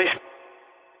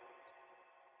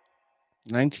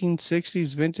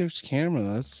 1960s vintage camera.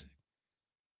 That's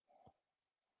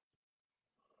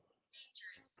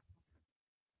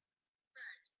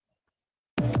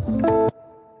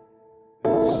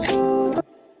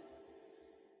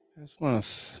that's one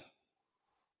of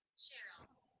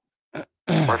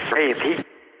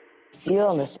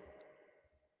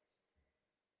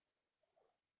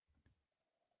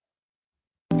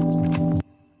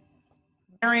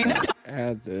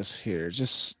add this here.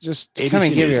 Just to kind ABC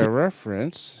of give you News. a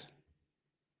reference.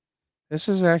 This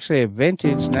is actually a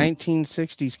vintage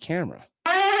 1960s camera.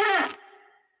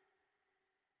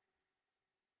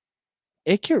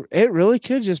 It really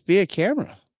could just be a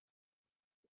camera.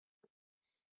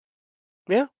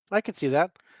 Yeah, I could see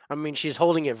that. I mean, she's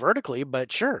holding it vertically,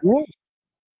 but sure. Yeah.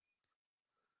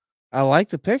 I like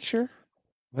the picture,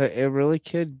 but it really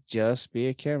could just be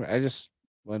a camera. I just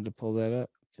wanted to pull that up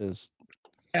because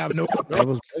that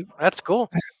was big. That's cool.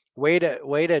 Way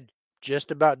to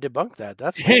just about debunk that.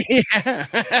 That's cool.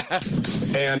 Yeah.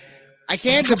 And I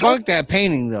can't debunk that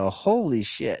painting though. Holy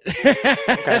shit.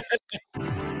 Okay.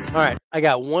 All right, I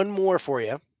got one more for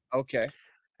you, Okay.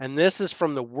 and this is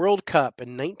from the World Cup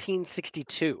in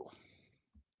 1962.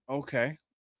 Okay.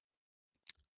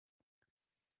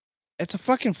 It's a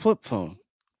fucking flip phone.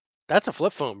 That's a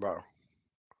flip phone, bro.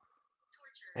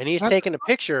 And he's That's- taking a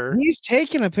picture He's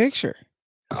taking a picture.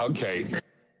 okay.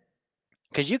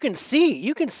 because you can see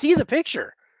the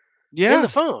picture in Yeah. the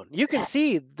phone. You can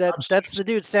see that that's the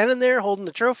dude standing there holding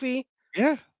the trophy.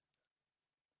 Yeah.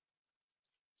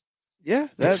 Yeah,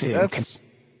 that's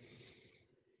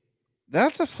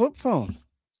a flip phone.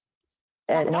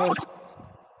 No,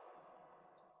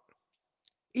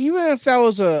 Even if that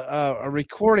was a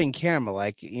recording camera,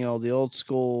 like the old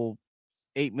school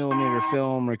 8mm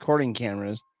film recording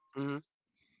cameras, Mhm.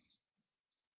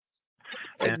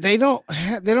 they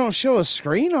don't show a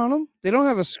screen on them. They don't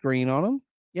have a screen on them.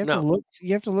 You have to No. look.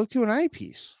 You have to look to an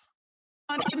eyepiece.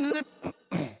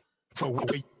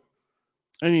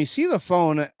 And you see the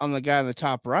phone on the guy on the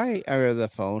top right, or the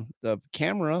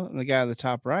camera on the guy on the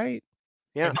top right.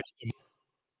 Yeah.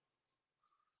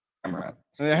 camera.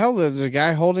 And the hell, there's a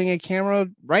guy holding a camera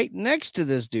right next to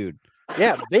this dude.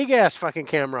 Yeah. Big ass fucking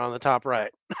camera on the top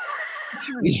right.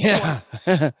 Yeah.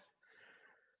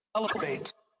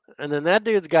 Elevate. And then that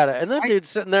dude's got it. And that dude's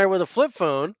sitting there with a flip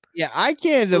phone. Yeah, I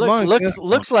can't debunk this.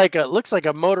 Looks like a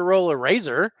Motorola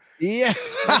Razor. Yeah.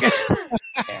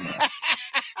 Camera.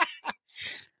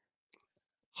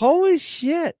 Holy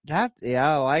shit.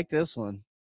 I like this one.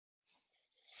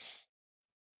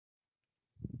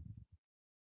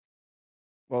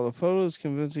 While the photo is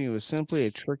convincing, it was simply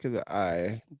a trick of the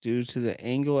eye. Due to the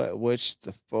angle at which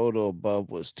the photo above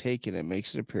was taken, it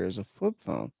makes it appear as a flip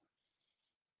phone.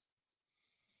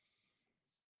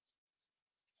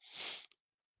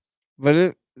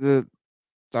 But the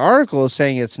article is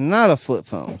saying it's not a flip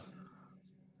phone.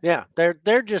 Yeah, they're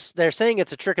saying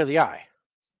it's a trick of the eye.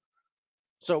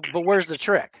 So, but where's the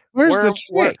trick? Where's the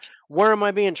trick? Where am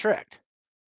I being tricked?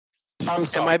 I'm Am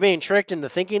sorry. I being tricked into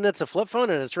thinking it's a flip phone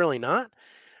and it's really not?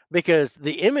 Because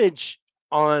the image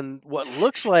on what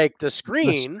looks like the The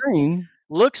screen screen.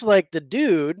 looks like the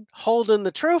dude holding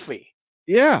the trophy,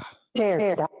 Yeah.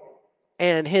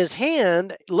 and his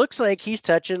hand looks like he's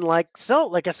touching like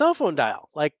a cell phone dial,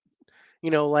 like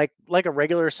like a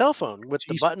regular cell phone with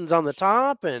the Jeez. buttons on the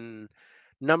top and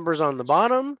numbers on the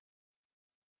bottom.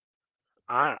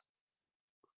 I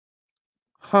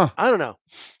Huh. don't know.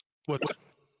 What?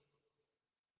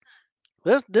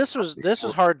 This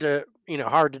was hard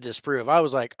to disprove. I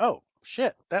was like, oh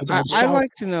shit, that I'd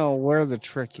like to know where the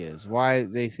trick is. Why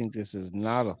they think this is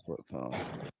not a flip phone.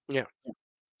 Yeah.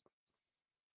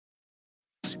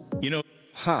 You know,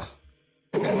 Huh.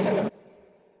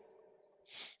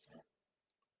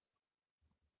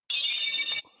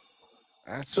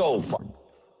 That's so fun.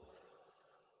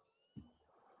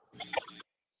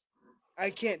 I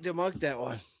can't debunk that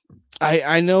one.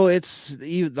 I know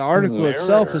the article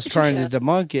itself is trying to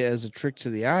debunk it as a trick to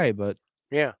the eye, but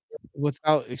yeah.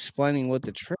 without explaining what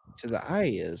the trick to the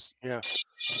eye is. Yeah.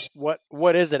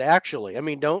 What is it actually? I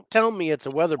mean, don't tell me it's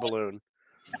a weather balloon.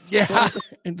 Yeah.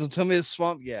 And don't tell me it's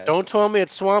swamp gas. Don't tell me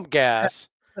it's swamp gas.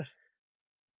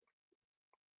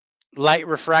 Light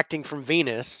refracting from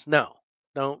Venus. No.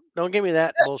 Don't give me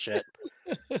that bullshit.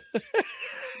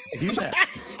 You that.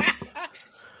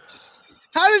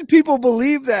 How did people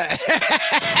believe that?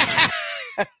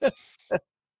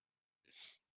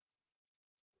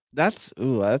 That's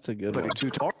a good one. Too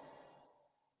tall.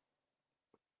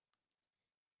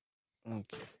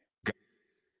 Okay.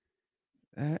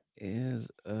 That is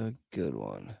a good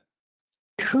one.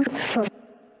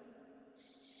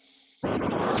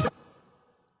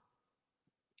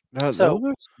 No, So-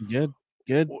 those are good.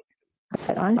 Good.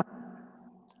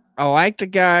 I like the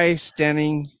guy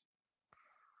standing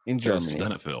in Germany.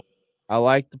 Done it, Phil. I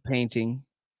like the painting.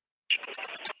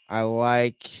 I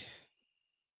like.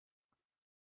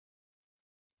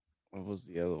 What was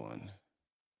the other one?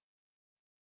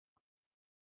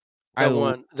 The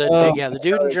love the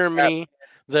dude in Charlie Germany,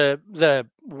 the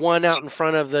one out in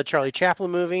front of the Charlie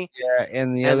Chaplin movie, Yeah,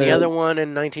 and the and other. the other one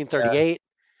in 1938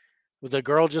 with the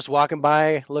girl just walking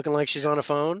by looking like she's on a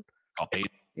phone.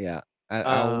 Yeah, I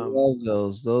Um, love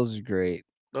those. Those are great.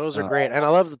 Those are great, and I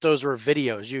love that those were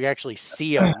videos. You actually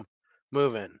see them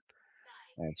moving.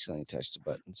 I accidentally touched the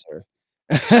button, sir.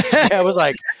 I was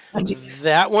like,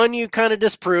 that one you kind of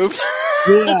disproved.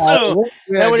 Yeah, So,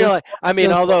 yeah, that one you're just- like, I mean,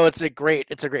 just- although it's a great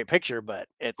picture, but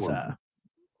it's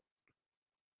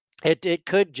it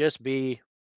could just be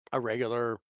a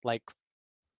regular like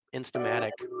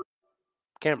Instamatic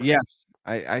camera. yeah.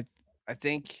 I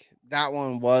think that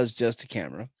one was just a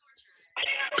camera.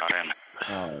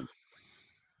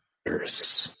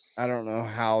 I don't know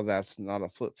how that's not a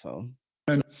flip phone.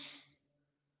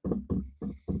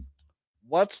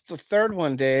 What's the third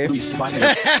one, Dave?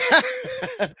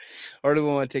 Or do we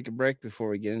want to take a break before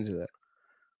we get into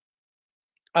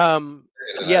that?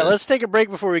 Yeah, let's take a break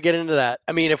before we get into that.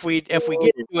 I mean, if we get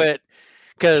into it,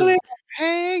 because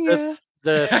Hanger.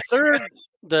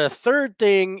 the third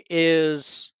thing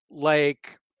is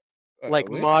like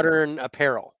modern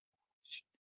apparel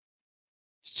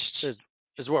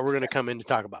is what we're going to come in to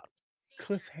talk about.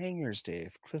 cliffhangers,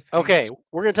 Dave. Cliffhangers. Okay,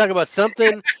 we're going to talk about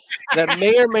something that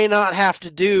may or may not have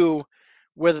to do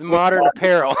with modern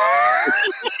apparel.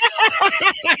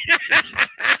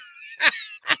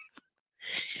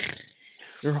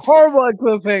 You're horrible at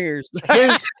cliffhangers.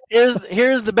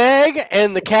 Here's the bag,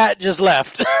 and the cat just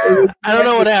left. I don't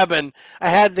know what happened. I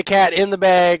had the cat in the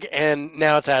bag, and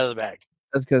now it's out of the bag.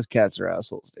 That's because cats are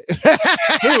assholes, Dave.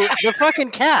 Who? The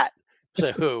fucking cat.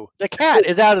 So who? The cat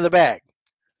is out of the bag.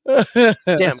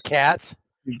 Damn cats.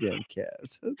 You damn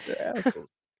cats. They're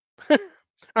assholes. All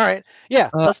right. Yeah.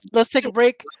 Let's take a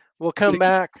break. We'll come Sick.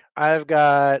 back. I've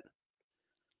got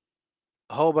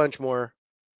a whole bunch more.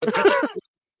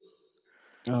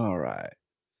 All right.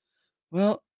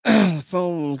 Well, the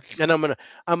phone. And I'm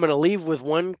gonna leave with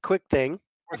one quick thing.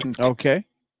 Okay.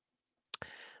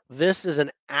 This is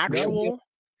an actual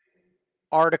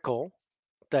article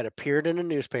that appeared in a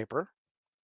newspaper.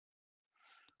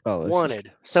 Oh, this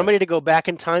Wanted somebody to go back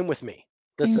in time with me.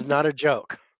 This is not a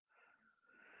joke.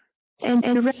 And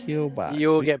Killbox. You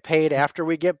will get paid after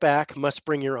we get back. Must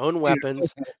bring your own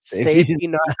weapons. Safety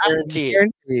not guaranteed.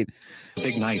 Guaranteed.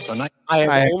 Ignite the night. I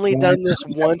have only done this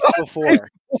once before.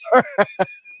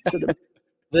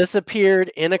 This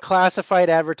appeared in a classified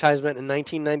advertisement in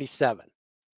 1997.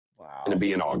 Wow. Gonna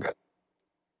be in August.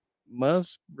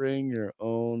 Must bring your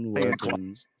own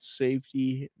weapons.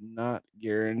 Safety not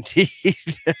guaranteed.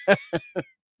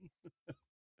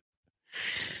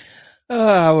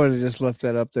 I would have just left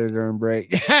that up there during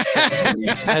break.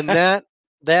 And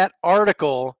that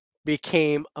article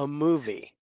became a movie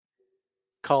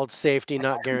called Safety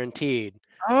Not Guaranteed,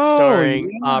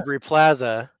 starring Aubrey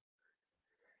Plaza.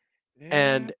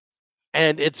 And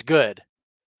it's good.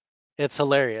 It's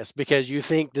hilarious because you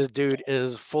think this dude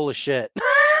is full of shit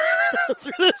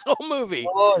through this whole movie.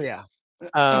 Oh yeah.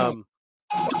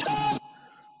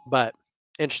 But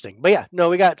interesting. But yeah, no,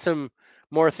 we got some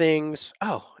more things.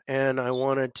 Oh, and I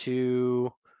wanted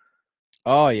to.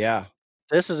 Oh yeah.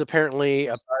 This is apparently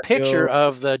a picture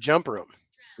of the jump room.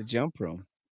 The jump room.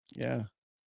 Yeah.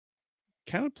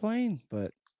 Kind of plain,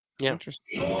 but Yeah.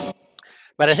 interesting.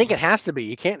 But I think it has to be.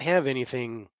 You can't have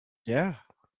anything. Yeah.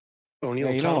 O'Neal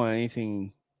Yeah, you don't Top. want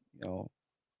anything,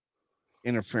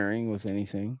 interfering with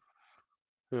anything.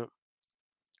 Yeah.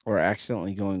 Or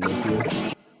accidentally going with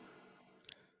you.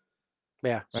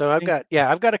 Yeah. So I've got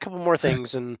a couple more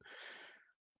things and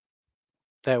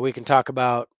that we can talk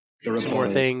about. Some more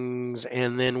things,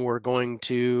 and then we're going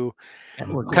to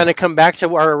kind of come back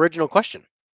to our original question.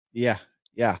 Yeah.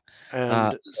 Yeah.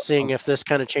 And seeing if this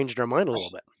kind of changed our mind a little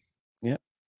bit.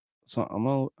 So I'm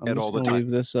At just all the gonna time.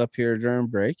 leave this up here during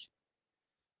break.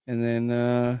 And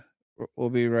then we'll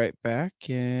be right back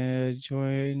and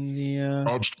join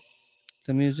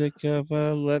the music of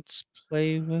Let's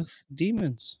Play with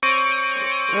Demons.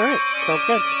 All right. Sounds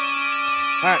good.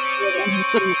 All right.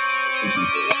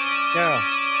 Yeah.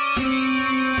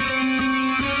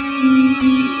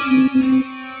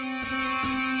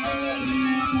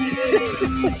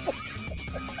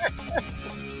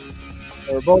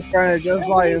 We're both trying to adjust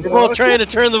volume. We're both trying to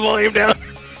turn the volume down.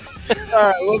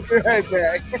 All right, we'll be right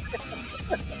back.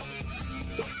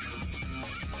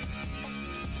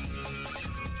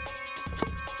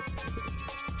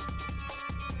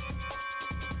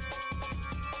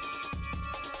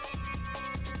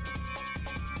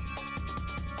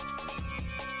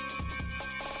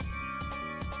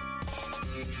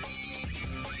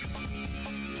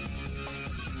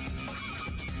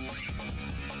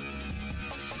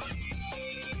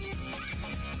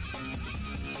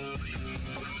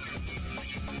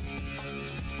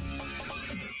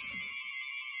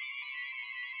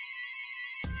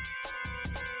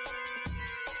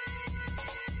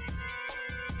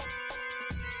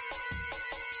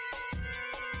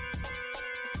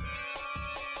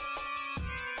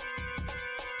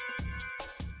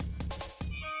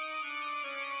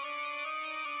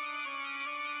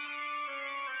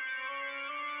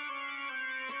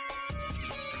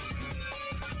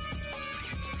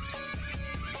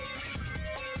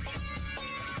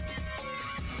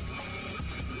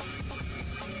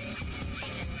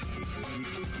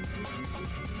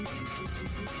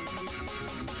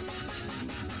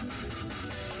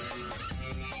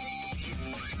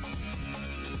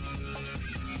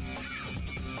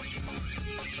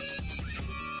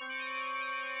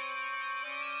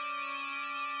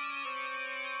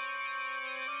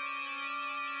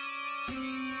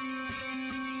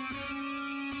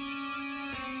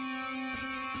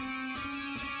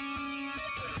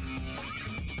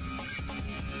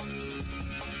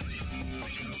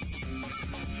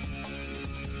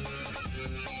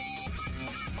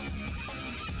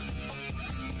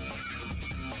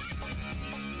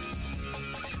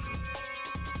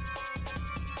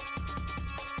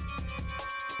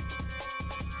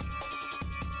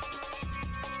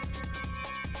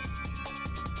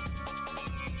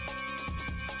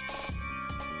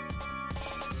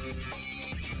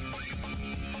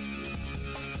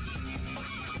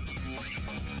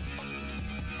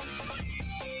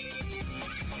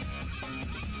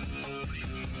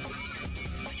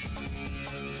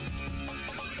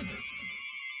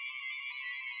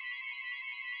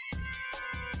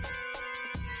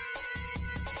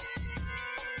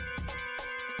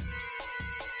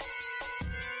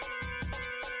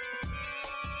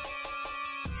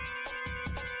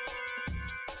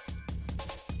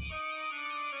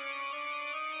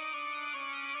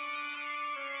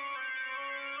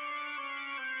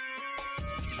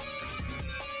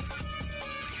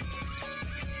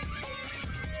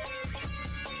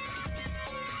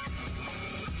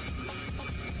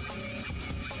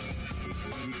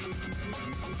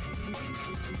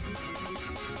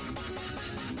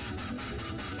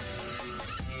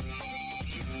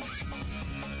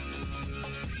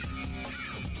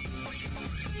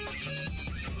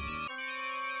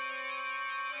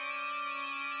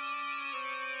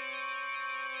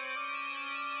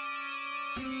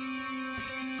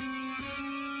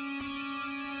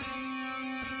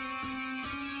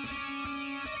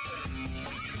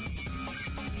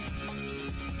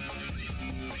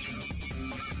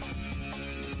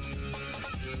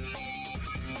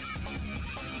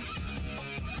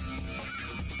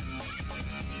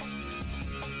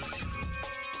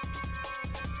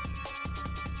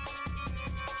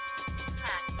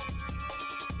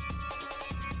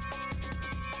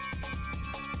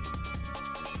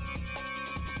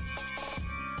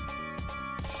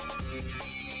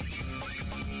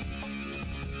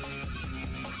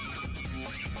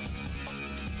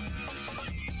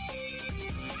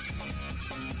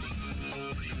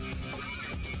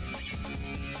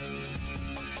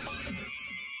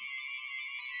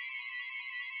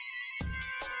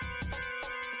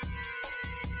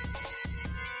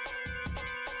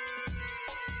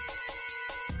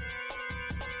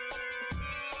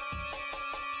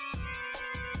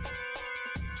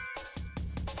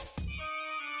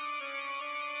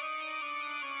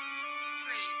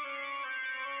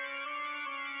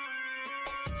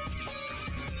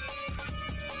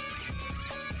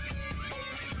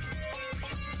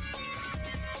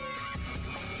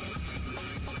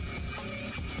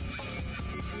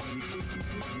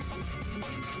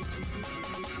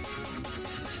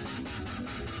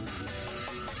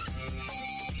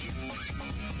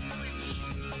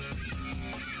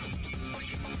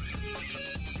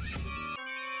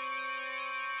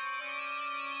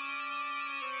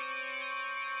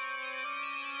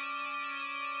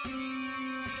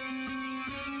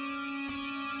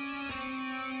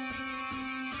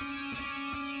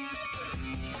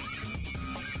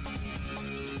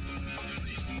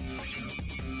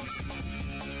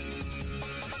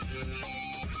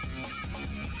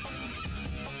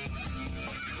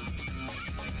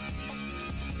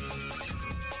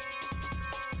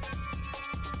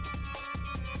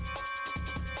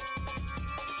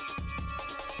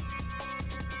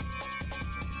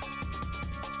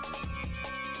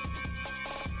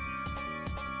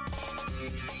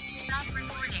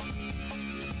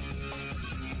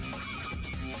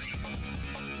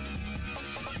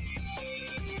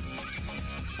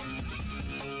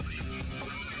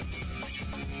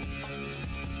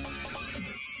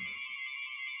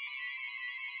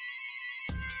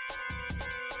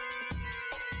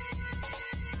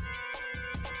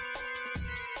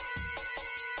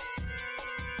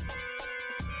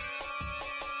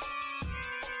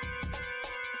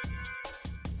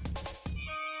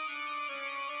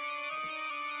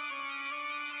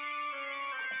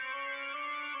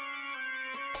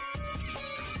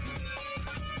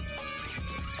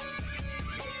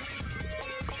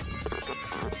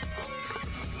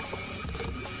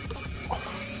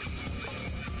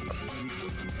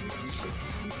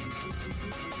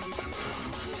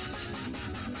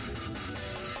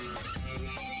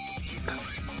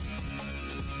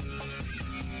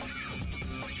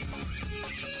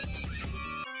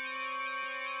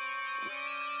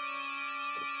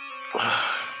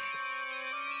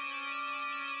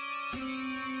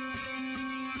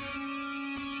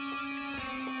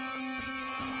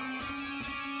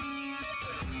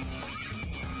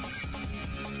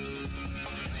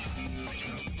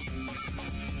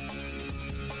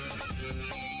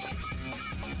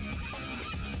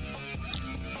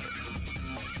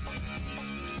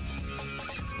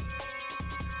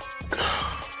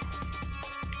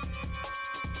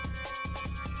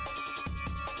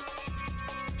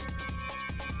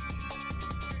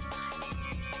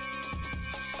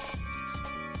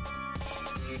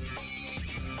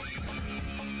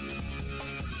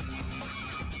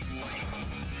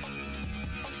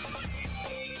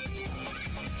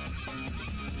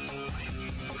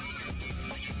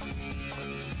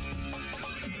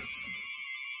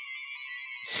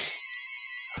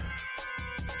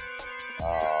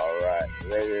 All right,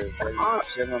 ladies and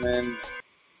gentlemen,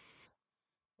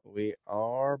 we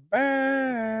are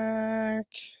back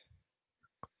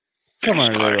from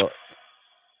our little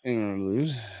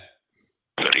interlude,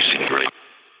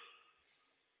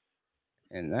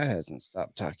 and that hasn't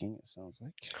stopped talking. It sounds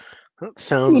like. That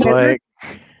sounds like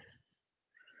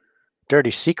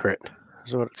Dirty Secret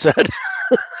is what it said.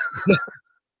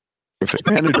 Perfect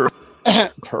manager.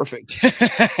 Perfect.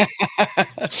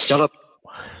 Shut up.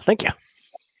 Thank you.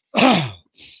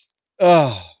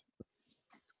 Oh,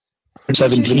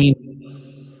 17.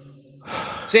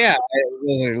 so yeah,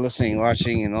 those that are listening,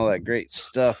 watching, and all that great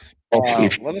stuff.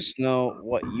 Let us know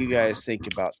what you guys think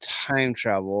about time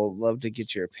travel. Love to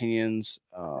get your opinions.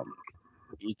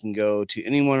 You can go to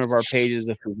any one of our pages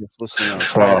if you're just listening on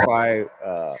Spotify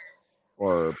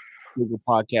or Google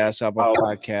Podcasts, Apple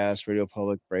Podcasts, Radio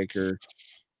Public, Breaker,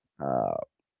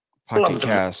 Pocket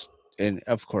Cast, and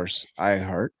of course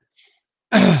iHeart.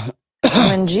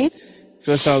 OMG. If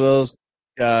you listen to those,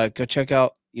 go check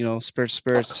out Spirits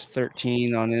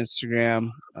 13 on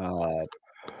Instagram,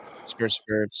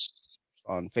 Spirits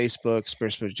on Facebook,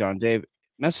 Spirits John Dave.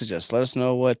 Message us. Let us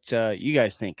know what you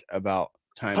guys think about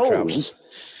time travel.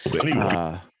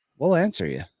 We'll answer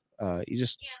you. You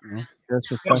just hit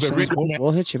us with questions.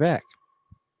 We'll hit you back.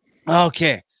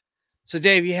 Okay. So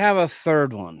Dave, you have a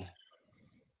third one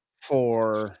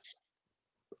for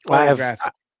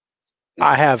photographic.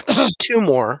 I have two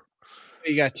more.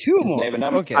 You got two more.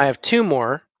 Okay. I have two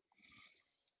more.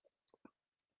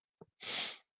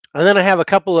 And then I have a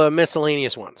couple of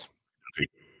miscellaneous ones.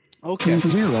 Okay.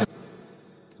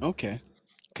 Okay.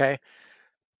 Okay.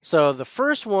 So the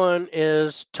first one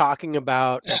is talking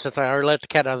about, since I already let the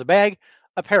cat out of the bag,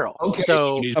 apparel. Okay.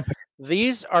 So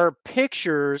these are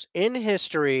pictures in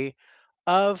history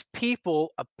of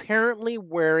people apparently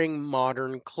wearing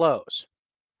modern clothes.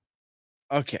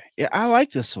 Okay. Yeah, I like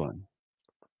this one.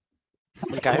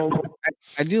 Okay.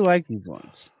 I do like these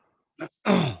ones.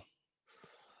 And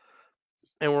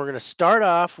we're going to start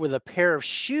off with a pair of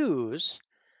shoes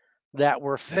that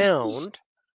were found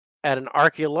at an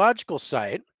archaeological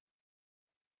site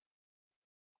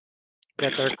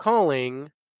that they're calling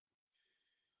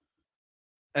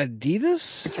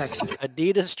Adidas?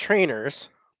 Adidas trainers.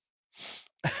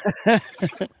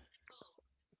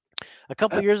 A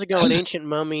couple years ago, an ancient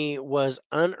mummy was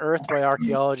unearthed by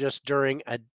archaeologists during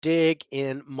a dig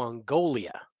in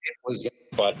Mongolia.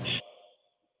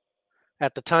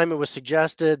 At the time it was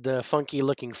suggested, the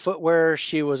funky-looking footwear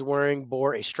she was wearing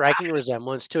bore a striking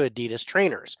resemblance to Adidas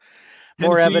trainers.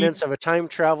 More evidence of a time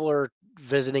traveler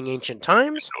visiting ancient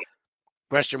times?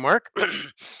 Question mark.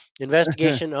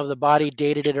 Investigation of the body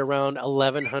dated it around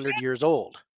 1100 years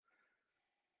old.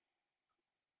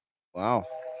 Wow.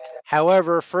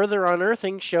 However, further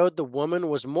unearthing showed the woman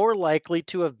was more likely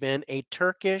to have been a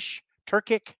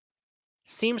Turkic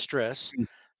seamstress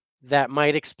that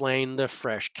might explain the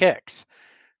fresh kicks.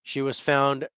 She was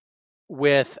found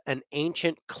with an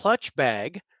ancient clutch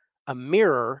bag, a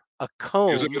mirror, a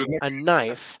comb, a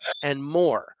knife, and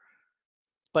more,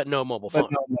 but no mobile phone.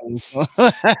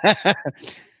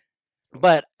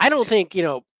 But I don't think,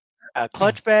 a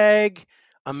clutch bag,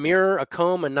 a mirror, a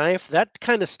comb, a knife, that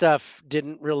kind of stuff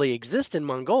didn't really exist in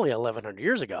Mongolia 1100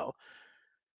 years ago.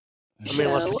 I mean,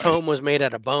 unless the comb was made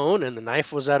out of bone and the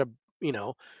knife was out of,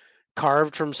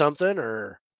 carved from something,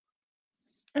 or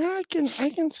I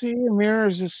can see a mirror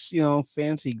is just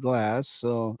fancy glass,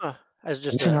 so as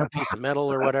just a piece of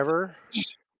metal or whatever.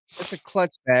 It's a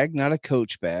clutch bag, not a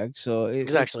coach bag. So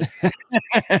Exactly.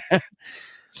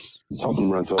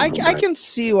 I can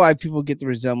see why people get the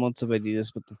resemblance of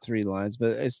Adidas with the three lines,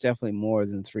 but it's definitely more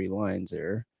than three lines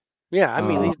there. Yeah, I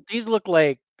mean these look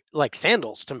like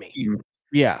sandals to me.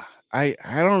 Yeah, I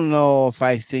don't know if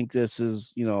I think this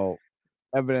is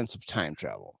evidence of time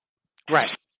travel.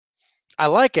 Right. I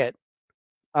like it.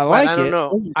 I like it. I don't know.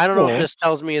 I don't know if this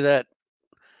tells me that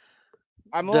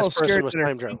I'm a this little person scared was that her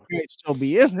time feet traveling. might still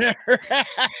be in there.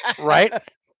 Right?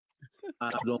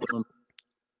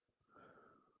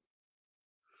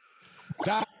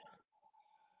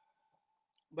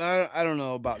 But I don't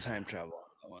know about time travel on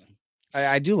that one.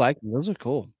 I do like them. Those are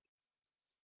cool.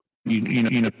 You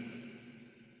know.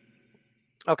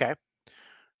 Okay.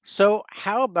 So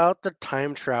how about the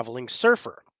time traveling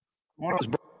surfer?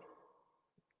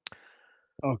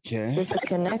 Okay.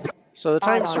 Disconnect. So the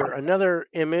time Auto. surfer, another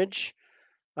image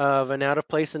of an out of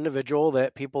place individual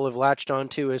that people have latched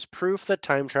onto as proof that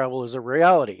time travel is a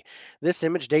reality. This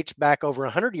image dates back over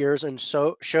 100 years and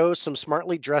so shows some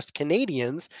smartly dressed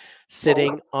Canadians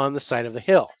sitting on the side of the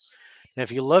hill. Now,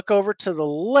 if you look over to the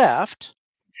left,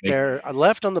 there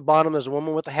left on the bottom there's a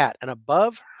woman with a hat, and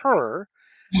above her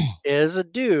is a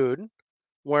dude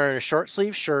wearing a short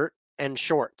sleeve shirt and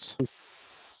shorts.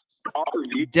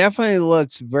 Definitely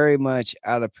looks very much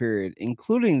out of period,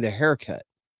 including the haircut.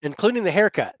 Including the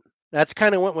haircut. That's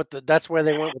kind of went with the. That's where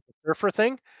they went with the surfer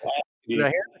thing. Now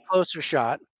here's a closer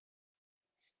shot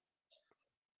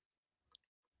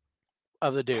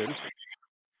of the dude.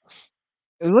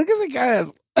 Look at the guy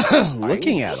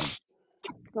looking at him.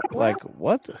 Like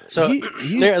what? So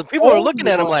he's people are old looking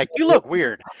at him now. like, "You look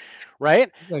weird,"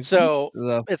 right? Like, So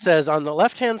the- it says on the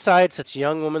left-hand side sits a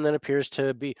young woman that appears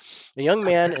to be a young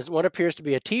man is what appears to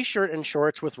be a t-shirt and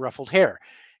shorts with ruffled hair.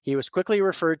 He was quickly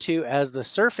referred to as the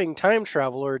surfing time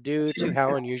traveler due to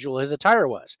how unusual his attire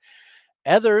was.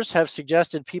 Others have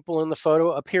suggested people in the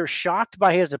photo appear shocked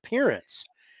by his appearance,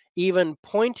 even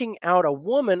pointing out a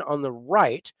woman on the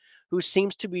right who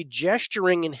seems to be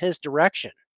gesturing in his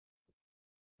direction.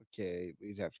 okay,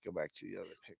 we'd have to go back to the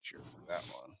other picture for that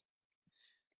one.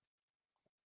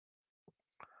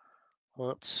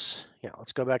 Let's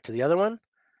go back to the other one.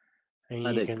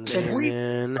 And you can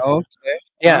then Okay.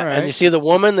 yeah, all and you right. see the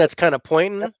woman that's kind of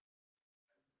pointing.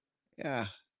 Yeah.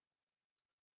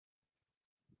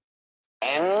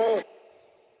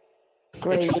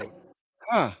 Great. Interesting.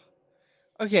 Huh.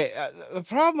 Okay. The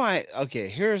problem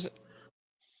here's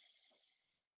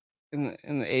in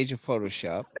the age of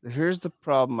Photoshop. Here's the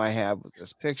problem I have with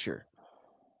this picture.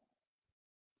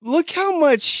 Look how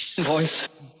much Voice.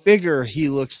 bigger he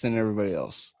looks than everybody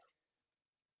else.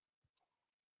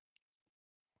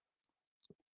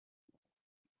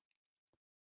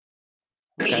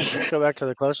 Okay, let's go back to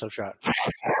the close-up shot.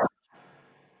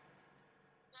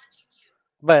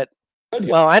 But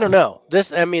well, I don't know.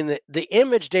 The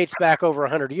image dates back over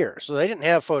 100 years, so they didn't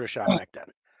have Photoshop back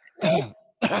then.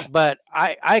 But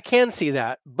I can see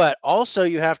that. But also,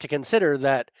 you have to consider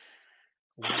that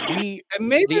And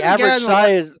maybe the the average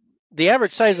guy on the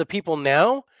average size of people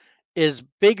now is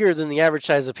bigger than the average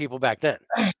size of people back then.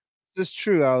 This is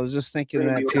true. I was just thinking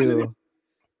that too.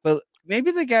 But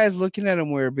maybe the guy's looking at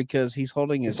him weird because he's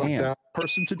holding his hand.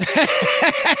 Person to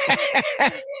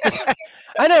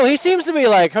I know he seems to be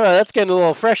like, that's getting a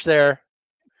little fresh there.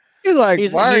 He's like,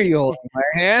 why are he- you holding my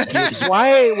hand?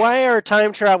 Why are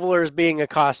time travelers being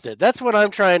accosted? That's what I'm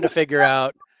trying to figure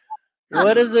out.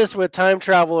 What is this with time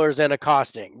travelers and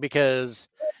accosting? Because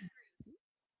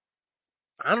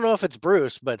I don't know if it's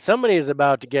Bruce, but somebody's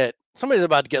about to get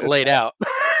laid out.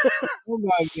 I'm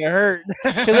about to get hurt.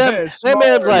 that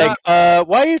man's like,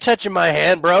 why are you touching my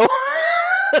hand, bro?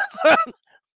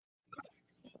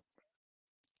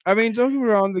 I mean, don't get me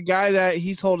wrong. The guy that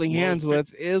he's holding hands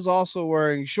with is also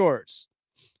wearing shorts,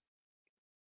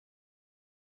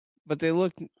 but they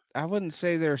look. I wouldn't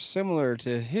say they're similar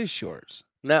to his shorts.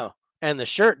 No, and the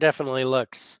shirt definitely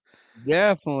looks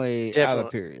Definitely out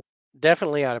of period.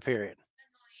 Definitely out of period.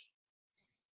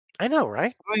 I know,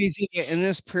 right? What do you think in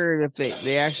this period if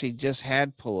they actually just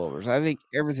had pullovers? I think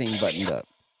everything buttoned up.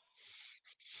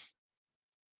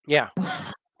 Yeah.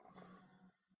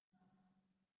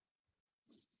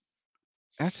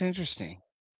 That's interesting.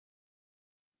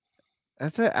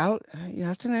 That's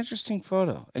that's an interesting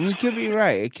photo. And you could be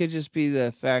right. It could just be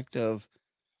the fact of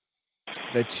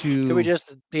the two Could be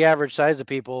just the average size of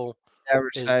people.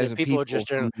 average is size that of people people are just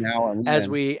from now and as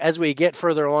then. we get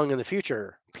further along in the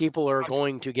future, people are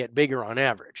going to get bigger on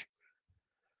average.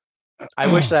 I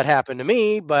wish that happened to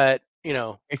me, but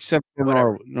Except for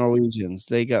whatever. Norwegians,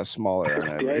 they got smaller on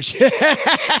average.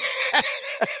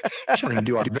 Sure, you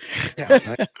do.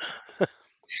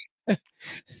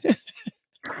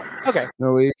 Okay.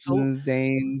 Norwegians,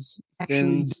 Danes,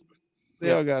 Finns,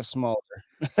 they all got smaller.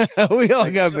 We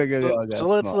all got bigger. They all got So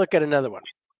let's smaller. look at another one.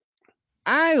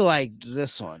 I liked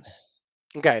this one.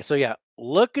 Okay, so yeah,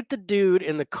 look at the dude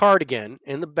in the cardigan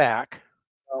in the back.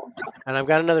 And I've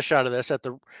got another shot of this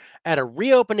at a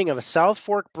reopening of a South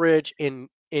Fork Bridge in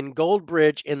in Gold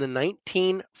Bridge in the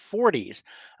 1940s.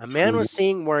 A man was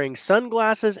seen wearing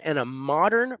sunglasses and a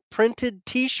modern printed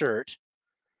T-shirt,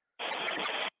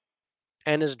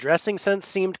 and his dressing sense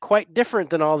seemed quite different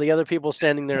than all the other people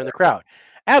standing there in the crowd.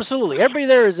 Absolutely, everybody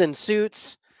there is in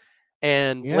suits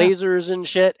and Yeah. blazers and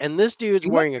shit, and this dude's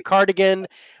He wearing looks a cardigan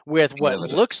with what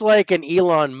looks like an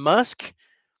Elon Musk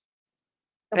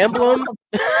emblem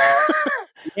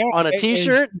Yeah, on a and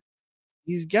T-shirt.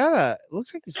 he's got a.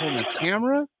 Looks like he's holding a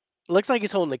camera. Looks like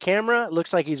he's holding the camera.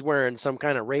 Looks like he's wearing some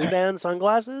kind of Ray-Ban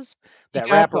sunglasses that You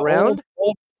got wrap the around.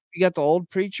 You got the old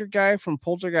preacher guy from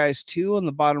Poltergeist 2 in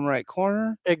the bottom right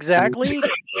corner. Exactly.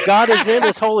 God is in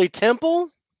his holy temple.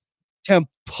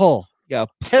 Temple. Yeah,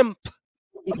 Temple.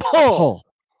 pull.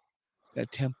 Yeah,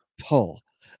 temple.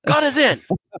 God is in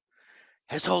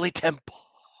his holy temple.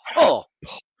 Oh.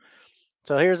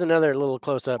 So here's another little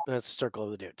close up. That's a circle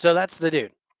of the dude. So that's the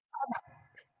dude.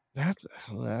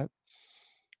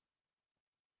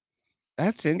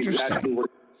 That's interesting.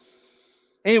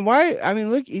 And why? I mean,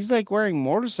 look, he's like wearing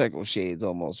motorcycle shades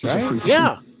almost, right?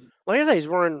 Yeah. Like I said, he's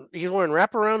wearing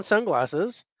wraparound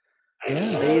sunglasses.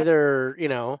 Yeah. They either,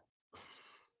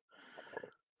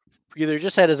 either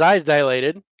just had his eyes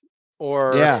dilated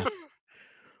or Yeah.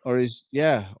 Or he's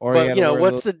or but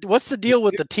what's the deal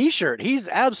with the T-shirt? He's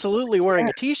absolutely wearing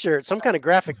a T-shirt, some kind of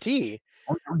graphic tee.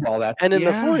 All that. And in the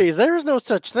 40s, there was no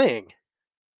such thing.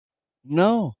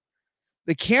 No.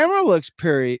 The camera looks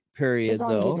period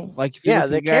though. Like if you look at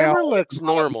the guy camera all looks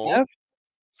normal. left,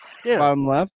 Yeah, bottom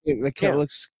left, the camera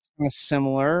looks kind of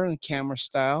similar in camera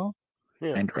style.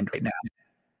 yeah. And right now.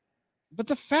 But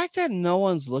the fact that no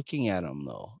one's looking at him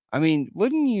though, I mean,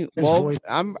 wouldn't you? There's Well, always-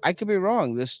 I could be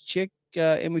wrong. This chick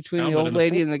in between the but old in the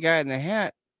lady and the guy in the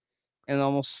hat, and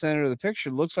almost center of the picture,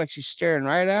 looks like she's staring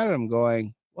right at him,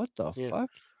 going, "What the Yeah. fuck?"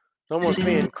 It's almost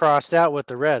being crossed out with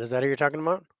the red. Is that who you're talking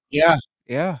about? Yeah.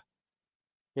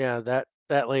 Yeah,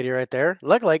 that lady right there.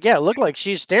 Looked like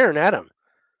she's staring at him.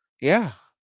 Yeah.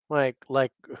 Like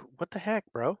what the heck,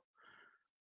 bro?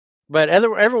 But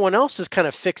everyone else is kind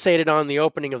of fixated on the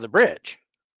opening of the bridge.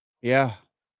 Yeah.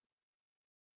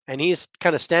 And he's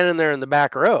kind of standing there in the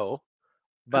back row.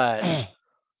 But I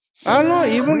don't know.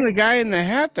 Even the guy in the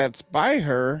hat that's by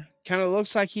her kind of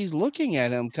looks like he's looking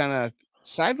at him kind of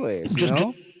sideways, you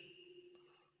know?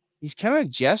 He's kind of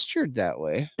gestured that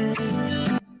way.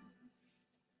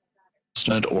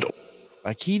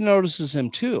 Like he notices him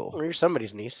too. well, you're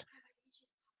somebody's niece.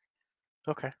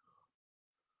 Okay.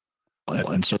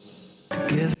 And so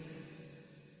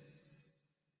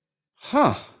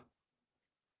Huh.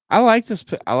 I like this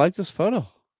photo.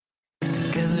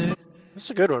 That's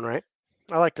a good one, right?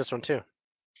 I like this one too.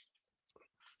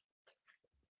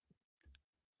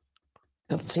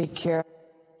 Take care.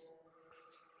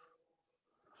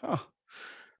 Huh.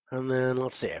 And then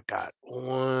let's see, I've got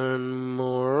one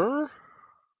more.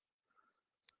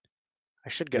 I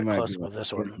should get It a might be close up one. of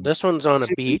this one. This one's on a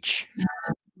beach.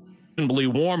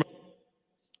 warm.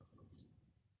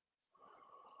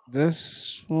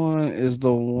 This one is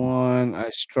the one I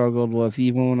struggled with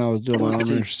even when I was doing my own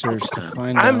research to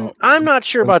find out. I'm not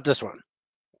sure about this one.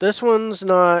 This one's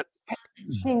not,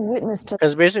 Being witness to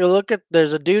because basically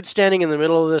there's a dude standing in the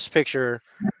middle of this picture,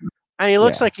 and he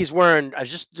looks like he's wearing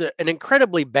an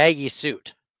incredibly baggy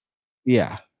suit.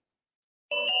 Yeah.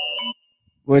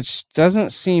 Which doesn't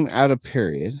seem out of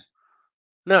period.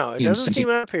 No, it Seems doesn't to seem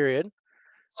out of period.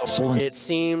 It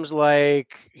seems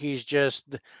like he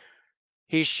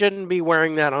shouldn't be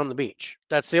wearing that on the beach.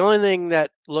 That's the only thing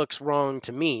that looks wrong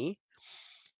to me.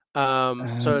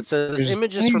 So it says this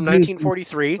image is from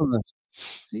 1943.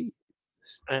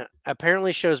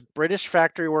 Apparently shows British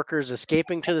factory workers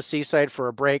escaping to the seaside for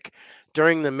a break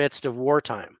during the midst of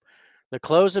wartime. The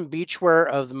clothes and beachwear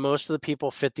of most of the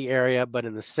people fit the area, but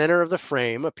in the center of the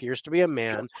frame appears to be a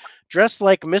man dressed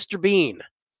like Mr. Bean,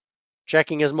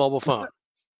 checking his mobile phone.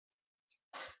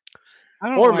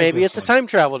 Or maybe it's a time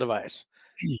travel device.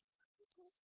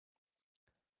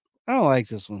 I don't like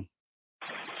this one.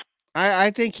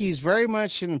 I think he's very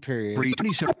much in the period.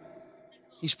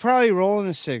 He's probably rolling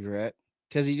a cigarette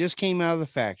because he just came out of the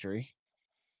factory.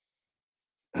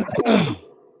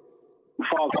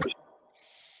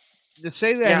 To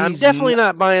say that, I'm definitely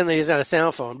not buying that he's got a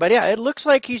cell phone. But yeah, it looks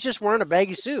like he's just wearing a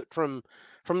baggy suit from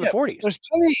the 40s.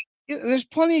 There's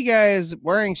plenty of guys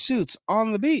wearing suits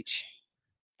on the beach.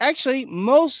 Actually,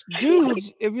 most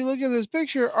dudes, if you look at this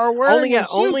picture, are wearing a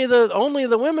suit. Only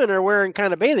the women are wearing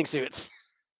kind of bathing suits.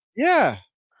 Yeah.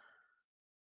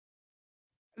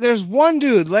 There's one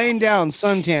dude laying down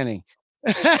sun tanning.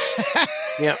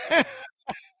 Yeah.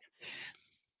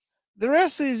 The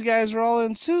rest of these guys are all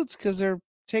in suits because they're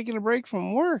taking a break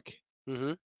from work.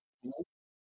 Mm-hmm.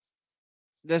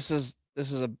 this is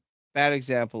a bad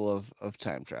example of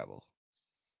time travel.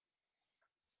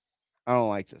 I don't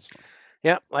like this one.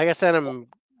 Yeah, like I said,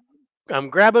 I'm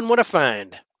grabbing what I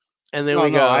find, and then No, we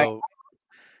no, go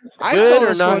I good saw or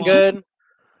this not one good. too.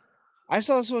 I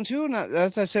saw this one too, and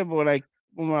that's I said. But when I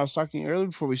was talking earlier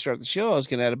before we start the show, I was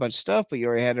going to add a bunch of stuff, but you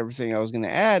already had everything I was going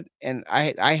to add, and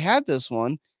I had this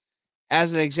one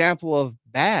as an example of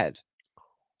bad.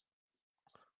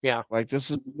 Yeah, Like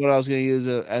this is what I was going to use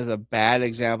as a bad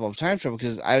example of time travel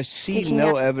because I see Seeking no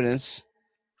out- evidence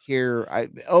here.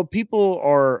 People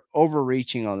are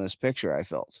overreaching on this picture. I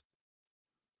felt.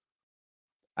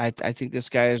 I think this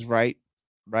guy is right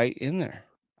in there.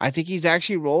 I think he's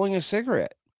actually rolling a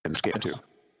cigarette. It's getting to.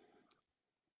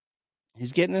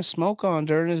 He's getting a smoke on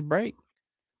during his break.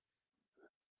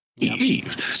 Yep.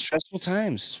 Eve. Stressful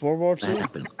times. It's World War That II.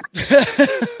 happened.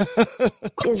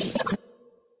 Is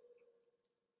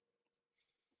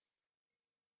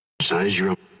Size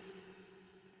your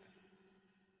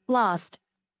Lost.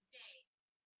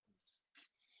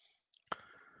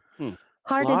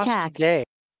 Heart Lost attack. day.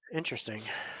 Interesting.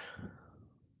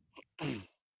 Hold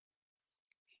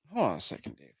on a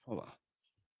second, Dave. Hold on.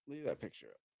 Leave that picture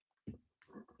up.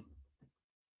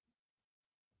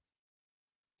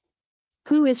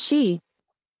 Who is she?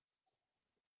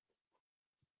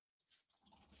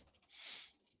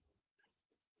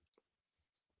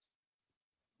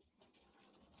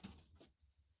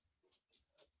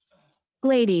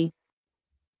 Lady.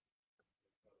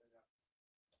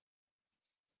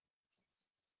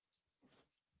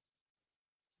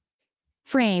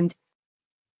 Framed.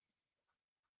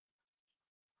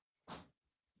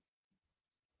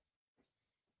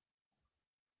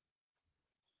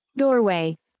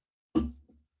 Doorway.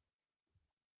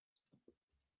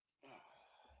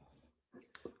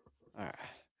 All right.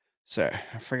 Sorry,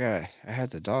 I forgot I had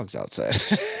the dogs outside.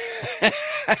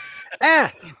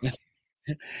 Ah, It's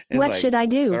What like should I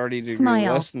do? 30 degrees,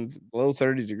 Smile. less than below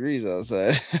 30 degrees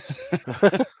outside.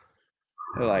 They're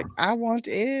like, I want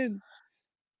in.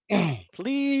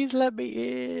 please let me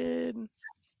in.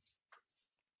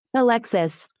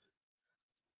 Alexis.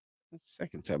 That's the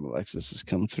second time Alexis has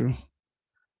come through.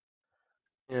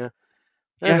 Yeah.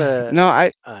 There's Yeah. No,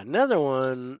 another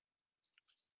one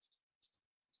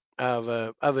of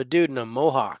a dude in a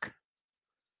mohawk,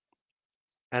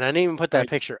 and I didn't even put that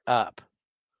picture up.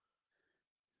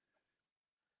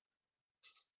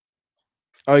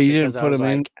 Oh, you because didn't I put was him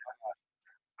in? like,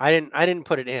 I didn't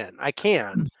put it in. I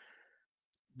can,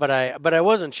 but I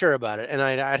wasn't sure about it, and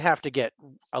I'd have to get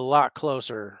a lot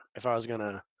closer if I was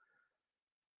gonna.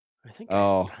 I think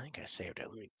Oh. I think I saved it.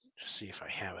 Let me just see if I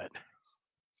have it.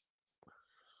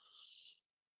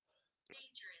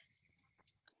 Dangerous.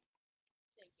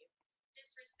 Thank you.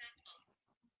 Disrespectful.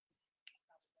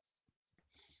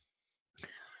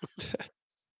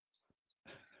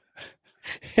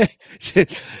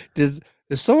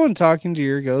 Is someone talking to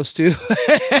your ghost too?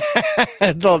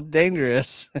 It's all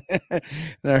dangerous. And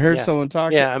I heard Yeah. someone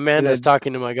talking. Yeah, Amanda's then-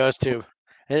 talking to my ghost tube,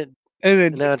 and and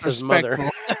then now it's his mother.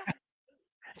 disrespectful.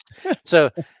 So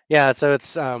yeah, so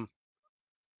it's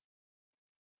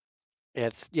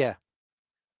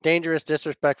dangerous,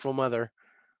 disrespectful mother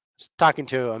talking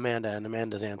to Amanda, and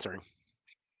Amanda's answering.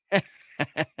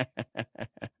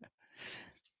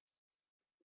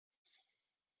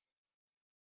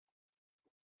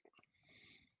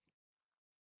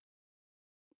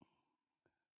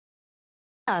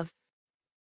 Of.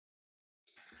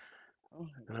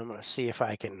 And I'm gonna see if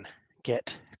I can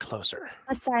get closer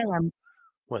Asylum.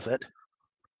 with it.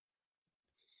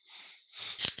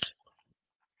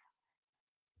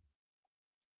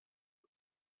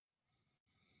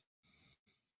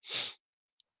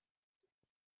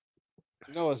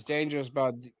 You know what's dangerous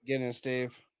about Guinness,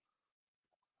 Dave?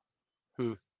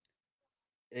 Hmm.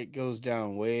 It goes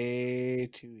down way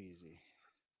too easy.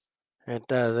 It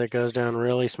does. It goes down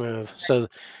really smooth. So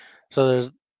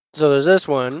there's this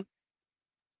one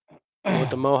with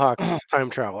the Mohawk time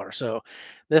traveler. So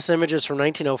this image is from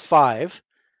 1905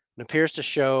 and appears to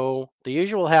show the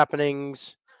usual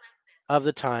happenings of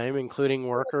the time, including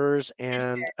workers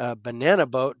and a banana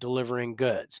boat delivering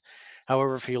goods.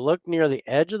 However, if you look near the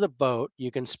edge of the boat,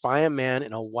 you can spy a man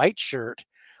in a white shirt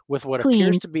with what Clean.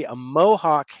 appears to be a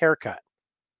Mohawk haircut.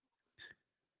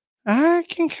 I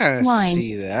can kind of Wine.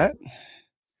 see that.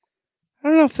 I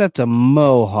don't know if that's a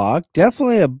mohawk.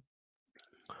 Definitely a.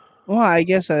 Well, I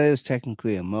guess that is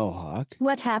technically a mohawk.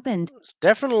 What happened? It's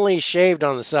definitely shaved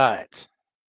on the sides.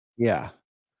 Yeah.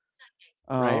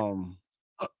 Right.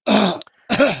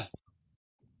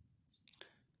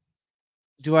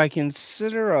 Do I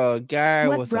consider a guy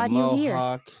What with a brought you here?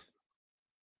 mohawk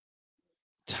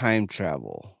time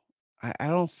travel? I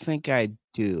don't think I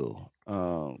do.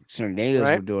 So natives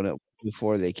Right? were doing it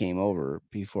before they came over,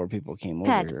 before people came over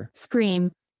Pet. here.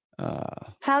 Scream.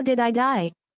 How did I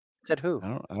die? Said who? I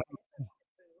don't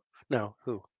No,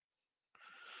 who?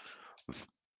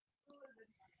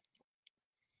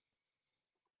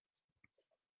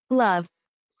 Love.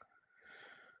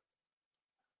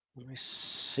 Let me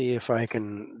see if I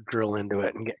can drill into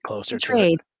it and get closer to it.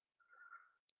 Betrayed.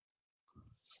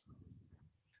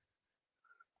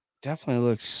 definitely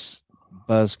looks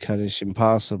buzz cutish and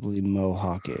possibly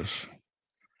mohawkish.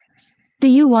 Do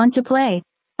you want to play?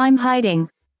 I'm hiding.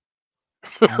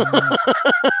 Uh,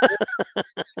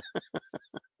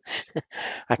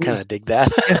 I kind of dig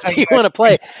that. Yes, Do you want to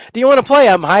play? Do you want to play?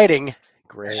 I'm hiding.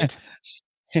 Great.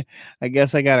 I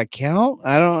guess I got to count.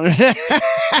 I don't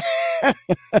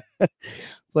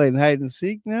playing hide and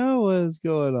seek now. What's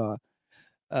going on?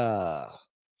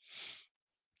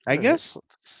 I guess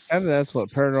kind of that's what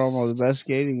paranormal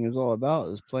investigating is all about,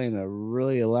 is playing a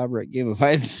really elaborate game of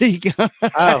hide and seek.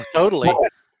 Oh, totally.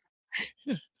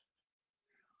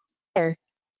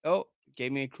 Oh,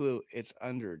 gave me a clue. It's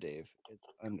under, Dave. It's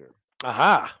under.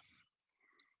 Aha.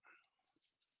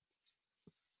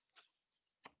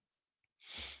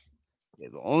 Yeah,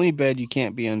 the only bed you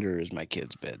can't be under is my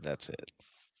kid's bed. That's it.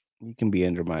 You can be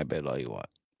under my bed all you want.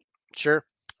 Sure.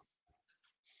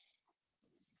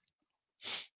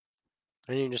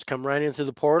 And you can just come right in through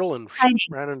the portal and Hiding.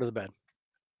 right under the bed.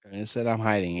 And I said I'm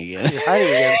hiding again. You're hiding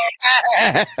again.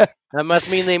 That must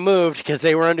mean they moved because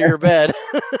they were under your bed.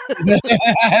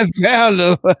 I found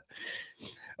them.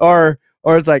 Or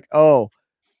it's like, oh,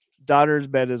 daughter's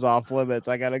bed is off limits.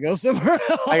 I gotta go somewhere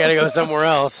else. I gotta go somewhere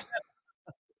else.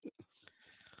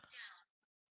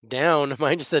 Down.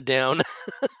 Mine just said down.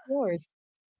 It's yours.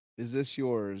 Is this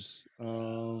yours?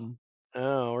 Oh,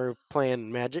 we're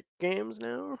playing magic games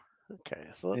now. Okay,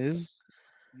 so let's. Is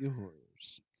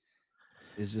yours?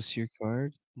 Is this your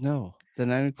card? No, the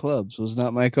 9 of clubs was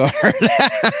not my card.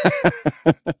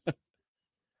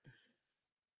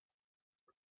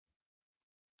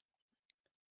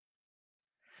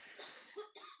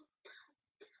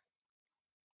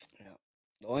 Yeah.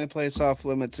 The only place off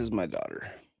limits is my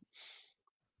daughter.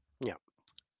 Yeah.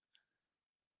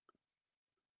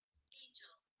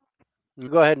 You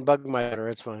go ahead and bug my daughter.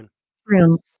 It's fine.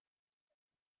 Room.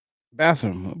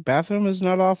 Bathroom. Bathroom is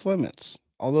not off limits,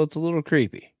 although it's a little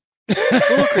creepy. It's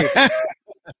a little creepy.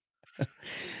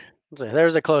 So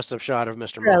there's a close-up shot of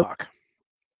Mr. Rope. Mohawk.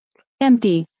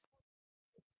 Empty.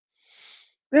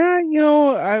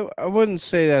 Yeah, I wouldn't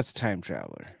say that's time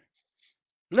traveler.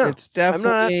 No, It's I'm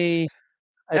not. definitely It's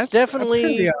that's a definitely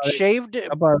periodic- shaved.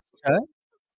 a buzz cut.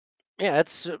 Yeah,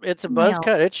 it's a buzz No.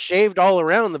 cut. It's shaved all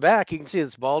around the back. You can see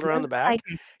it's bald around the back.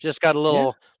 Psychic. Just got a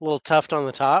little tuft on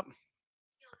the top.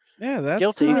 Yeah, that's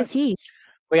Guilty. Who not- is he?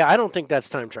 But yeah, I don't think that's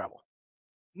time travel.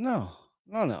 No.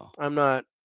 I'm not.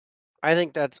 I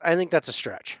think that's a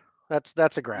stretch.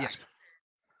 That's a grasp.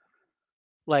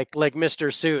 Like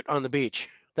Mr. Suit on the beach.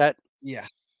 That Yeah.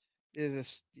 Is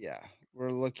this? Yeah,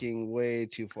 we're looking way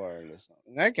too far into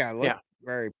something. That guy looked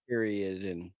very period,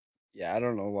 and yeah, I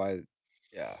don't know why.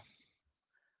 Yeah,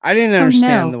 I didn't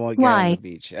understand no. the one guy on Why? the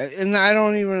beach, and I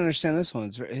don't even understand this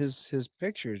one. His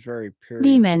picture is very period.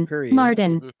 Demon. Period.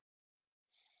 Martin.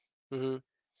 hmm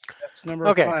That's number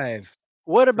Okay. 5.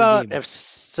 What about demon. if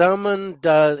someone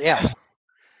does? Yeah.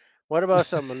 What about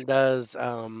someone does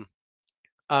a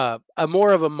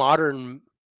more of a modern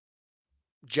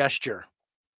gesture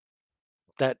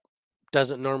that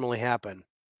doesn't normally happen?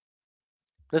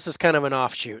 This is kind of an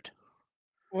offshoot.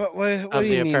 What Of do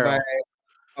the you mean apparel.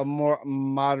 by a more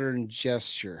modern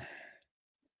gesture?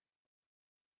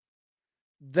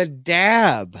 The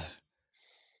dab.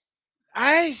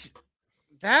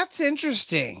 That's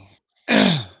interesting.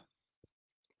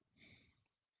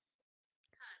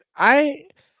 I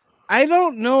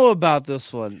don't know about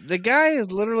this one. The guy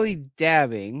is literally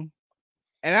dabbing,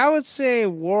 and I would say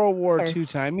World War II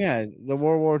time. Yeah,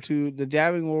 the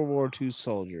dabbing World War II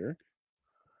soldier.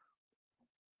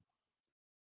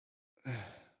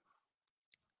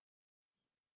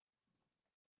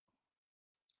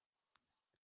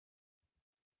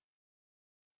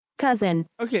 Cousin.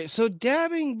 Okay, so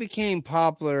dabbing became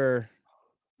popular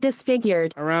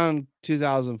Disfigured. around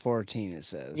 2014. It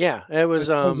says. Yeah, it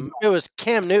was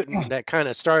Cam Newton that kind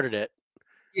of started it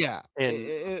Yeah.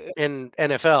 in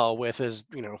NFL with his,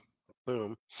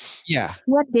 boom. Yeah.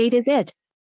 What date is it?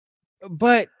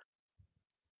 But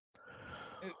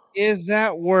is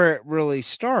that where it really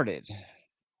started?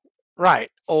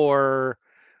 Right. Or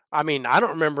I mean, I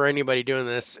don't remember anybody doing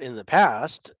this in the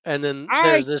past. And then I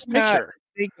there's this cannot picture.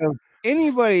 think of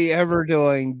anybody ever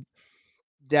doing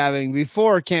dabbing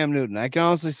before Cam Newton. I can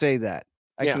honestly say that.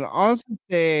 I Yeah. can honestly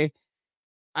say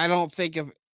I don't think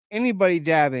of anybody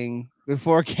dabbing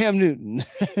before Cam Newton.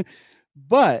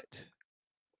 But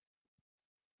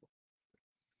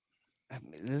I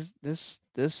mean, this is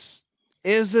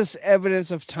this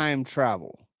evidence of time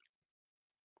travel?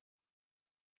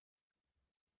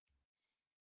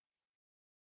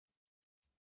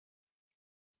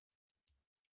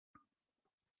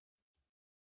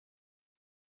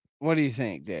 What do you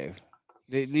think, Dave?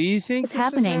 Do you think What's this is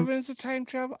happening? evidence of time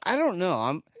travel? I don't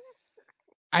know.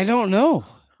 I don't know.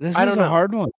 This I is don't a know.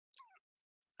 hard one.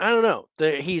 I don't know.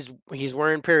 He's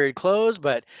wearing period clothes,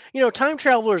 but time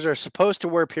travelers are supposed to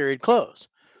wear period clothes.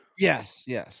 Yes.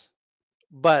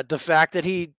 But the fact that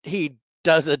he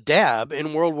does a dab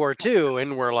in World War II,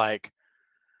 and we're like,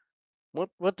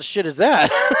 what the shit is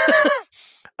that?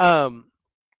 I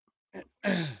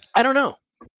don't know.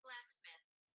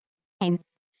 Fine.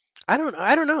 I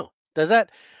don't know. Does that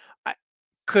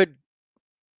could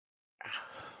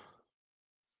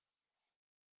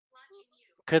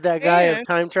that guy have And-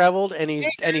 time traveled and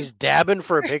he's dabbing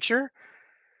for a picture?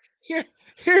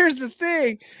 Here's the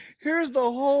thing. Here's the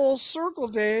whole circle,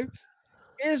 Dave.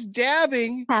 Is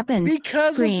dabbing Happened.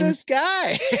 because Scream. of this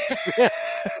guy.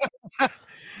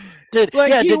 Did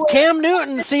Like, he did went- Cam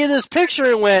Newton see this picture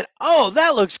and went, "Oh,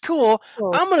 that looks cool.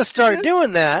 I'm going to start This-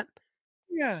 doing that."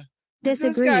 Yeah. Did this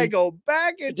Disagree. guy go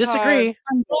back in Disagree.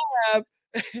 time,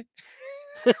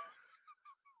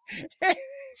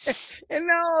 and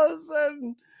now all of a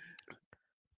sudden,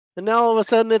 And now all of a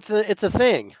sudden it's a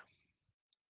thing.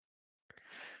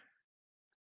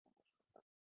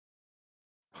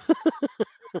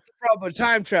 probably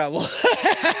time travel.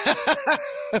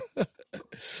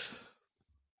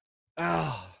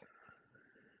 Oh.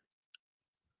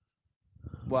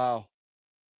 Wow.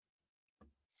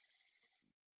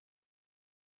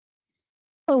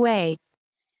 Away.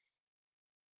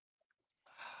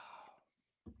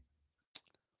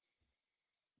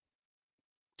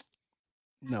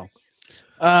 No.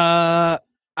 I'm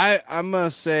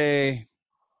gonna say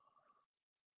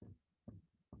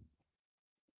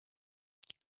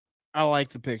I like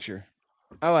the picture.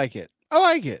 I like it.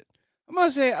 I'm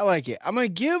gonna say I like it. I'm gonna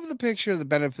give the picture the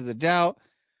benefit of the doubt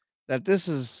that this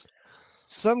is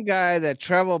some guy that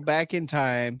traveled back in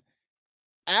time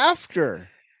after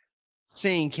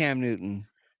seeing Cam Newton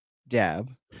dab.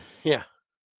 Yeah.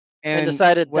 And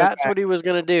decided went that's back what he was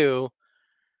going to do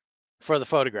for the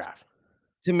photograph.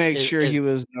 to make sure is- he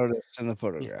was noticed in the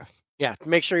photograph. Yeah, to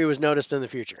make sure he was noticed in the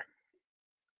future.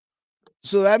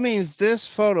 So that means this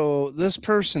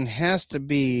person has to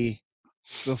be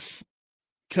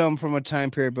come from a time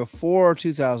period before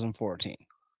 2014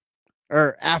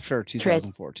 or after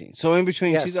 2014. So in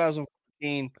between Yes.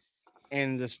 2014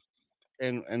 and this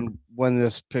and when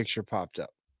this picture popped up.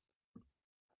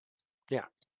 Yeah.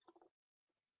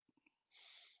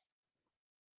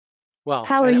 Well,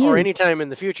 How are or you? any time in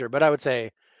the future, but I would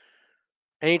say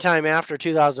anytime after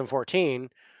 2014.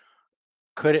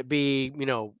 Could it be,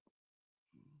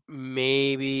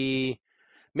 maybe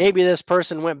this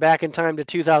person went back in time to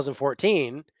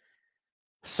 2014,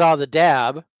 saw the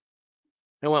dab,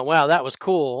 and went, "Wow, that was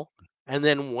cool," and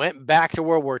then went back to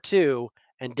World War II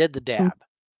and did the dab.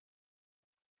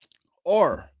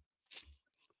 Or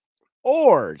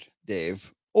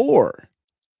Dave, what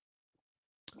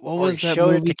Or was he that showed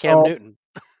it movie to Cam called? Newton.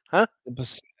 What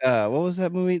was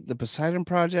that movie? The Poseidon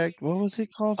Project. What was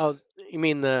it called? Oh, you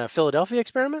mean the Philadelphia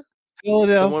experiment?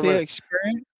 Philadelphia where-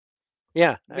 Experiment.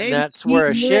 Yeah, Maybe and that's he where a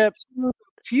went ship. to the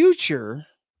future,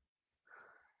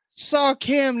 saw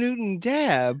Cam Newton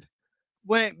dab,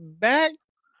 went back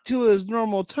to his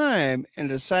normal time, and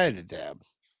decided to dab.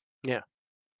 Yeah.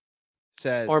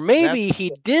 Said, Or maybe "That's-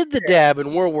 he did the dab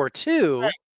in World War II,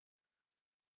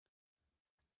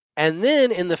 and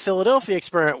then in the Philadelphia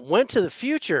experiment went to the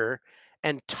future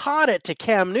and taught it to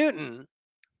Cam Newton.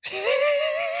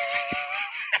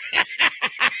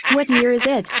 What year is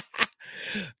it?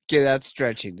 Okay, that's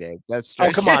stretching, Dave. That's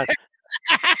Oh, stretching. come on.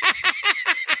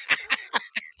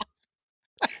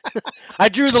 I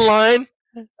drew the line.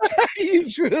 You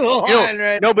drew the line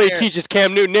right Nobody there. teaches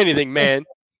Cam Newton anything, man.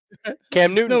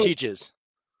 Cam Newton No. teaches.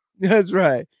 That's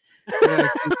right. Yeah,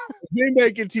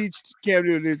 anybody can teach Cam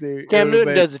Newton anything. Cam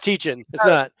Newton does the teaching. It's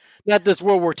not this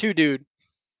World War II dude.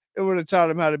 It would have taught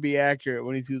him how to be accurate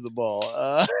when he threw the ball.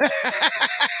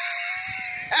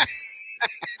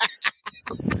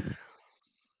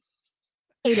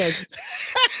 Hated.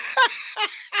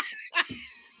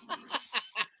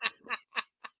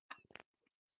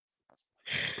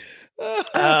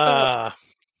 Uh,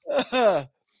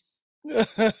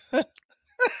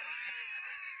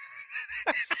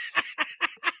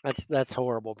 That's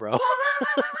horrible, bro.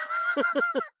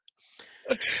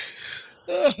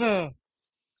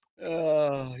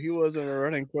 He wasn't a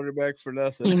running quarterback for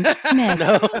nothing. Team, miss.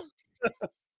 No.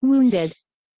 Wounded.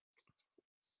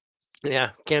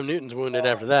 Yeah, Cam Newton's wounded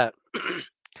after that. Okay.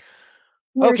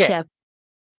 Worship.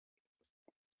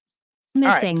 All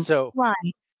right, Missing. so Why?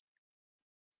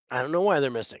 I don't know why they're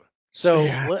missing. So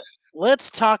Yeah. let's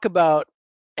talk about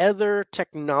other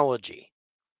technology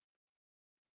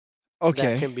that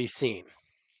Okay. can be seen.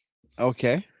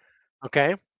 Okay.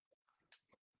 Okay.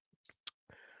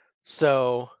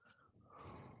 So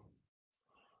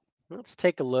let's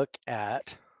take a look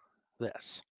at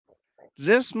this.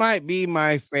 This might be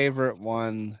my favorite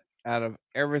one out of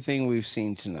everything we've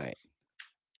seen tonight.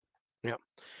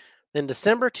 In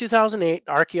December 2008,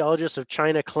 archaeologists of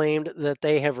China claimed that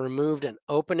they have removed an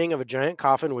opening of a giant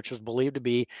coffin, which was believed to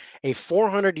be a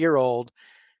 400-year-old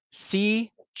Si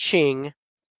Ching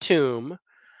tomb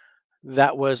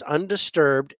that was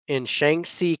undisturbed in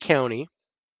Shaanxi County.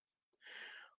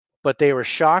 But they were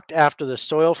shocked after the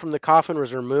soil from the coffin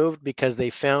was removed because they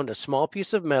found a small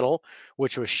piece of metal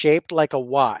which was shaped like a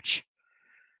watch,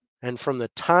 and from the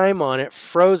time on it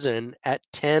frozen at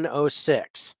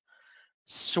 10:06.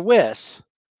 Swiss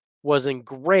was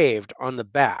engraved on the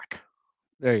back.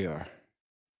 There you are.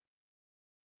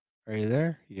 Are you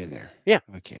there? You're there. Yeah.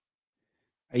 Okay.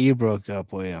 You broke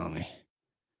up way on me.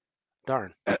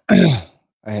 Darn. I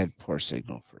had poor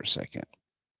signal for a second.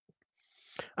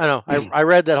 I know. I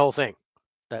read that whole thing,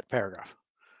 that paragraph.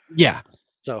 Yeah.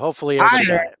 So hopefully everybody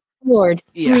got it. Lord.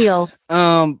 Yeah. Real.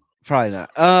 Probably not.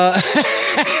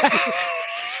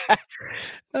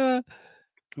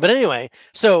 But anyway,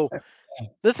 so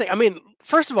this thing, I mean,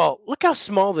 first of all, look how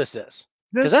small this is.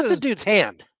 Because that's a dude's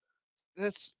hand.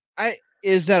 Is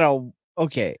that a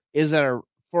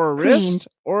for a Clean. wrist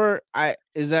or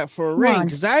is that for a ring? Wand.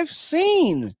 Because I've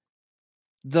seen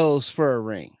those for a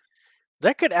ring.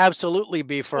 That could absolutely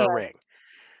be for a Sure. ring.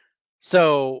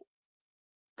 So,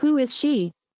 Who is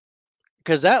she?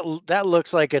 because that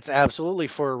looks like it's absolutely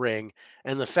for a ring,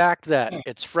 and the fact that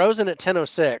it's frozen at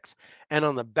 10:06, and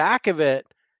on the back of it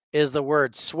is the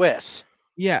word Swiss.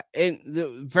 Yeah, and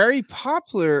very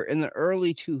popular in the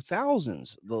early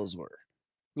 2000s. Those were.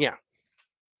 Yeah.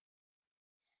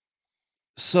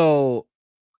 So,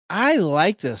 I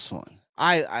like this one.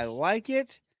 I like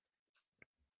it.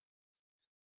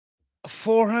 A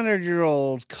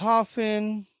 400-year-old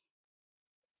coffin,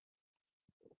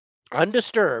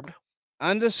 Undisturbed.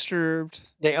 undisturbed.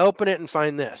 They open it and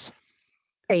find this.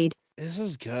 Trade. This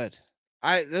is good.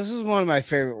 This is one of my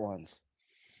favorite ones.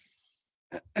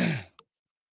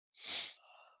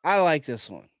 I like this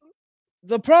one.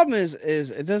 The problem is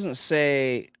it doesn't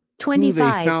say who they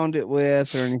 25. found it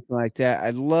with or anything like that.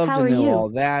 I'd love How to are know you? all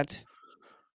that.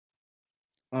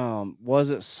 Was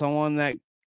it someone that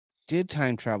did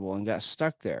time travel and got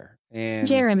stuck there and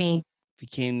Jeremy.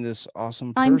 became this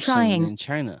awesome I'm person trying. in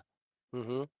China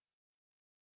Mm-hmm.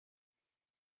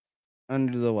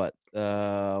 under the what?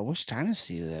 Which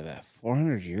dynasty did they have at?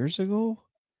 400 years ago?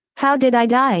 How did I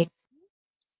die?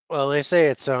 Well, they say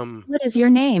it's What is your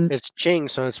name? it's Qing,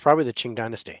 so it's probably the Qing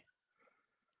dynasty.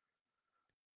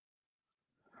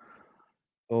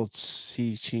 Old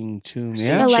Si Ching tomb. Si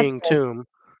Yeah. Ching Alexis. tomb.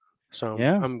 So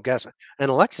Yeah. I'm guessing. And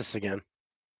Alexis again.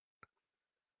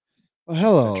 Oh,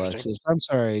 hello, Interesting. Alexis. I'm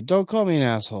sorry. Don't call me an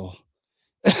asshole.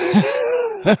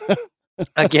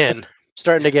 Again.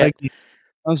 Starting to get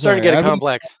I'm starting to get a I've been-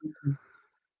 complex.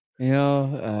 You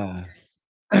know,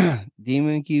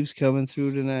 Demon keeps coming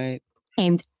through tonight,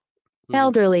 Named. Mhm.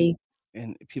 Elderly.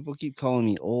 and people keep calling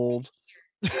me old.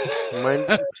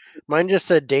 Mine just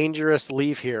said dangerous,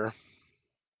 leave here.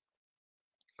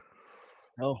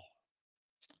 Oh,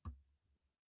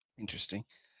 interesting.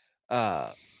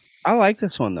 I like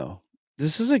this one though.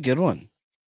 This is a good one.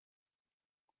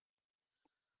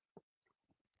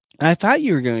 I thought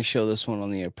you were going to show this one on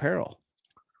the apparel.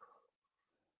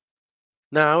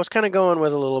 No, I was kind of going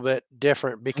with a little bit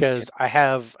different because I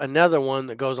have another one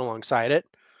that goes alongside it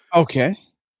Okay.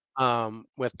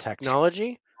 with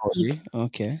technology,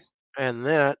 Okay. and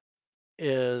that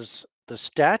is the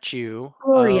statue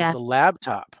Gloria. of the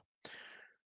laptop.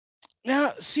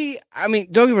 Now, see, I mean,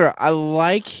 don't get me wrong.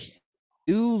 I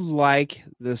do like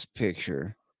this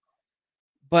picture,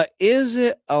 but is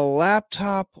it a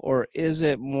laptop or is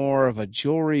it more of a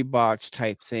jewelry box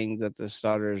type thing that this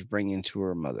daughter is bringing to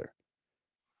her mother?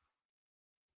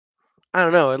 I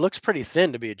don't know. It looks pretty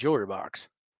thin to be a jewelry box,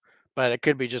 but it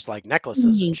could be just like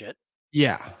necklaces and shit,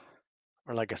 Yeah.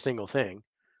 or like a single thing.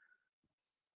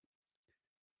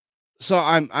 So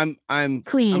I'm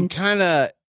Clean. kind of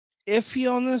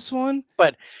iffy on this one.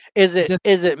 But is it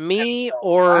Just- me,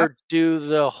 or do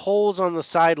the holes on the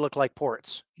side look like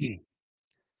ports?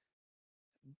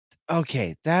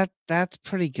 Okay, that's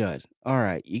pretty good. All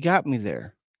right, you got me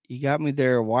there. You got me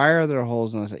there. Why are there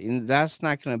holes on the side? That's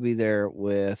not going to be there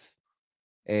with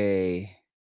a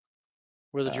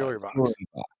With a jewelry box. jewelry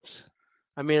box.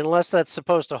 I mean, unless that's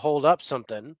supposed to hold up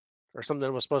something, or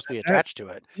something was supposed to be attached to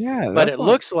it. Yeah, But that's it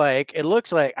looks like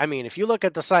I mean, if you look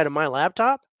at the side of my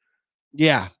laptop,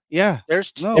 yeah.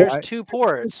 there's No, there's I- 2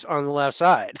 ports on the left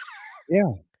side.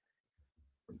 Yeah,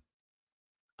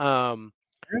 Um,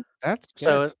 that's good.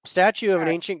 so a statue of an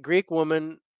ancient Greek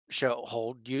woman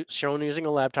shown using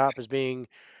a laptop is being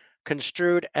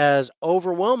construed as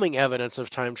overwhelming evidence of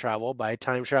time travel by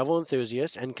time travel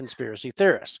enthusiasts and conspiracy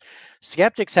theorists.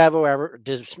 Skeptics have, however,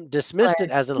 dismissed it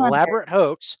as an Come on, Barry. elaborate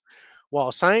hoax,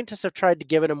 while scientists have tried to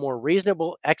give it a more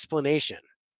reasonable explanation.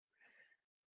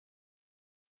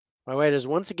 My way has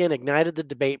once again ignited the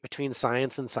debate between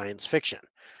science and science fiction.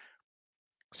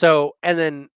 So, and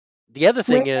then the other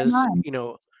thing Where am is,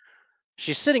 I?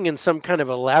 she's sitting in some kind of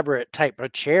elaborate type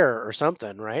of chair or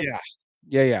something, right?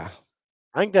 Yeah.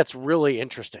 I think that's really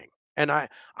interesting. And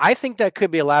I think that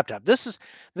could be a laptop. This is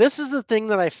the thing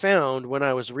that I found when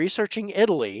I was researching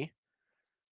Italy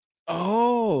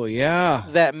Oh, yeah.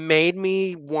 that made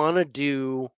me want to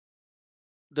do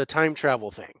the time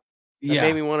travel thing. That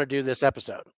made me want to do this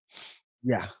episode.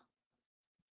 Yeah.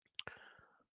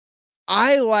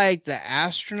 I like the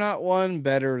astronaut one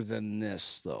better than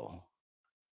this, though,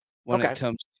 when Okay. it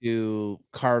comes to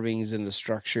carvings into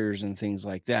structures and things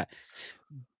like that.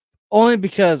 Only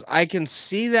because I can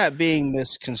see that being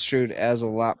misconstrued as a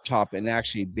laptop and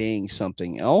actually being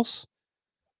something else.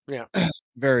 Yeah.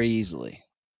 Very easily.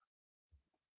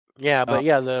 Yeah, but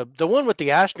yeah, the one with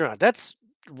the astronaut, that's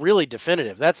really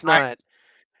definitive. That's not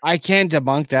I can't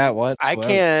debunk that whatsoever.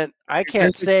 I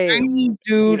can't There's a say tiny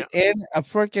dude know- in a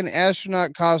freaking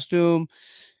astronaut costume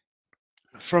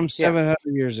from 700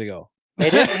 years ago. they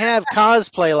didn't have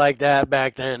cosplay like that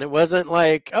back then. It wasn't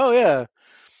like, oh yeah.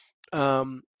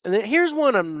 And then here's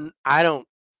one I'm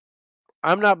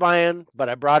not buying, but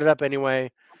I brought it up anyway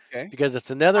Okay. because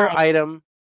it's another Alright. item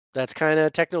that's kind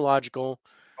of technological.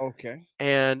 Okay.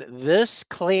 And this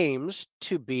claims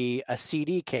to be a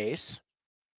CD case.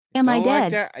 Am I Don't like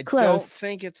dead? that. I don't Close.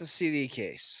 think it's a CD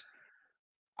case.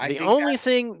 The only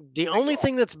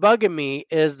thing that's bugging me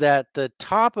is that the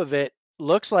top of it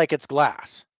looks like it's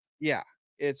glass. Yeah,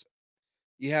 it's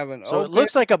you have an So it open.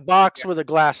 looks like a box with a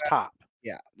glass top.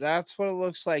 Yeah, that's what it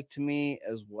looks like to me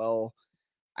as well.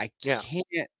 Yeah.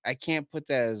 I can't put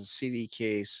that as a CD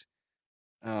case.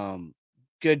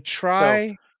 Good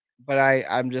try, but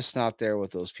I'm just not there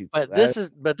with those people. But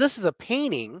this is a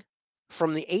painting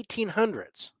from the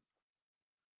 1800s.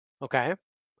 Okay.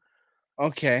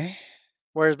 Okay.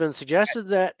 Where it's been suggested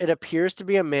that it appears to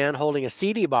be a man holding a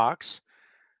CD box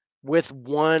with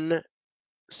one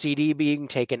CD being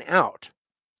taken out.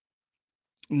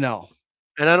 No.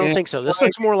 And I don't And think so. This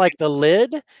looks more like the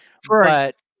lid, For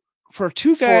but for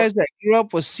two guys that grew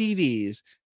up with CDs,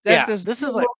 that yeah, does this not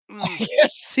is like look like a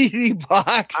CD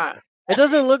box. it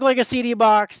doesn't look like a CD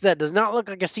box. That does not look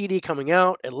like a CD coming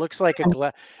out. It looks like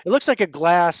a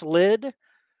glass lid.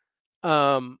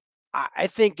 I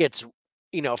think it's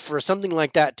for something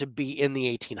like that to be in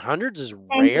the 1800s is Thank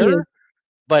rare, you.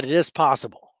 but it is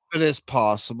possible. It is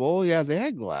possible. Yeah, they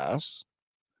had glass.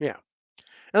 Yeah.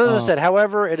 And as I said,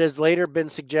 however, it has later been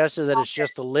suggested that it's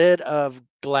just the lid of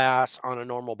glass on a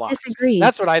normal box. Disagree.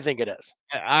 That's what I think it is.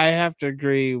 I have to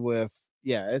agree with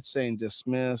it's saying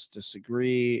dismiss,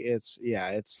 disagree. It's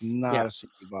not a CD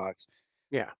box.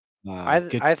 Yeah.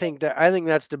 Good. I think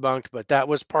that's debunked, but that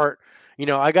was part,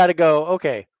 I got to go,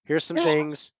 okay, here's some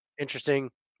things interesting,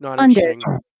 not Under.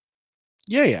 interesting.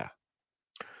 Yeah.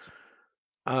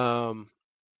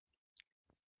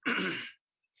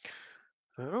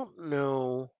 I don't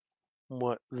know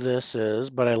what this is,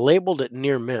 but I labeled it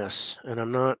near miss, and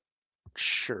I'm not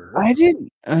sure. I didn't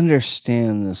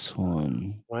understand this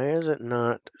one. Why is it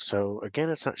not? So again,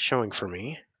 it's not showing for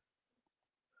me.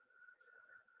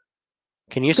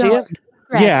 Can you see it?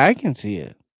 Correct. Yeah, I can see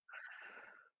it.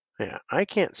 Yeah, I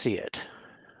can't see it.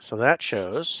 So that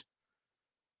shows.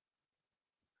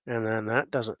 And then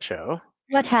that doesn't show.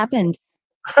 What happened?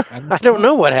 I don't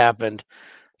know what happened.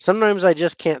 Sometimes I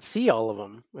just can't see all of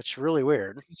them, which is really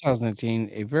weird. 2019,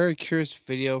 a very curious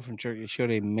video from Turkey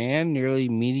showed a man nearly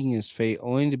meeting his fate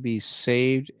only to be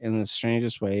saved in the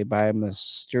strangest way by a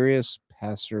mysterious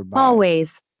passerby.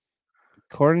 Always.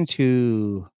 According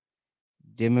to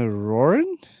Demiroren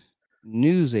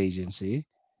news agency,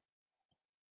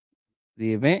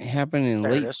 The event happened in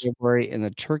There it late is. February in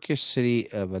the Turkish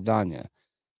city of Adana.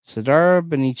 Sadar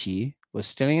Benici was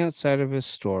standing outside of his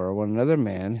store when another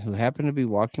man who happened to be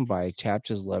walking by tapped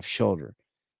his left shoulder.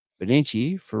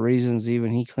 Benici, for reasons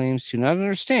even he claims to not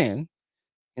understand,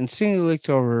 instantly looked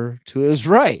over to his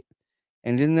right.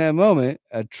 And in that moment,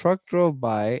 a truck drove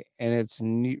by and its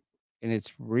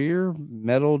rear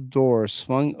metal door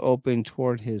swung open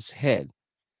toward his head.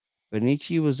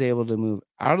 Benici was able to move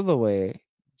out of the way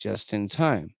just in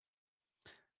time.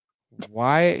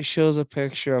 Why it shows a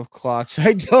picture of clocks,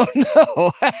 I don't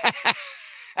know.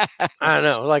 I don't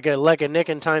know, like a Nick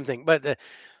and time thing. But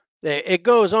it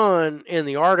goes on in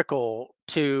the article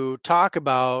to talk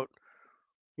about,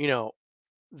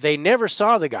 they never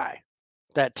saw the guy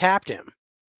that tapped him,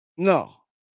 No.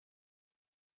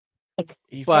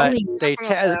 but tapping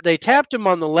they tapped him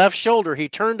on the left shoulder. He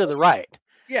turned to the right.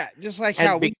 Yeah, just like And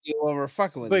how we do when we're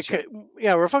fucking with each other.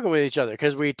 Yeah, we're fucking with each other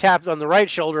because we tapped on the right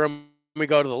shoulder and we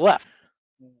go to the left.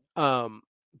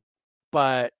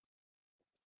 But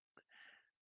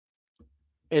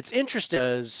it's interesting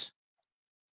because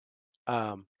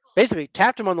basically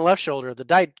tapped him on the left shoulder. The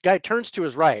guy turns to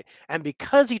his right, and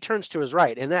because he turns to his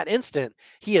right in that instant,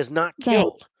 he is not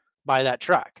killed by that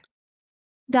truck.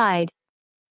 Died.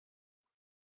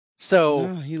 So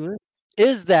No, he lived.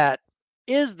 is that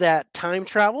time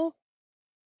travel,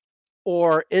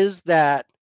 or is that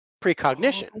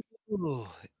precognition? Ooh.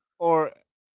 Or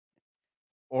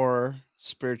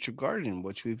spiritual guardian,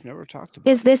 which we've never talked about.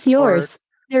 Is this yours?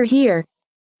 They're here.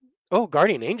 Oh,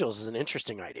 guardian angels is an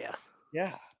interesting idea.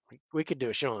 Yeah. We could do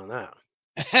a show on that.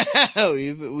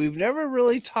 we've never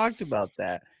really talked about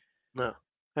that. No,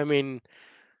 I mean,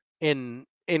 in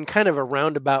kind of a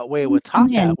roundabout way with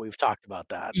Top Cat, we've talked about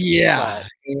that. Yeah,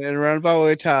 in a roundabout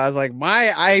way, I was like,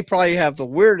 I probably have the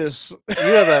weirdest.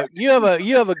 You have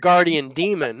a guardian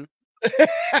demon.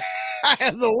 I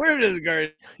have the weirdest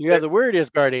guardian. You have the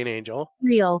weirdest guardian angel.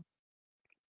 Real.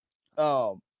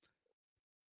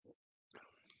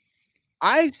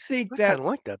 I think I that kind of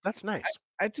like that. That's nice.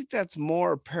 I think that's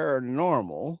more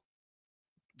paranormal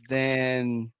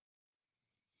than.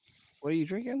 What are you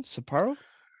drinking? Sapporo?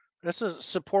 This is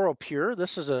Sapporo Pure.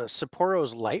 This is a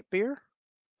Sapporo's light beer.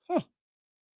 Huh.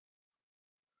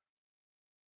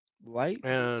 Light?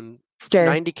 And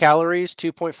 90 calories,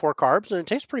 2.4 carbs, and it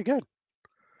tastes pretty good.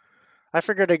 I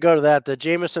figured I'd go to that. The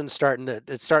Jameson's starting to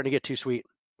get too sweet.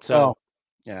 So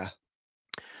yeah.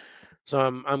 So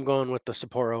I'm going with the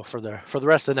Sapporo for the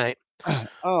rest of the night.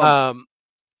 I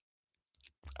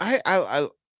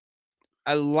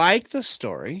like the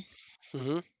story.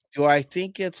 Mm-hmm. Do I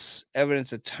think it's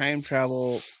evidence of time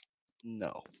travel?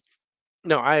 No.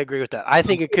 No, I agree with that. I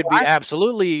think it could be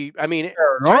absolutely. I mean,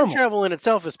 time travel in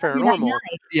itself is paranormal.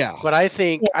 Yeah. But I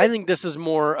think this is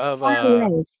more of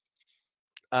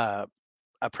a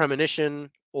premonition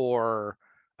or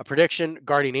a prediction,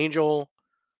 guardian angel.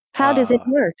 How does it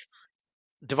work?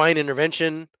 Divine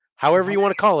intervention, however you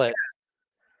want to call it.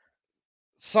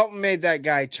 Something made that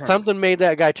guy turn. Something made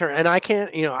that guy turn, and I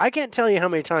can't tell you how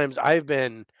many times I've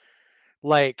been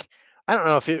like, I don't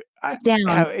know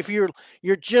if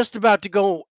you're just about to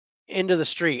go into the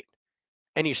street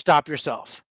and you stop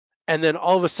yourself, and then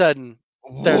all of a sudden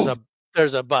there's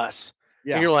a bus,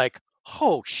 and you're like,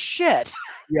 oh shit,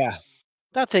 yeah,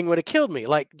 that thing would have killed me.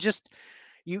 Like, just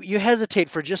you hesitate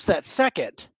for just that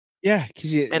second. Yeah,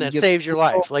 because and it saves your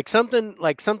life. Like something in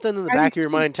the back of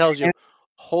your mind tells you,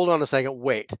 hold on a second,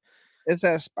 wait. It's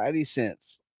that spidey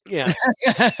sense. Yeah.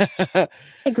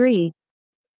 Agree.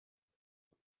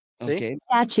 Okay.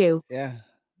 Statue. Yeah.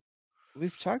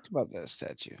 We've talked about that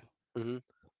statue. Mm-hmm.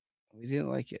 We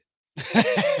didn't like it.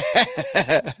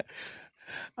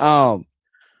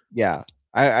 Yeah.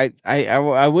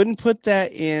 I wouldn't put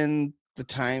that in the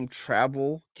time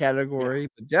travel category,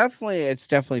 but it's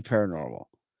definitely paranormal.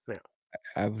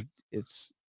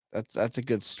 That's a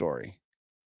good story.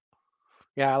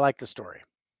 Yeah, I like the story.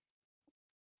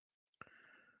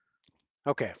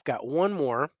 Okay, I've got one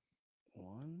more.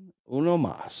 Uno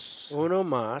mas.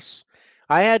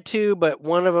 I had two, but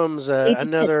one of them's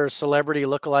another celebrity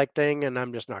lookalike thing, and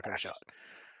I'm just not going to show it.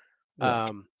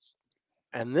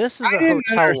 And this is a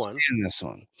hotel one. This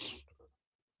one.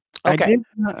 Okay. I did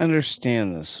not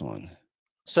understand this one.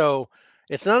 So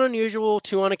it's not unusual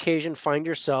to, on occasion, find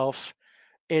yourself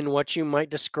in what you might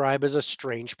describe as a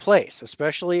strange place,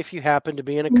 especially if you happen to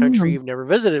be in a country you've never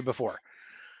visited before.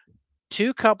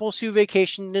 Two couples who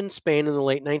vacationed in Spain in the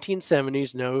late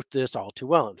 1970s know this all too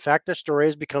well. In fact, their story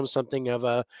has become something of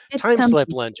a time slip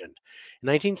legend. In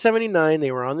 1979,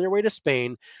 they were on their way to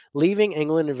Spain, leaving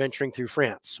England and venturing through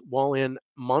France. While in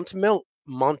Montélimar,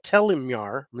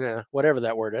 whatever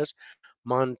that word is,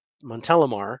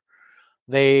 Montelimar,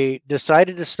 they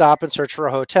decided to stop and search for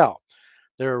a hotel.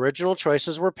 Their original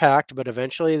choices were packed, but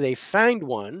eventually they find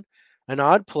one, an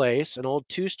odd place, an old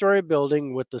 2-story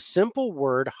building with the simple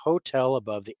word hotel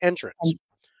above the entrance.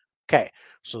 Okay,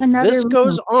 so Another this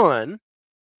goes room. on.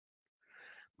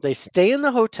 They stay in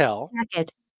the hotel.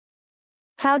 Jacket.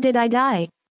 How did I die?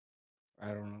 I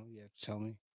don't know. You have to tell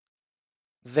me.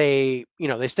 They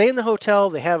stay in the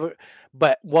hotel.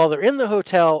 But while they're in the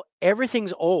hotel,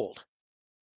 everything's old.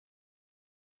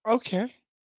 Okay.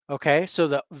 Okay,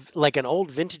 so like an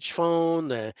old vintage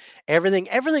phone,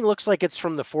 everything looks like it's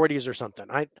from the 40s or something.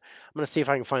 I'm gonna see if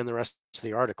I can find the rest of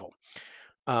the article,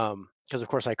 because of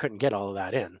course I couldn't get all of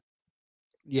that in.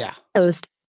 Yeah. Toast.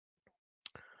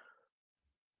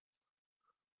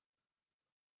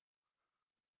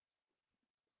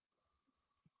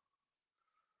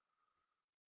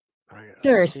 I gotta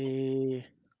Thirst. see.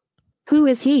 Who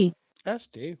is he? That's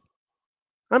Dave.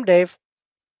 I'm Dave.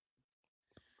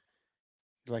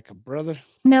 Like a brother.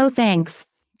 No thanks.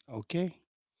 Okay.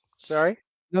 Sorry.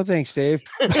 No thanks, Dave.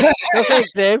 No thanks,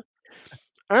 Dave.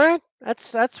 All right,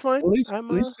 that's fine. At least, I'm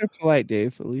at least they're polite,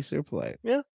 Dave. At least they're polite.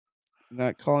 Yeah.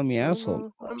 Not calling me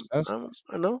asshole. That's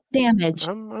I know. Damage.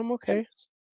 I'm okay.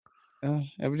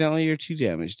 evidently you're too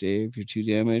damaged, Dave. You're too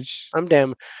damaged. I'm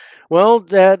damn. Well,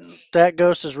 that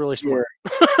ghost is really smart.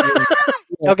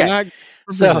 Okay. Not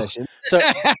for So possession.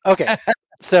 okay.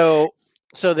 So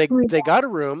they got a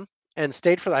room and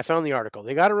stayed for. I found the article.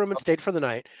 They got a room and stayed for the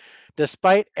night,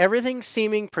 despite everything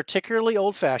seeming particularly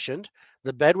old-fashioned.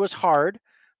 The bed was hard.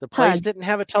 The place Hug. didn't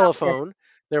have a telephone.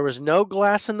 There was no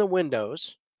glass in the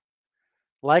windows.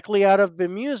 Likely out of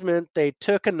bemusement, they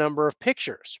took a number of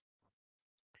pictures.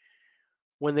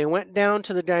 When they went down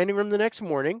to the dining room the next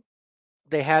morning,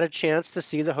 they had a chance to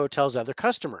see the hotel's other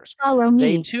customers. Follow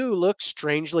They me. too looked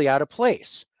strangely out of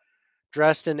place,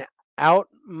 dressed in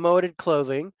outmoded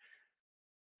clothing,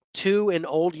 2 in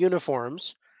old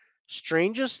uniforms.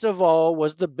 Strangest of all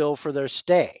was the bill for their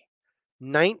stay,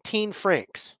 19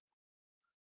 francs,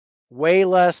 way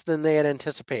less than they had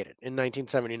anticipated in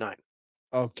 1979.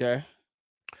 Okay.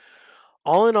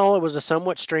 All in all, it was a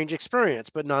somewhat strange experience,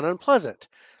 but not unpleasant.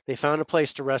 They found a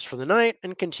place to rest for the night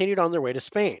and continued on their way to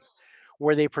Spain,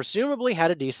 where they presumably had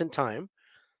a decent time.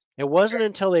 It wasn't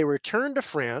until they returned to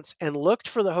France and looked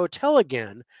for the hotel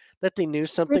again that they knew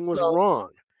something was Rituals. wrong.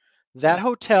 That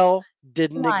hotel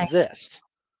didn't Why? exist.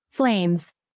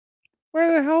 Flames.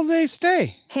 Where the hell do they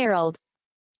stay? Harold.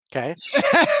 Okay.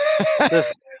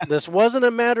 This wasn't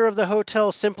a matter of the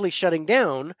hotel simply shutting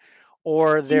down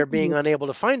or their being unable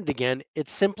to find it again. It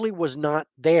simply was not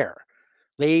there.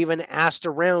 They even asked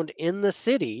around in the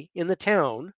city, in the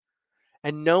town,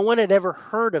 and no one had ever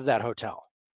heard of that hotel.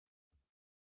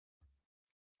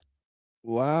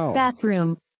 Wow.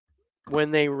 Bathroom. When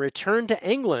they returned to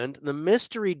England, the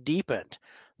mystery deepened.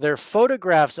 Their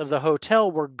photographs of the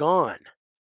hotel were gone.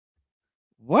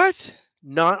 What?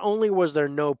 Not only was there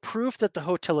no proof that the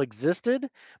hotel existed,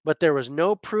 but there was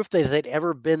no proof that they'd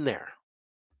ever been there.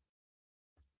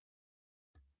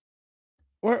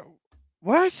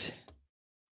 What?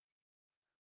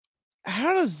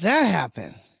 How does that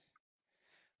happen?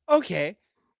 Okay.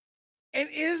 And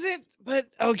is it? But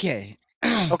okay.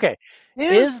 Okay.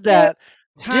 Is that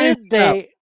time did they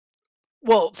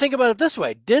well, think about it this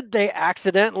way. Did they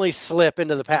accidentally slip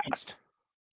into the past?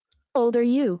 How old are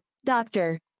you,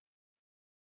 doctor?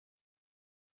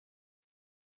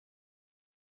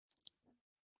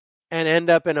 And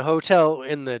end up in a hotel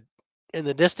in the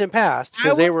distant past I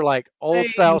because they would were like old say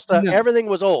style stuff. no. Everything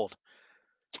was old.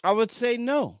 I would say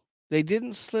no. They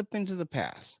didn't slip into the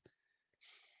past.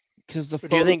 Because the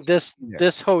Do you think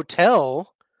this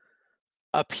hotel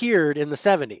appeared in the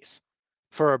 70s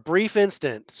for a brief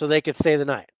instant so they could stay the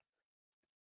night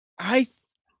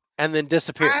and then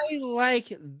disappear? I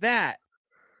like that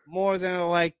more than I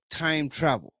like time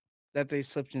travel, that they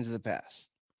slipped into the past.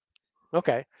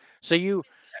 Okay. So you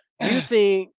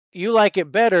think you like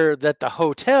it better that the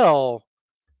hotel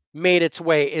made its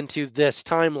way into this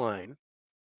timeline?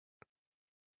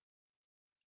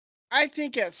 I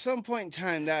think at some point in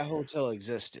time that hotel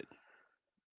existed.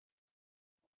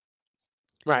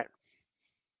 Right.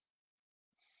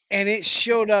 And it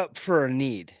showed up for a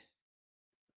need.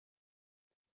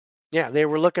 Yeah, they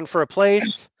were looking for a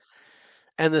place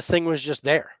and this thing was just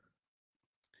there.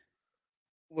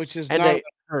 Which is And not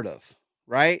unheard of,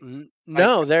 right?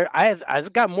 No,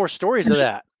 I've got more stories of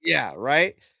that. Yeah,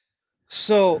 right.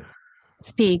 So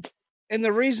Speak. and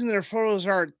the reason their photos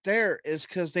aren't there is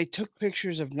because they took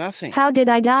pictures of nothing. How did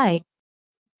I die?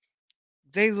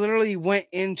 They literally went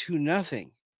into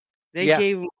nothing. They Yeah.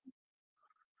 gave them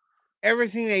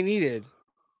everything they needed,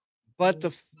 but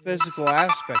the physical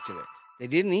aspect of it. They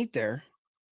didn't eat there.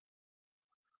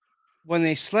 When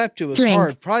they slept, it was Drink.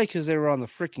 hard, probably because they were on the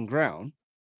freaking ground.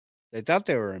 They thought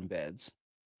they were in beds.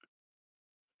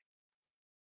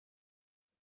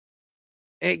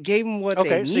 It gave them what they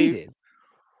Okay, so you, needed.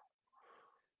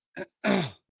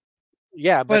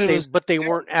 yeah, But but it they was but they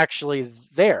weren't actually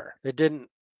there. They didn't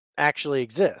actually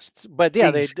exist. But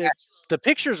yeah, the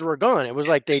pictures were gone. It was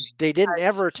like they didn't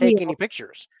ever take Real. any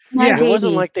pictures. My Yeah. It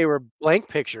wasn't baby. like they were blank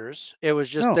pictures. It was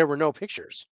just No. there were no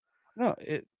pictures. No,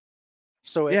 it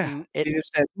So yeah. it They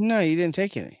just said, no, you didn't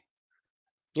take any.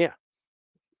 yeah.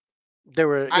 There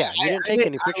were yeah, you didn't take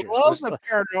any I pictures. It love was the like-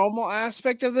 paranormal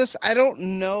aspect of this. I don't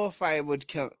know if I would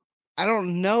come. I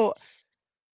don't know.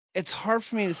 It's hard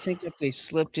for me to think that they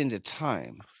slipped into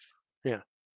time. Yeah.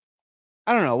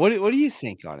 I don't know. What do you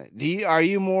think on it? Are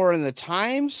you more in the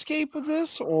timescape of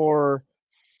this, or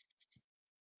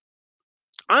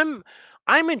I'm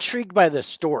intrigued by this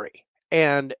story.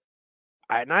 And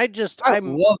I I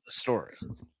love the story.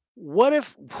 what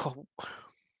if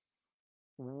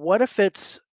what if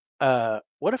it's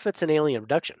an alien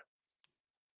abduction?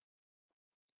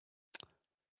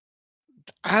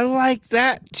 I like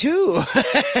that too.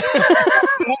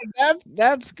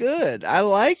 That's good. I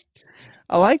like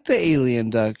the alien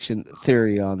abduction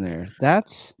theory on there.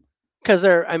 That's Because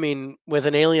with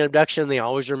an alien abduction, they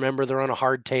always remember they're on a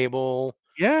hard table,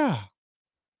 yeah.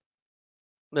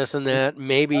 this and that.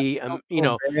 Maybe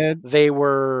Bed. they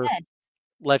were,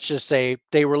 let's just say,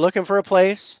 they were looking for a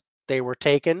place. They were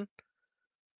taken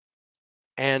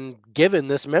and given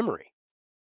this memory.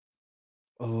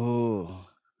 Oh.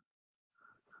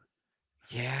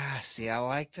 Yeah, see, I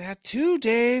like that too,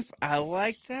 Dave. I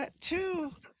like that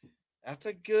too. That's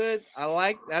a good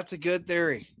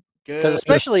theory. Because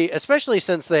Good. especially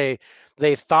since they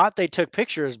thought they took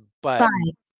pictures, but Bye.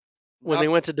 when they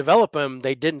Nothing. went to develop them,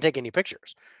 they didn't take any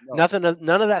pictures. No.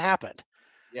 None of that happened.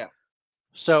 Yeah.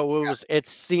 So it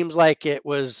seems like it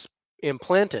was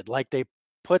implanted, like they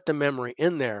put the memory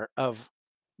in there of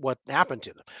what happened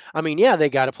to them. I mean, yeah, they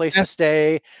got a place to That's-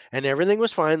 stay and everything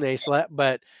was fine. They slept,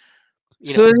 but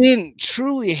So they didn't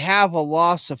truly have a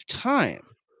loss of time.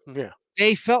 yeah,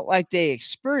 They felt like they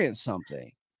experienced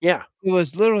something. yeah, It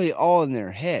was literally all in their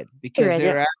head because Here it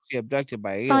they were is. actually abducted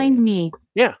by aliens. Find me.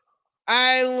 yeah.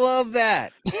 I love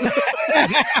that.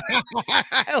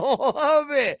 I love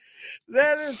it.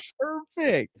 That is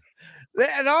perfect.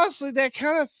 And honestly, that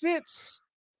kind of fits.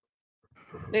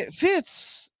 It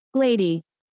fits. Lady.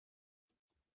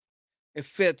 It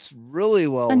fits really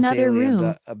well Another with alien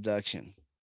room. abduction.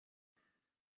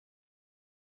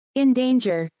 In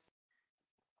danger.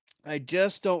 I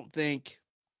just don't think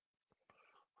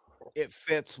it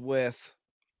fits with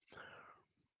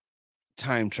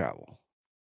time travel.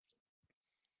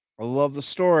 I love the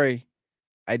story.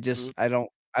 I just I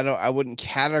wouldn't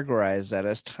categorize that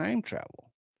as time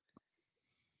travel.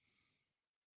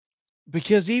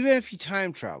 Because even if you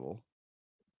time travel,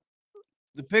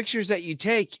 the pictures that you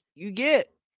take, you get.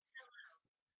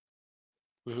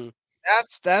 Mhm.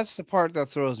 That's the part that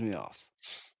throws me off.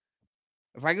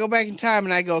 If I go back in time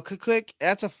and I go click,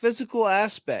 that's a physical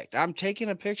aspect. I'm taking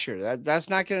a picture. That's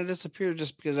not going to disappear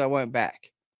just because I went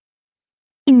back.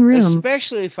 In room.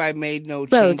 Especially if I made no Road.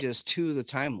 changes to the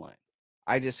timeline.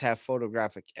 I just have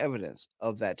photographic evidence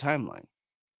of that timeline.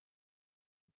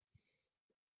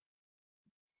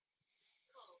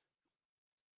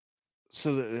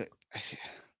 So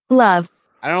Love.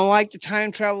 I don't like the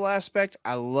time travel aspect.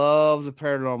 I love the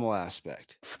paranormal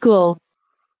aspect. School.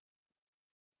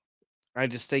 I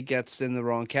just think that's in the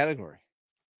wrong category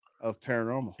of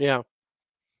paranormal. Yeah.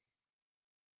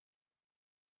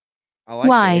 I like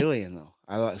Why? the alien though.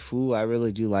 I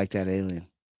really do like that alien.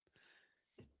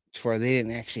 To where they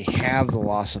didn't actually have the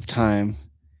loss of time.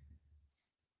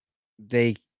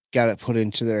 They got it put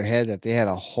into their head that they had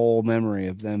a whole memory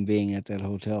of them being at that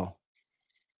hotel.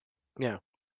 Yeah.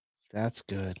 That's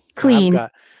good. Clean.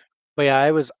 But yeah,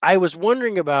 I was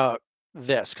wondering about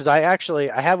this because I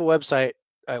have a website.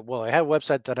 I have a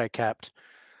website that I kept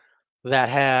that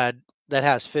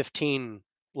has 15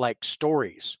 like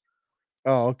stories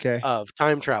Oh, okay. of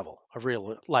time travel, of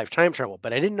real life time travel,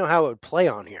 but I didn't know how it would play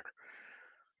on here.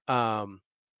 So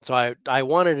I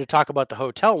wanted to talk about the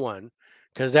hotel one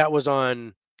because that was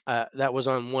on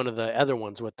one of the other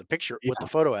ones with the picture with the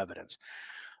photo evidence.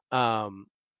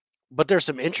 But there's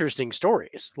some interesting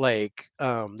stories. Like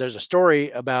there's a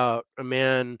story about a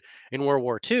man in World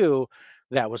War II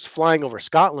that was flying over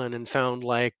Scotland and found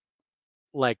like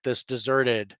this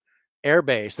deserted air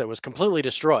base that was completely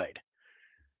destroyed,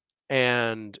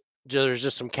 and there's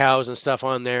just some cows and stuff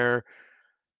on there,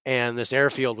 and this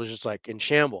airfield was just like in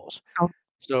shambles. Oh.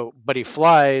 So, but he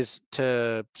flies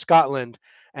to Scotland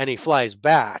and he flies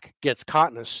back, gets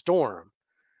caught in a storm.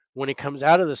 When he comes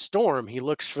out of the storm, he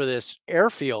looks for this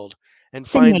airfield and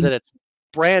finds Sydney. that it's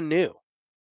brand new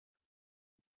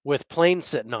with planes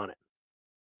sitting on it.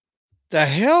 The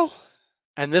hell?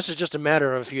 And this is just a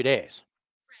matter of a few days.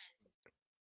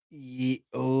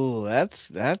 Oh,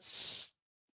 that's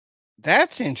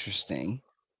interesting.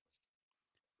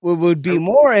 What would be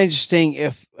more interesting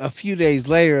if a few days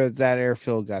later that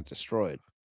airfield got destroyed.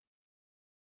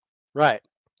 Right.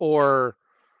 Or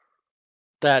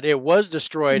that it was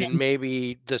destroyed and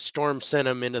maybe the storm sent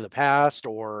him into the past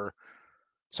or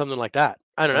something like that.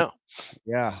 I don't know.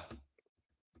 Yeah.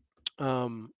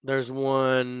 There's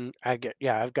one I've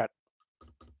got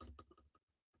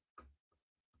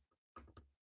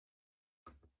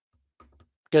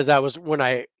because that was when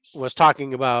I was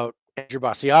talking about Andrew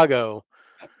Basiago.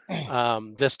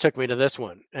 This took me to this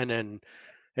one, and then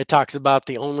it talks about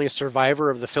the only survivor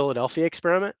of the Philadelphia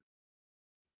experiment.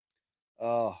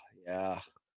 Oh yeah.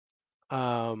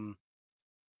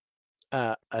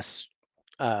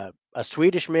 A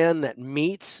Swedish man that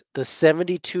meets the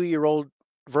 72-year-old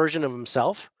version of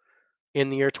himself in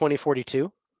the year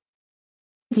 2042.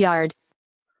 Yard.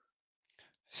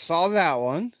 Saw that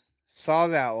one.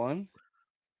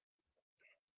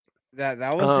 That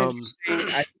was interesting.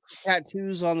 I think the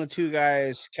tattoos on the two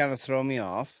guys kind of throw me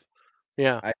off.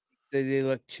 Yeah. They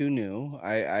look too new.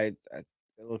 It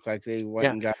looked like they went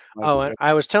and got. And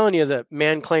I was telling you that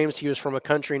man claims he was from a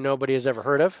country nobody has ever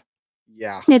heard of.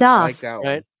 Yeah. It I off. like that Right.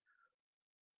 one.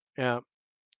 Yeah.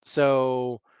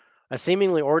 So a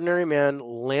seemingly ordinary man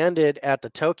landed at the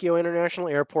Tokyo International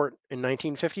Airport in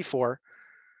 1954.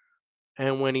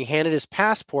 And when he handed his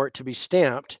passport to be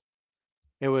stamped,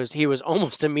 he was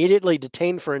almost immediately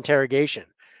detained for interrogation.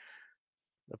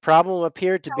 The problem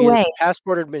appeared to be that the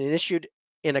passport had been issued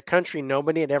in a country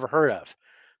nobody had ever heard of,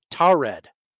 Taured,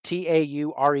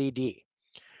 Taured.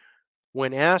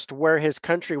 When asked where his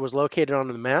country was located on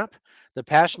the map, the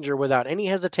passenger, without any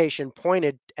hesitation,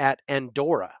 pointed at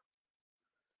Andorra.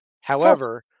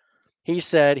 However, he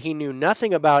said he knew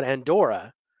nothing about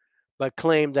Andorra, but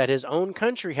claimed that his own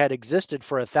country had existed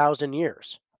for 1,000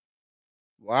 years.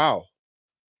 Wow.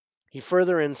 He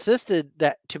further insisted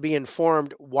that to be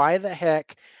informed why the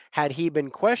heck had he been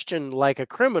questioned like a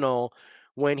criminal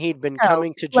when he'd been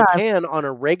coming to Japan on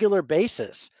a regular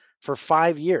basis for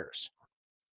 5 years.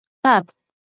 Up.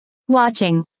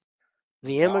 Watching.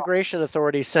 The immigration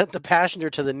authorities sent the passenger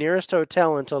to the nearest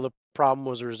hotel until the problem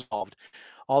was resolved.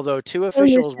 Although two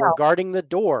officials were guarding the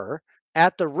door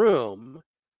at the room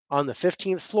on the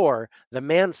 15th floor, the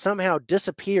man somehow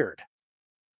disappeared.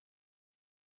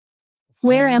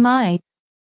 Where am I?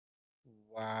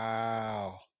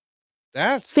 Wow.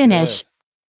 That's Finish. good.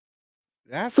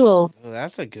 That's Fool. Oh,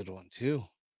 that's a good one too.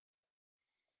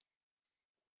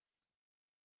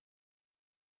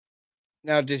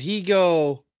 Now, did he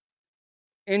go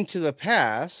into the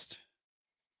past?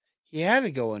 He had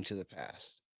to go into the past.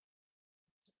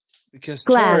 Because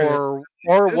Glass. Or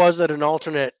was it an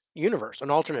alternate universe, an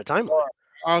alternate timeline?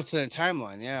 Alternate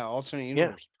timeline, yeah. Alternate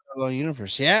universe. Parallel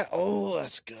universe. Yeah. Oh,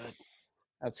 that's good.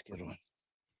 That's a good one.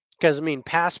 Because, I mean,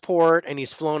 passport, and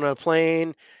he's flown a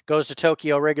plane, goes to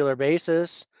Tokyo regular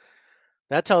basis.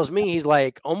 That tells me he's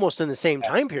like almost in the same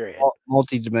time period.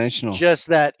 Multi-dimensional. Just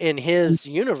that in his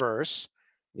universe,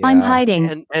 I'm hiding.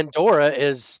 and Andorra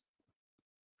is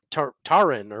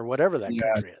Taran or whatever that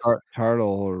country is. Turtle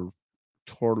or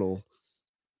Turtle,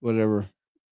 whatever.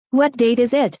 What date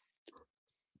is it?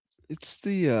 It's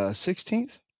the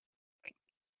 16th.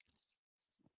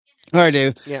 All right,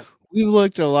 Dave. Yeah. We've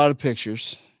looked at a lot of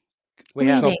pictures. We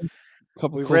have.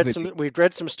 We've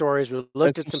read some stories. We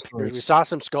looked at some pictures. We saw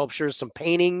some sculptures, some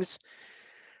paintings,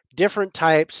 different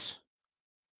types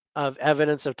of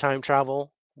evidence of time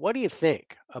travel. What do you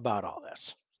think about all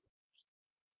this?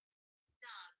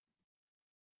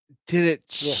 Did it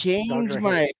change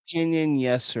my opinion?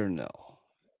 Yes or no?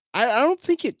 I don't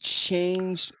think it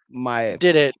changed my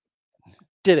opinion.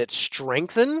 Did it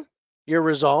strengthen your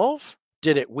resolve?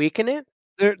 Did it weaken it?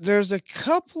 There's a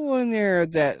couple in there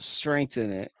that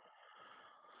strengthen it.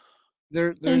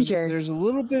 There's a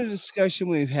little bit of discussion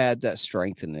we've had that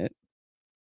strengthen it.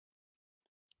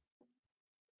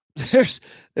 There's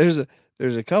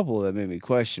a couple that made me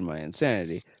question my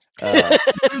insanity.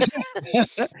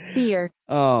 Fear.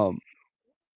 I'm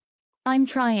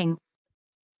trying.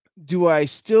 Do I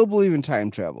still believe in time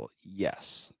travel?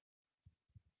 Yes.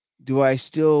 Do I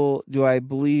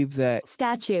believe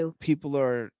that people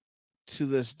are to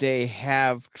this day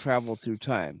have traveled through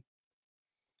time?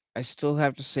 I still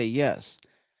have to say yes.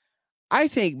 I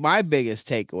think my biggest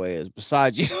takeaway is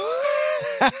beside you.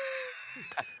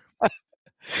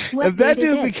 What if that date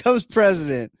is dude it? becomes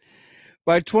president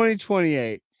by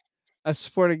 2028, I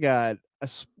swear to God,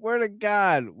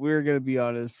 we're gonna be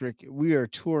on his we are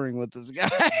touring with this guy.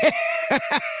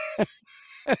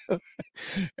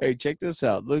 Hey, check this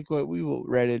out. Look what we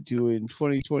ran into in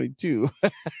 2022.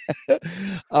 Yep.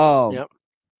 I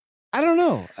don't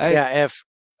know. Yeah. If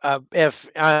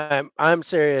I'm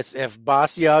serious, if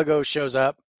Basiago shows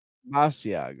up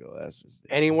Basiago, that's his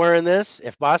name. anywhere in this,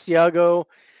 if Basiago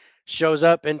shows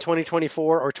up in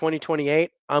 2024 or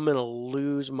 2028, I'm gonna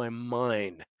lose my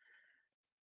mind.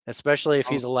 Especially if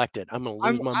he's elected, I'm gonna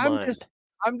lose my mind.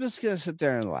 I'm just gonna sit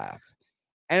there and laugh,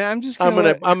 and I'm just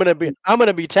gonna. I'm gonna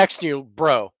be texting you,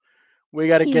 bro. We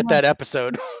got to You get that want-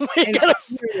 episode. We And gotta,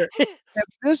 if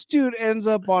this dude ends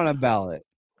up on a ballot,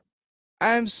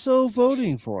 I'm so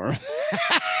voting for him.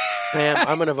 man,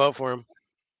 I'm gonna vote for him.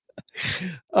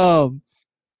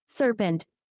 Serpent.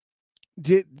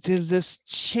 Did this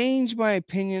change my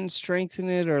opinion, strengthen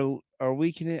it, or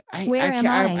weaken it? Where am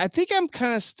I? I think I'm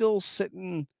kind of still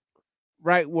sitting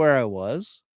right where I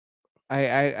was.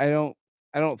 I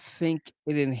don't think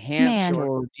it enhanced Man.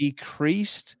 or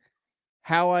decreased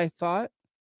how I thought.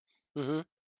 Hmm.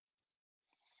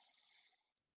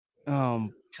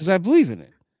 Because I believe in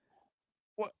it.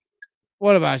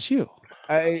 What about you?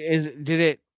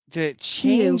 Did it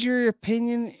change your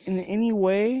opinion in any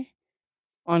way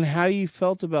on how you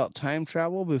felt about time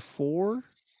travel before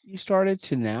you started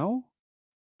to now?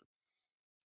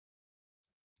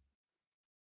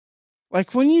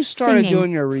 Like when you started Singing,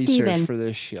 doing your research Steven. for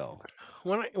this show.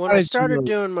 When How I did you started know?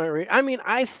 doing my, I mean,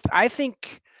 I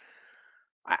think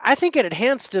it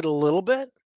enhanced it a little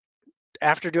bit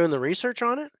after doing the research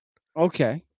on it.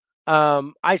 Okay.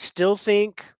 I still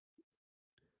think,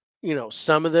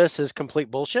 some of this is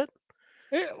complete bullshit,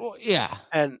 Yeah.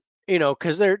 and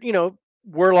because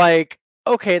we're like,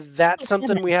 okay, that's Yes,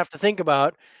 something Evan. we have to think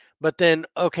about, but then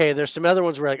okay, there's some other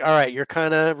ones where like, all right, you're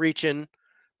kind of reaching.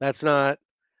 That's not,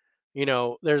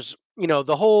 there's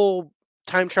the whole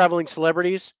time traveling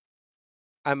celebrities.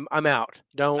 I'm out.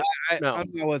 Don't no. I'm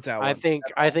not with that one.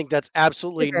 I think that's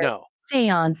absolutely Okay. no.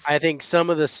 Seance. I think some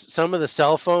of the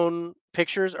cell phone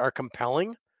pictures are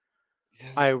compelling.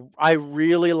 I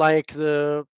really like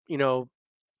the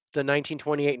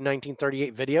 1928 and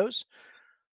 1938 videos.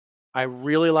 I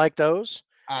really like those.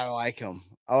 I like them.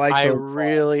 I like I those.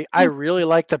 really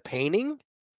like the painting.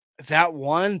 That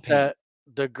one paint.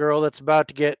 The girl that's about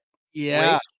to get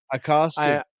Yeah. raped.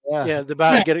 Accosted. Yeah.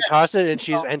 About to get accosted,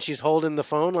 and she's holding the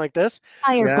phone like this.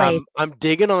 Fireplace. I'm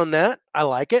digging on that. I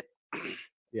like it.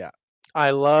 Yeah.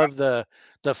 I love the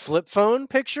flip phone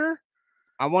picture.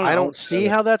 I don't see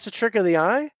how that's a trick of the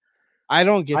eye. I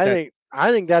don't get that.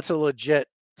 I think that's a legit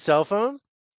cell phone.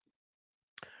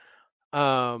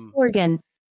 Organ.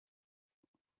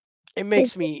 It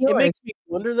makes me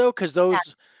wonder though, because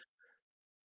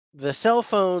the cell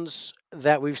phones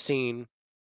that we've seen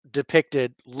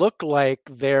depicted look like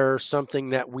they're something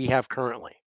that we have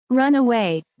currently. Run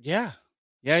away. Yeah.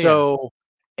 Yeah. So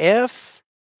if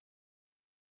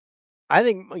I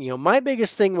think my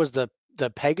biggest thing was the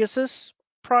Pegasus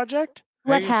project.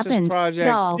 What Pegasus happened? Project.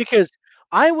 Doll. Because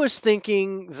I was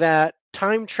thinking that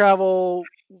time travel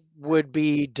would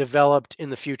be developed in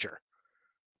the future,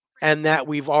 and that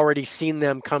we've already seen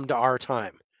them come to our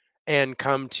time and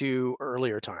come to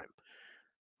earlier time,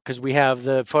 because we have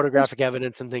the photographic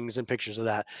evidence and things and pictures of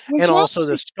that, Which and also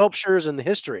the also- sculptures and the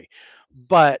history.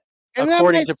 But And that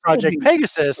according might to still Project be-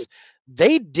 Pegasus,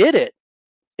 they did it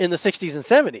in the 60s and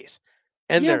 70s,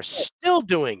 and Yeah, they're but- still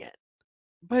doing it.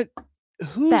 But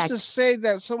who's Fact. to say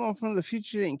that someone from the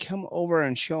future didn't come over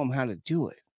and show them how to do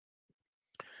it?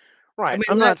 Right. mean,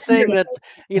 I'm not that's- saying that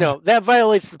that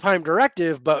violates the Prime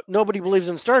Directive, but nobody believes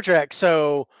in Star Trek,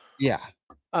 so Yeah.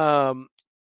 I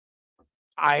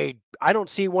don't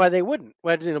see why they wouldn't.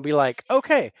 Why it'll be like,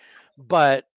 okay,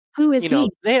 but Who is he?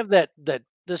 they have that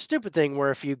the stupid thing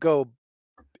where if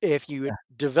you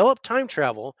develop time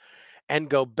travel and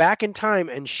go back in time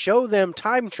and show them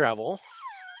time travel,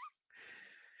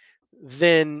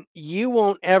 then you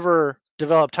won't ever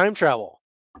develop time travel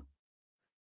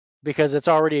because it's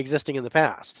already existing in the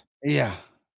past. Yeah.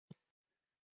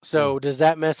 So does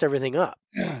that mess everything up?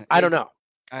 I don't know.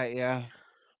 Yeah.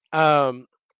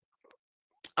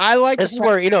 I like this the is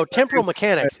where temporal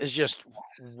mechanics is just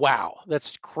wow.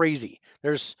 That's crazy.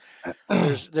 There's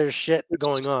shit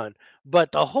going on,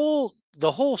 but the whole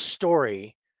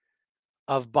story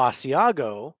of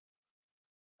Basiago,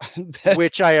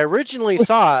 which I originally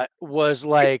thought was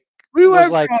like we was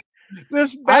went like from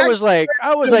this. I was like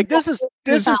this is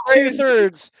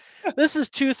 2/3 this is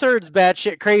 2/3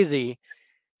 batshit crazy,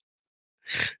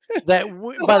 that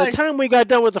by the Like- time we got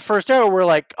done with the first hour, we're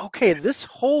like, okay, this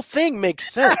whole thing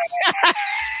makes sense.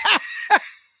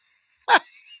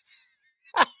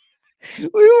 We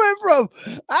went from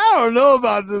I don't know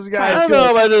about this guy. I don't to,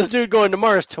 know about this dude going to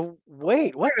Mars to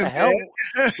wait, what Wait a the hell?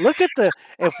 minute.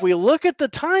 If we look at the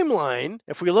timeline,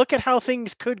 if we look at how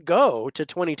things could go to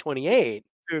 2028,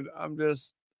 Dude, I'm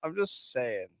just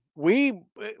saying. we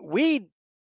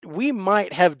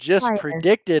might have just Fire.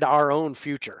 predicted our own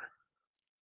future.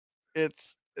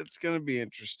 It's gonna be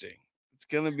interesting. It's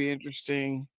gonna be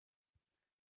interesting.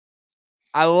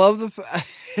 I love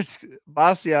it's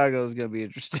Basiago is gonna be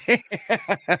interesting.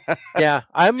 Yeah,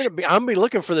 I'm gonna be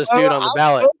looking for this dude on the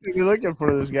ballot. I'm be looking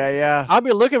for this guy. Yeah, I'll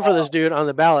be looking for this dude on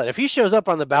the ballot. If he shows up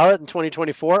on the ballot in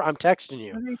 2024, I'm texting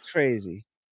you. what'd be crazy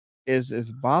is if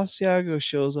Basiago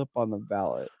shows up on the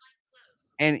ballot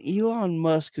and Elon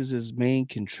Musk is his main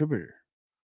contributor.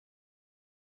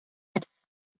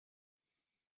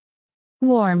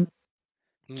 Warm.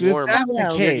 Dude, Warm. if that's the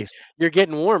Hello. case, You're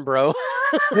getting warm, bro.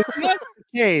 if that's the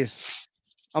case,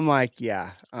 I'm like,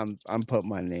 yeah, I'm putting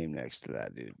my name next to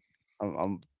that dude.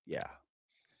 Yeah,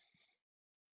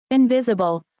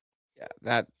 Invisible.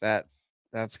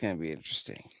 that's gonna be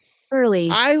interesting. Early.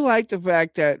 I like the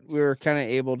fact that we were kind of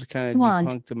able to kind of Want.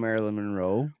 debunk the Marilyn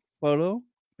Monroe photo.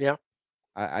 Yeah.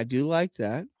 I do like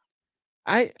that.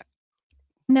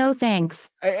 No thanks.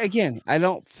 Again, I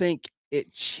don't think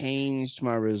it changed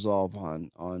my resolve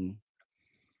on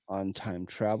time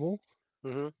travel.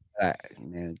 hmm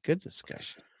Man, good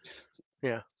discussion.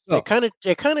 Yeah. So,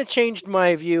 It kind of changed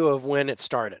my view of when it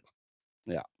started.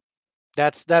 Yeah.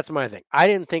 That's my thing. I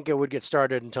didn't think it would get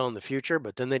started until in the future,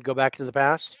 but then they'd go back to the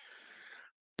past.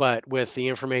 But with the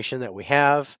information that we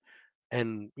have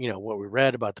and what we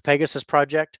read about the Pegasus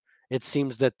project, it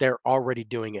seems that they're already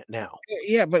doing it now.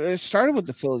 yeah, but it started with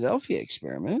the Philadelphia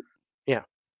experiment. Yeah.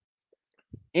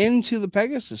 Into the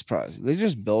Pegasus project. They're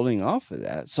just building off of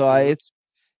that. So Mhm.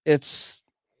 it's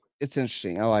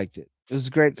interesting. I liked it. It was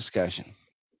a great discussion.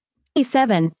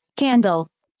 7. Candle.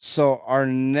 So our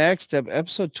next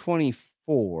episode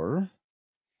 24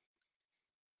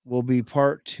 will be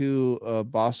part 2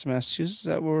 of Boston, Massachusetts. Is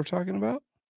that what we're talking about?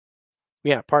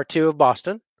 Yeah, part 2 of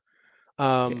Boston.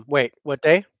 Wait, what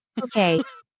day? Okay.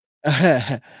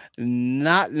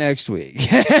 Not next week.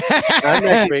 Not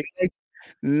next week.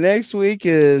 Next week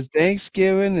is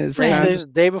Thanksgiving. It's time Wednesday's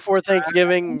the day before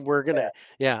Thanksgiving. We're gonna,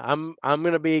 I'm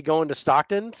gonna be going to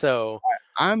Stockton. So,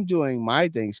 I'm doing my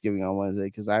Thanksgiving on Wednesday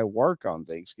because I work on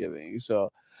Thanksgiving.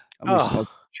 So I'm gonna smoke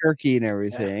turkey and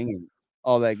everything and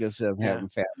all that good stuff, Yeah. having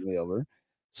family over.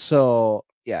 So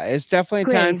yeah, it's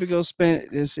definitely time to Grace. go spend.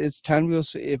 It's time to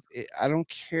go. I don't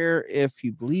care if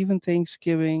you believe in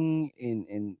Thanksgiving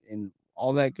and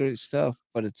all that good stuff,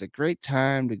 but it's a great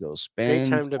time to go great spend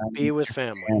time to be with your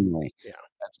family. family. Yeah.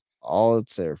 That's all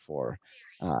it's there for.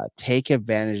 Take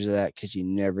advantage of that because you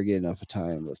never get enough of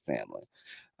time with family.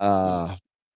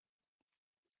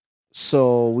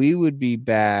 So we would be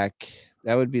back.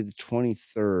 That would be the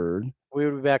 23rd. We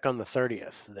would be back on the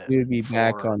 30th. Then We would be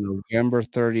back for- on November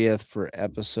 30th for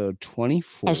episode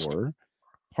 24,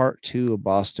 part 2 of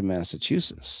Boston,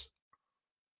 Massachusetts.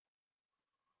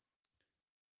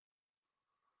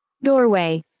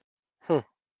 Doorway.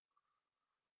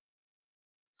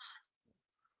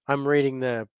 I'm reading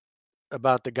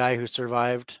about the guy who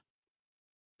survived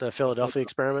the Philadelphia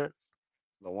experiment.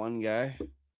 The one guy.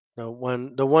 The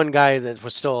one guy that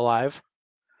was still alive.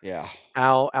 Yeah.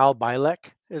 Al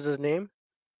Bielek is his name,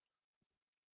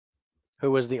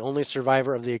 who was the only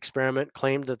survivor of the experiment,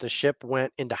 claimed that the ship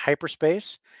went into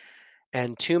hyperspace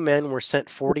and 2 men were sent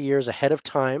 40 years ahead of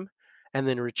time and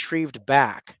then retrieved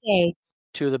back Stay.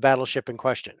 to the battleship in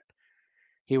question.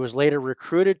 He was later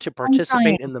recruited to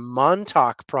participate in the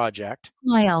Montauk Project,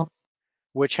 Smile.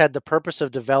 which had the purpose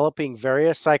of developing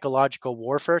various psychological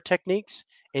warfare techniques,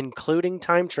 including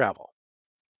time travel.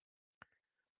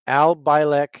 Al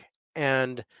Bielek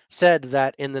said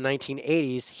that in the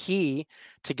 1980s, he,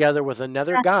 together with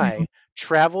another guy,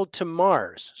 traveled to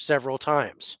Mars several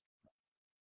times.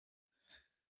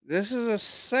 This is a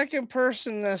second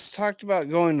person that's talked about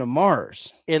going to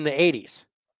Mars In the 80s.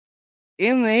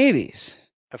 in the 80s.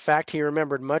 A fact he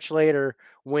remembered much later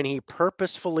when he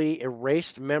purposefully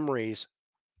erased memories.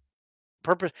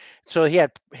 So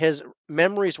his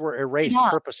memories were erased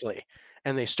Enough. purposely,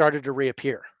 and they started to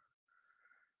reappear.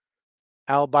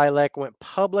 Al Bielek went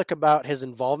public about his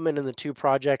involvement in the 2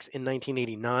 projects in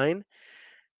 1989,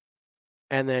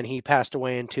 and then he passed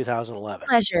away in 2011.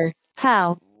 Pleasure.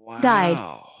 How? Wow.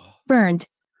 Died. Burned.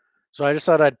 So I just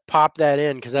thought I'd pop that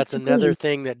in because that's Disagree. another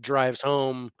thing that drives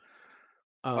home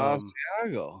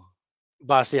Basiago.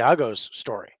 Basiago's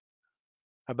story.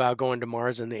 about going to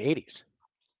Mars in the 80s.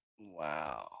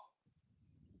 Wow.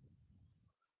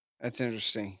 That's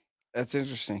interesting. That's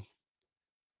interesting.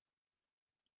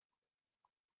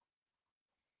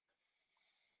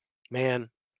 Man,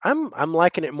 I'm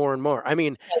liking it more and more. I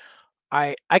mean,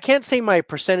 I can't say my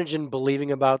percentage in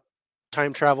believing about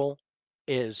time travel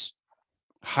is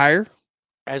Higher?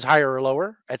 as higher or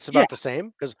lower. It's Yeah. about the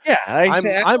same because Yeah,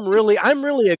 exactly. I'm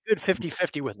really a good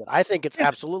 50-50 with it. I think it's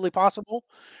absolutely possible.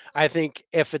 I think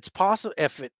if it's possible,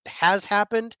 if it has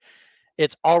happened,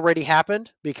 it's already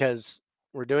happened because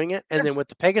we're doing it. And then with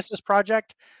the Pegasus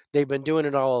project, they've been doing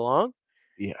it all along.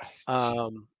 Yeah.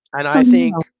 And Oh,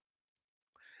 no.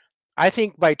 I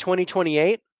think by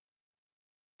 2028,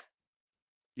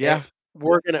 Yeah.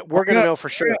 we're gonna know for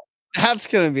sure. That's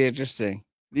gonna be interesting.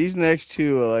 These next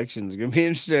 2 elections are gonna be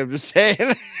interesting. I'm just saying.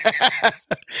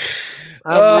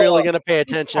 I'm really gonna pay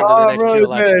attention to the I'm next 2 really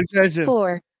paying elections. attention.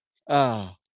 4. Oh.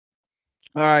 All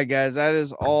right, guys. That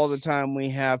is all the time we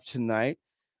have tonight.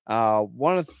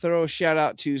 Want to throw a shout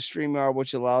out to StreamYard,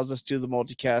 which allows us to do the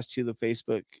multicast to the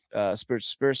Facebook Spirits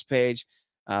Spirits page,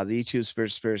 the YouTube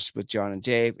Spirits Spirits with John and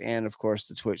Dave, and of course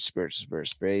the Twitch Spirits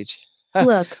Spirits page.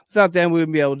 Look. Without them, we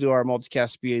wouldn't be able to do our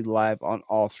multicast speed live on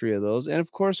all 3 of those. And of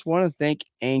course, want to thank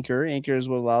Anchor. Anchor is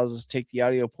what allows us to take the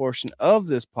audio portion of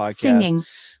this podcast, Singing.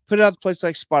 put it out to places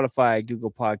like Spotify,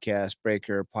 Google Podcasts,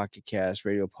 Breaker, Pocket Cast,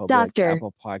 Radio Public, Doctor.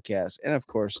 Apple Podcasts, and of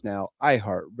course now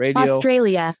iHeartRadio.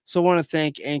 Australia. So want to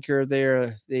thank Anchor.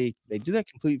 They do that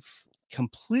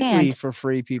completely And- for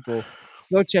free. People,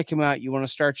 go check them out. You want to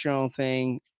start your own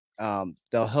thing?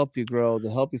 They'll help you grow.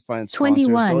 They'll help you find sponsors.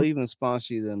 21. They'll even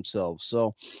sponsor you themselves.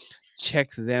 So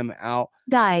check them out.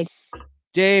 Died.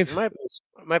 Dave, I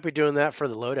might be doing that for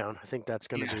the lowdown. I think that's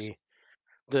going to be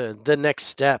the next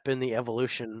step in the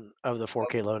evolution of the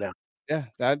 4K lowdown. yeah,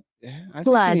 I think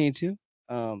Blood. you need to.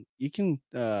 You can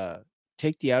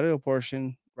take the audio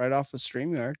portion right off of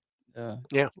StreamYard.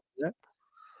 Yeah.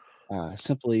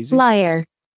 Simple, easy. Liar.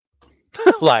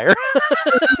 Liar.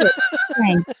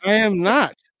 Dang. I am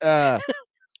not. Yeah,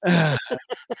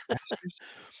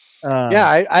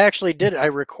 I actually did. I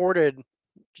recorded,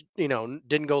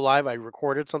 didn't go live. I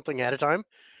recorded something at a time.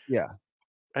 Yeah.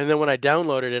 And then when I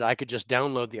downloaded it, I could just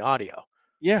download the audio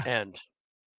Yeah. and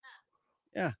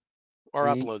or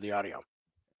I mean- upload the audio.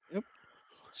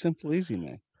 Simple, easy,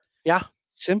 man. Yeah.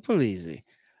 Simple, easy.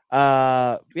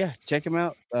 Yeah, check them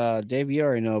out. Dave, you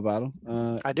already know about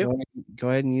them. I do. Go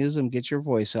ahead and use them. Get your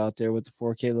voice out there with the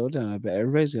 4K lowdown. I bet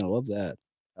everybody's gonna love that.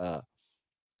 All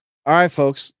right,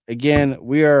 folks. Again,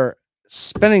 we are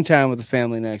spending time with the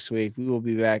family next week. We will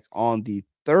be back on the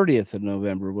 30th of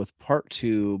November with part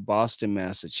 2, Boston,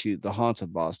 Massachusetts, the haunts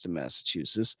of Boston,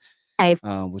 Massachusetts,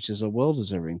 which is a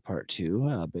well-deserving part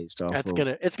 2, based off.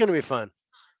 It's gonna be fun.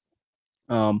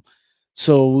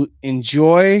 So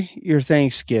enjoy your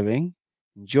Thanksgiving.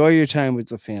 Enjoy your time with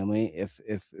the family. If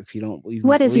you don't even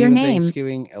What is your believe in name?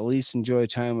 Thanksgiving, at least enjoy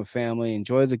time with family.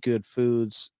 Enjoy the good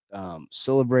foods.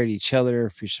 Celebrate each other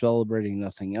if you're celebrating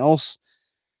nothing else.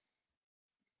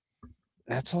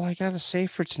 That's all I gotta say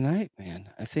for tonight, man.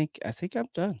 I think I'm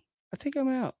done. I think I'm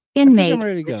out. I think Inmate. I'm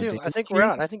ready to Me go. too. Dave. I think we're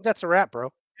out. I think that's a wrap,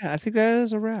 bro. Yeah, I think that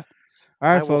is a wrap. All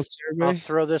I right, will- folks. I'll Everybody.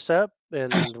 throw this up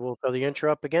and we'll throw the intro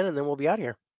up again and then we'll be out of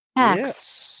here. Axe.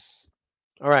 Yes.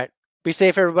 All right. Be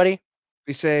safe, everybody.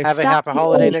 Be safe. Have a Stop happy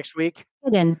holiday eating. next week.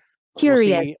 Hidden.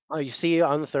 Curious. You see you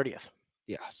on the 30th.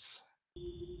 Yes.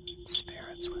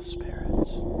 Spirits with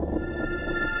spirits.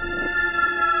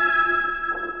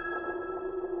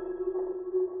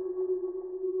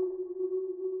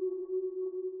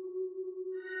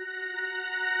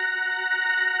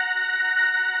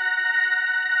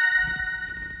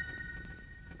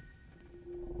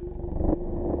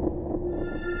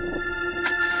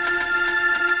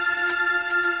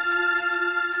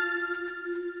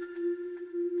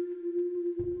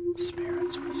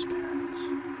 Spirits with spirits.